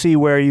do see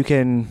where you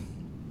can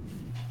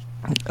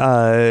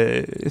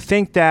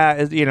think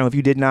that, you know, if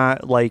you did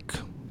not like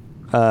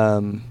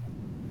Rev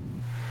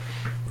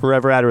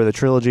Rad or the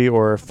trilogy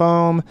or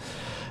Foam,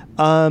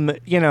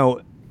 you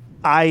know,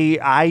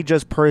 I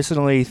just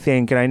personally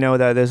think, and I know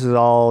that this is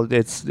all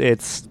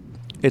it's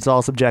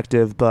all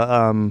subjective,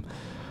 but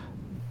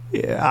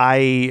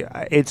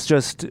it's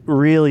just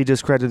really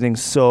discrediting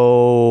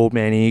so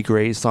many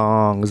great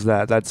songs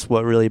that's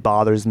what really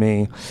bothers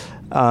me.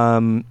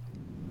 And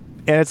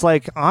it's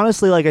like,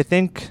 honestly, like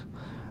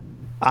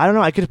I don't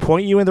know, I could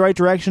point you in the right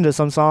direction to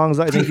some songs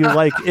I think you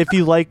like if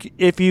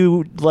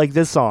you like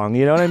this song,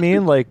 you know what I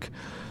mean? Like,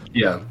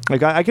 yeah,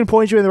 like I can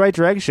point you in the right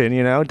direction,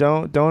 you know.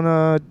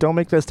 Don't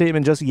make that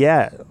statement just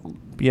yet.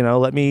 You know,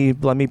 let me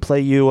play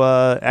you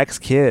X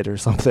Kid or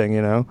something,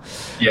 you know.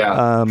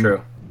 Yeah,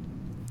 true.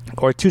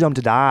 Or Too Dumb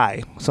to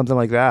Die, something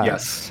like that.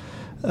 Yes.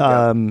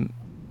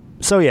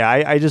 So yeah,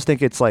 I just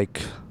think it's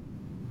like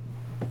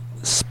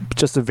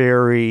just a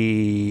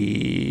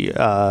very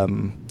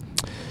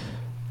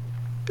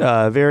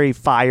very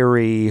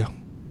fiery,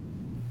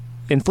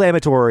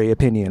 inflammatory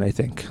opinion. I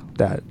think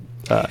that.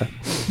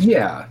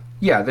 Yeah.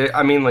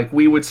 I mean, like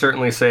we would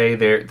certainly say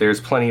there's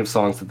plenty of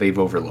songs that they've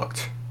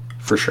overlooked,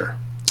 for sure.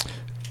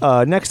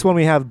 Next one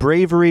we have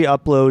Bravery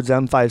Uploads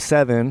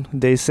M57.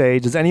 They say,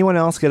 does anyone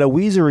else get a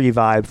Weezer-y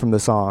vibe from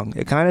the song?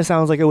 It kind of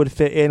sounds like it would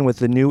fit in with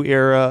the new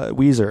era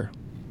Weezer.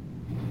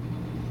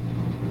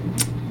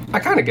 I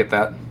kind of get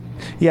that.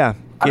 Yeah.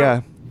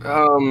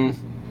 I'm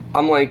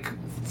like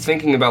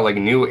thinking about like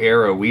new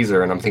era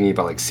Weezer, and I'm thinking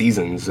about like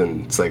Seasons,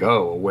 and it's like,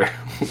 oh,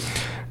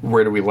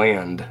 where do we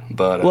land?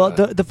 But well,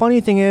 the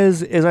funny thing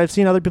is I've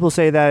seen other people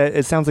say that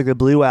it sounds like the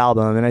Blue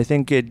Album, and I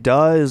think it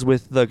does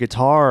with the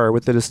guitar,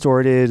 with the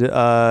distorted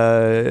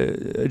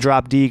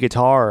drop D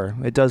guitar.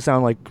 It does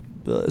sound like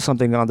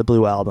something on the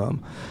Blue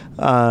Album.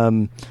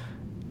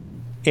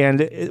 And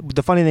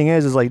the funny thing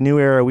is like new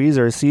era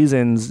Weezer,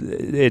 Seasons,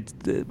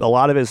 a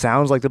lot of it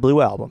sounds like the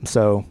Blue Album,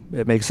 so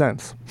it makes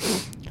sense.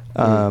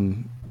 I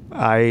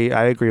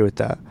agree with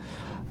that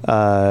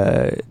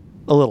a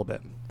little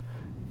bit.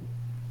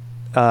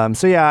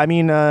 So yeah, I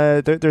mean,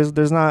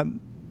 there's not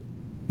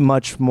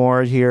much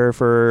more here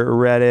for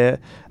Reddit.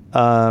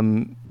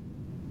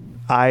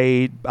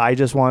 I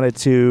just wanted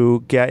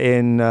to get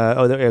in.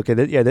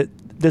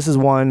 This is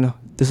one.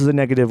 This is a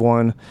negative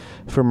one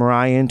from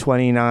Ryan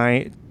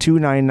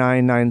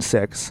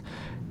 29996.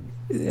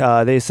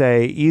 They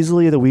say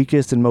easily the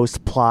weakest and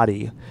most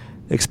plotty.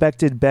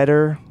 Expected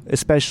better,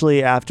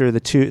 especially after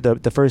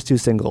the first two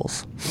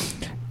singles.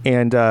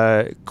 And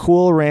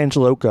Cool Ranch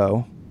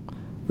Loco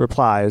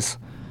replies,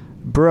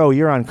 "Bro,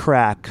 you're on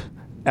crack.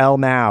 El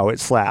Mao,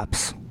 it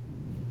slaps."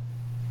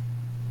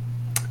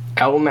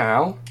 El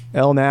Mao?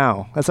 El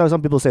Mao. That's how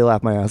some people say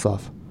laugh my ass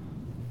off.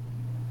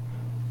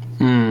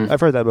 I've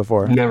heard that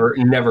before. Never.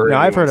 No,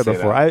 I've heard it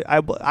before.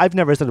 I've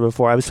never said it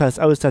before. I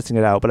was testing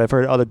it out, but I've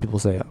heard other people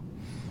say it.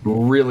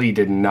 Really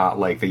did not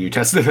like that you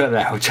tested that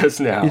out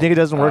just now. You think it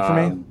doesn't work for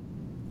me? I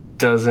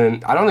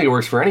don't think it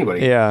works for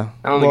anybody. Yeah.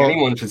 I don't think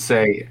anyone should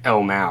say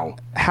El Mao.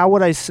 How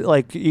would I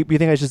like? You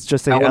think I should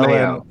just say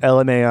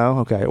LMAO?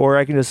 Okay, or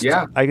I can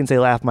say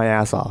laugh my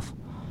ass off.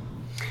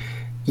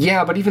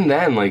 Yeah, but even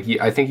then, like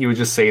I think you would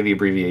just say the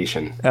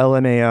abbreviation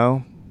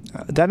LMAO.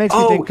 That makes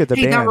me think of the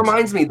band. That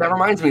reminds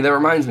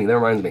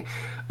me.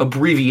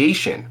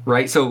 Abbreviation,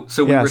 right? So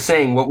we were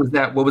saying what was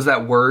that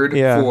word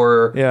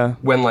for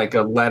when like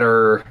a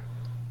letter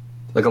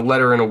like a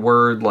letter in a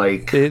word,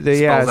 like yeah,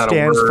 spells out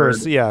stands a word.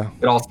 for yeah.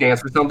 It all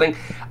stands for something.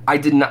 I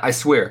did not. I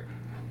swear,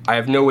 I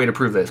have no way to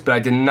prove this, but I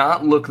did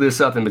not look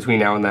this up in between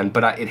now and then.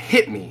 But it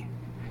hit me.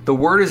 The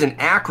word is an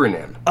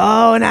acronym.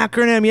 Oh, an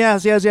acronym.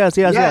 Yes. It's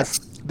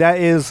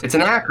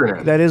an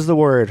acronym. That is the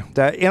word.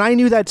 And I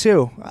knew that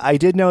too. I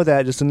did know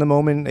that. Just in the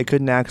moment, I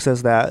couldn't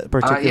access that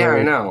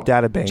particular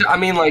data bank. I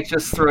mean, like,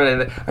 just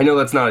throwing it. I know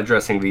that's not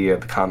addressing the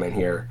comment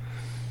here.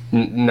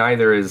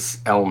 Neither is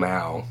El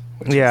Mao.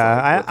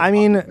 Yeah, I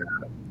mean,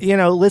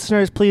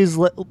 listeners, please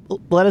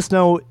let us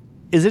know.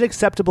 Is it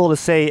acceptable to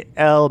say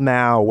El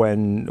Mao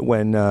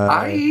when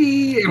I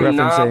am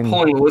not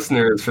pulling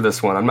listeners for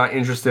this one. I'm not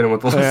interested in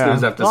what the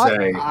listeners have to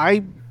say.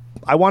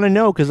 I want to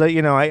know because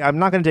I'm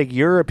not going to take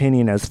your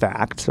opinion as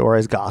fact or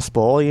as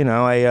gospel.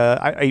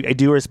 I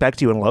do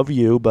respect you and love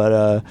you,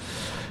 but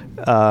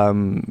I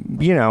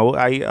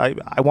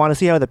want to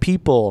see how the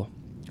people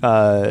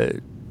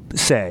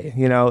say.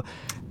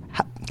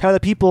 How the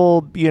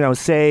people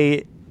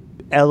say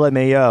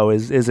LMAO.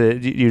 Is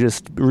it you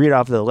just read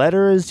off the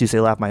letters? Do you say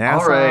laugh my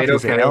ass off? All right, off? Do you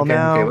say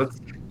LMAO? Okay.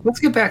 Let's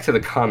get back to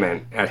the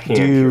comment at hand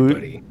here,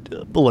 buddy.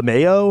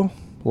 LMAO.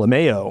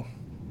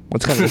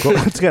 It's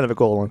kind of a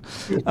cool one.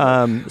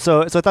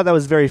 So I thought that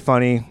was very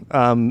funny.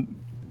 I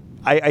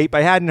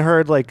hadn't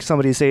heard like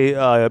somebody say,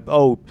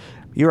 "Oh,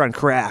 you're on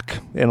crack"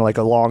 in like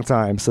a long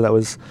time. So that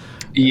was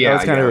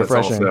kind of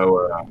refreshing.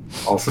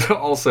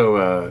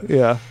 Also,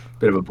 yeah.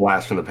 Bit of a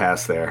blast from the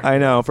past there. I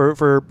know.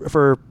 For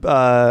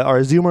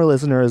our Zoomer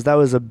listeners, that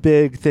was a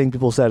big thing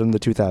people said in the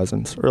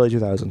 2000s, early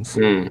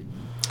 2000s.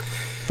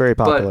 Very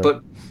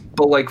popular.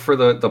 But like for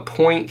the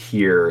point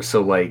here,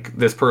 so like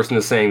this person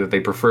is saying that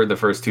they preferred the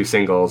first two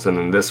singles, and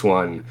then this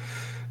one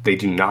they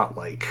do not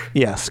like.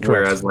 Yes, correct.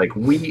 Whereas like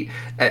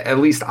at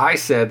least I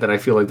said that I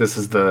feel like this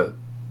is the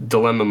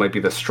dilemma might be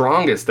the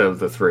strongest of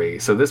the three.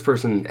 So this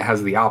person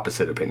has the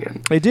opposite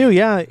opinion. They do,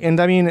 yeah, and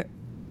I mean.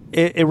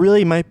 It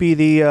really might be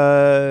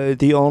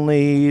the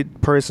only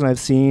person I've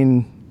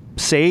seen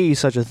say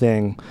such a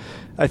thing.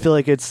 I feel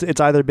like it's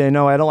either been,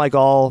 no, I don't like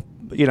all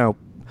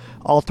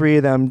three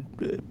of them,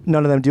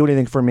 none of them do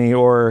anything for me,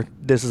 or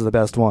this is the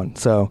best one.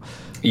 So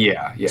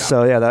yeah.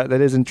 So yeah,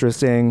 that is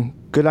interesting.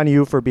 Good on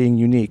you for being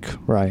unique,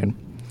 Ryan.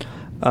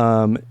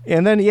 And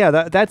then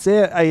that's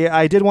it.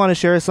 I did want to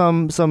share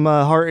some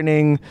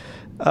heartening,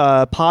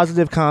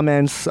 positive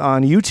comments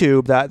on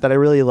YouTube that I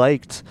really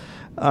liked.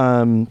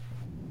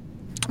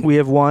 We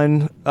have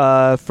one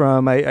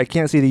from, I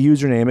can't see the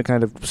username, it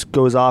kind of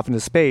goes off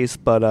into space,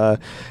 but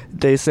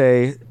they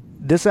say,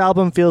 this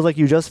album feels like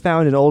you just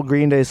found an old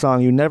Green Day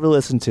song you never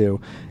listened to,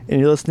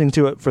 and you're listening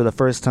to it for the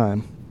first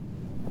time.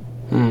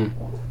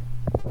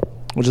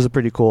 Which is a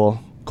pretty cool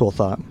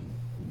thought.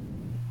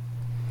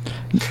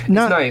 It's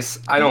nice.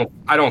 I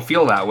don't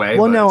feel that way.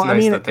 Well, no, I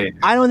mean,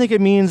 I don't think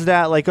it means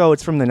that like, oh,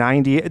 it's from the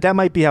 90s. That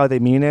might be how they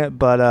mean it,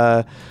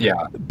 but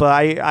yeah.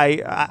 But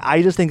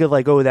I just think of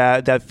like, oh,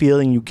 that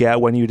feeling you get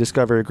when you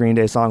discover a Green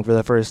Day song for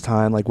the first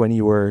time, like when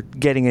you were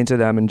getting into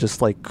them, and just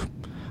like,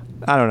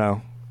 I don't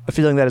know, a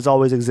feeling that has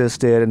always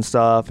existed and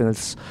stuff, and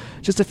it's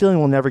just a feeling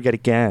we'll never get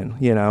again,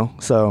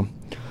 So,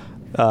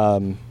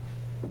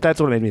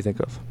 that's what it made me think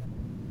of.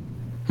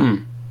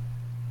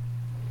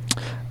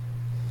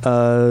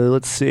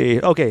 Let's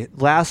see. Okay,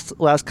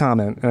 last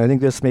comment, and I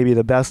think this may be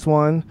the best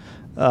one,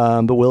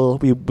 but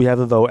we have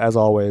a vote as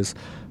always.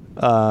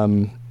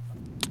 I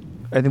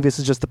think this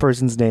is just the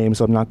person's name,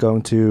 so I'm not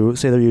going to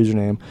say their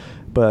username,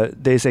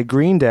 but they say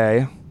Green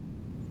Day,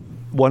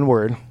 one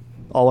word,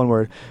 all one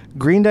word.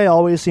 Green Day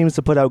always seems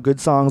to put out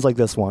good songs like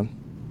this one.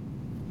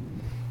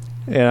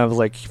 And I was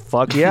like,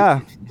 fuck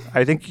yeah.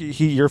 I think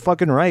you're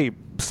fucking right.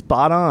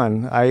 Spot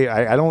on.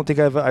 I don't think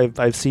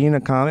I've seen a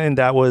comment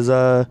that was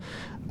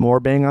more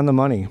bang on the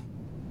money.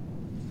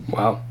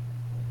 Wow.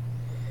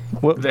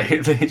 Well,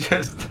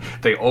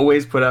 they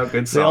always put out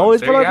good songs. They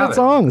always put out good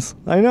songs.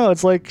 I know,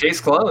 it's like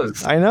case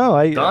closed. I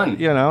know. Done.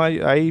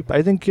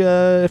 I think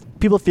if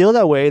people feel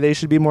that way, they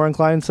should be more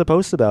inclined to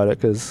post about it,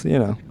 because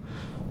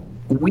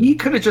we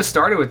could have just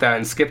started with that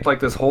and skipped like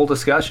this whole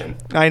discussion.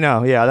 I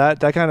know. Yeah,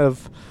 that kind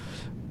of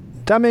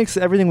makes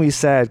everything we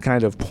said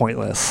kind of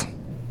pointless.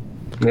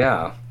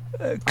 Yeah.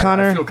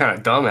 Connor, I feel kind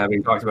of dumb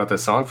having talked about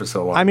this song for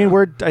so long. I mean,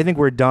 I think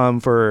we're dumb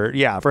for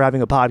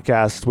having a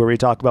podcast where we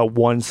talk about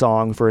one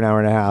song for an hour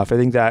and a half. I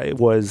think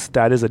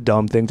that is a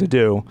dumb thing to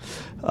do.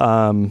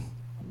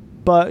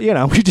 But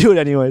we do it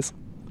anyways.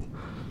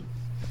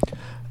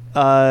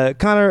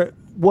 Connor,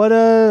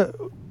 what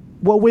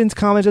wins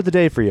comment of the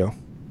day for you?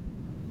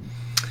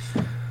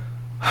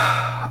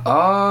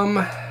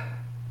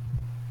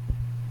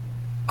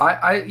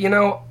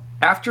 I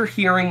after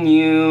hearing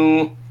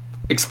you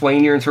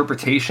explain your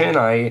interpretation,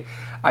 I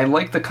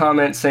like the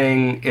comment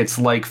saying it's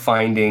like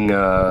finding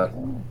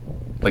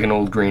like an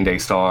old Green Day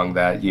song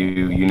that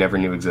you never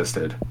knew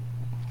existed.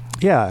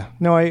 Yeah,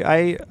 no,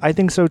 I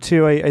think so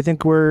too. I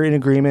think we're in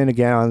agreement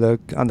again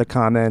on the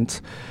comment.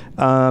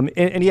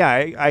 And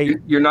yeah,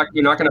 you're not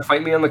going to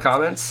fight me on the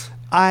comments.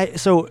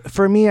 So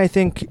for me, I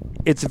think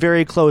it's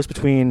very close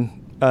between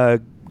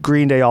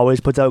Green Day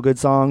always puts out good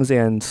songs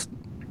and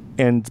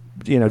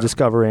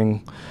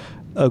discovering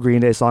a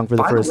Green Day song for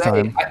the first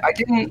time.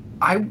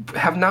 I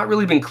have not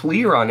really been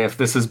clear on if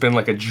this has been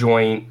like a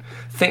joint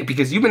thing,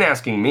 because you've been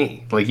asking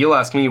me, like, you'll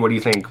ask me, what do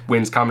you think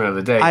wins comment of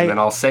the day? And then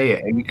I'll say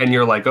it. And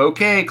you're like,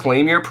 okay,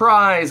 claim your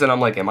prize. And I'm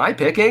like, am I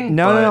picking?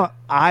 No.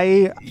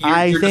 I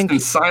think, just in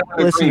silent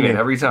agreement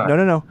every time.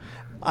 No.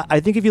 I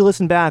think if you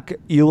listen back,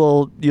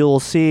 you'll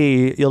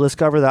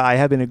discover that I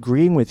have been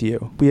agreeing with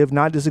you. We have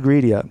not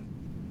disagreed yet.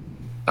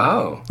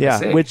 Oh,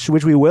 yeah, which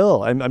we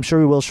will. I'm sure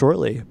we will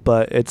shortly.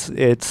 But it's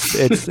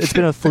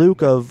been a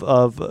fluke of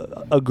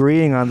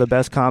agreeing on the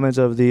best comments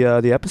of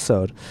the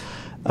episode.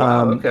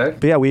 Wow, okay.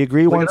 But yeah, we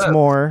agree once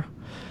more.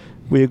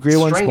 We agree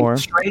once more.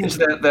 Strange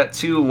that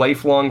two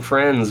lifelong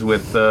friends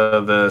with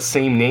the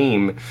same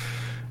name,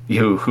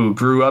 who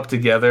grew up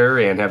together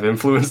and have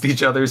influenced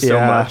each other so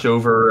much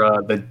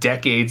over the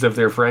decades of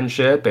their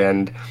friendship,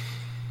 and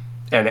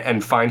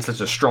find such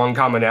a strong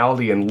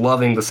commonality in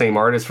loving the same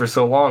artist for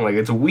so long. Like,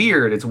 it's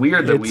weird. It's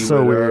weird that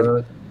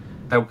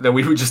that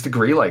we would just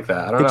agree like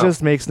that. I don't know. It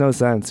just makes no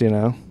sense,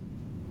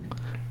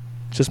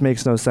 Just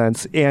makes no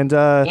sense. And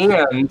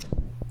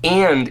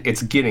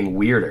it's getting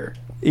weirder.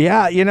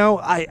 Yeah,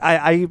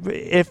 I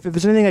if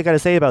there's anything I got to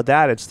say about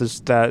that, it's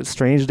just that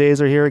strange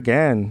days are here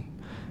again,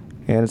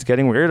 and it's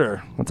getting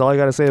weirder. That's all I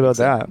got to say about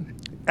that.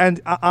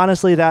 And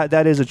honestly,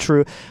 that is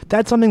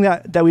that's something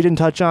that we didn't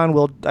touch on.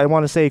 I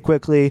want to say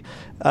quickly,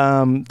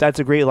 that's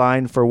a great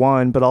line for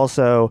one, but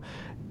also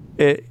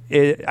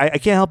I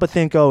can't help but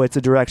think, it's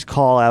a direct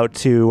call out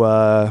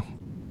to,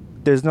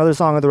 there's another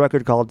song on the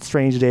record called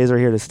 "Strange Days Are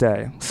Here to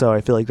Stay." So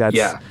I feel like that's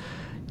a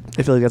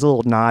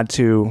little nod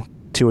to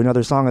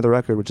another song on the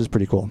record, which is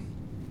pretty cool.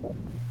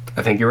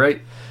 I think you're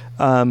right.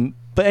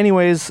 But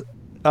anyways,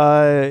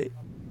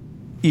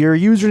 your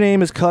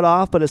username is cut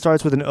off, but it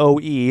starts with an OE.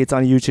 It's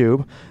on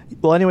YouTube.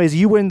 Well, anyways,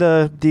 you win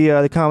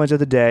the comment of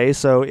the day.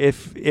 So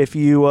if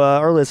you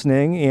are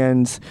listening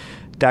and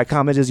that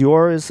comment is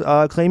yours,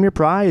 claim your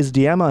prize,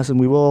 DM us, and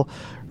we will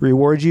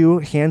reward you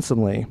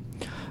handsomely.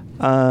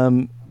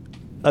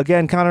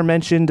 Again, Connor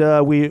mentioned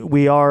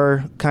we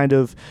are kind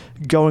of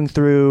going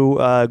through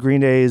Green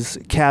Day's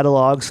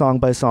catalog song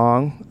by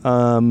song.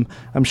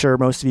 I'm sure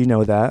most of you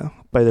know that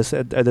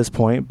at this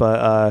point,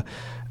 but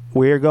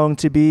we're going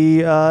to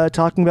be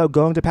talking about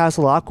going to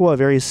Pasalacqua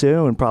very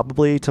soon,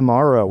 probably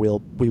tomorrow.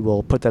 We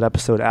will put that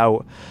episode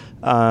out.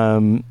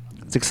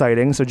 It's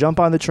exciting. So jump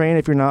on the train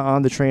if you're not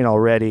on the train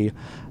already.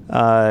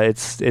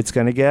 It's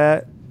going to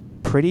get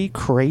pretty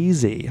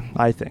crazy,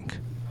 I think.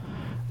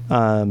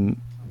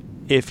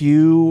 If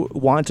you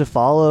want to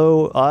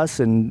follow us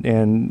and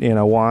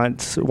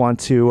want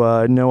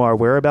to know our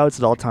whereabouts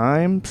at all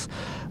times,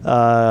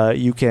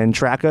 you can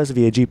track us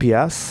via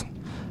GPS.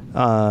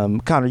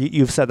 Connor,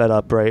 you've set that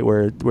up, right?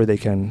 Where they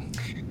can.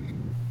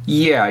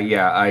 Yeah.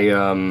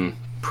 I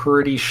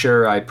pretty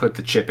sure I put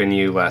the chip in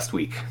you last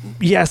week.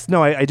 Yes,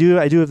 no, I do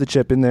have the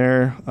chip in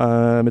there.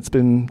 It's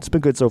been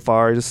good so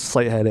far. Just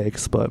slight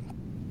headaches, but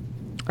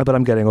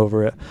I'm getting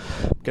over it,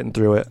 getting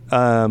through it.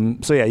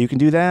 So yeah, you can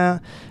do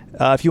that.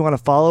 If you want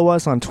to follow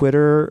us on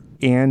Twitter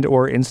and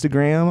or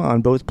Instagram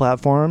on both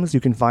platforms, you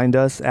can find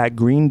us at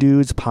Green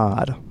Dudes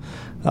Pod.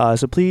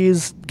 So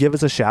please give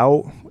us a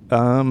shout.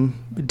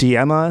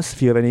 DM us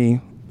if you have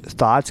any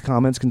thoughts,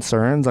 comments,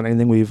 concerns on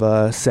anything we've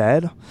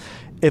said.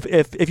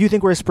 If you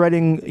think we're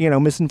spreading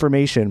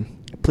misinformation,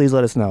 please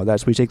let us know.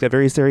 We take that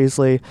very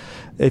seriously.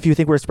 If you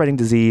think we're spreading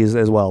disease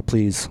as well,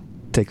 please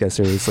take that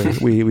seriously.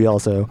 we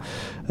also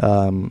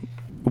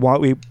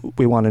want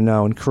to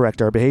know and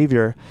correct our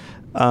behavior.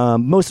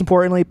 Most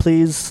importantly,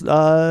 please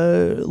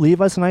leave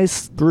us a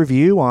nice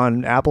review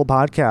on Apple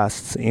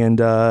Podcasts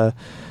and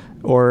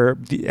or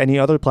any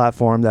other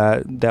platform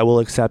that will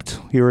accept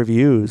your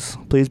reviews.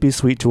 Please be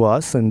sweet to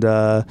us, and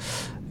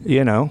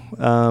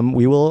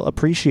we will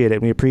appreciate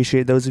it. We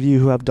appreciate those of you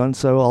who have done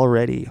so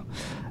already.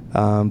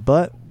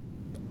 But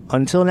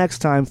until next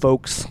time,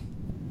 folks,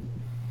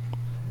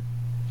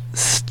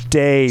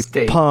 stay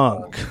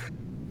punk.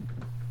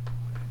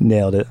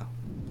 Nailed it.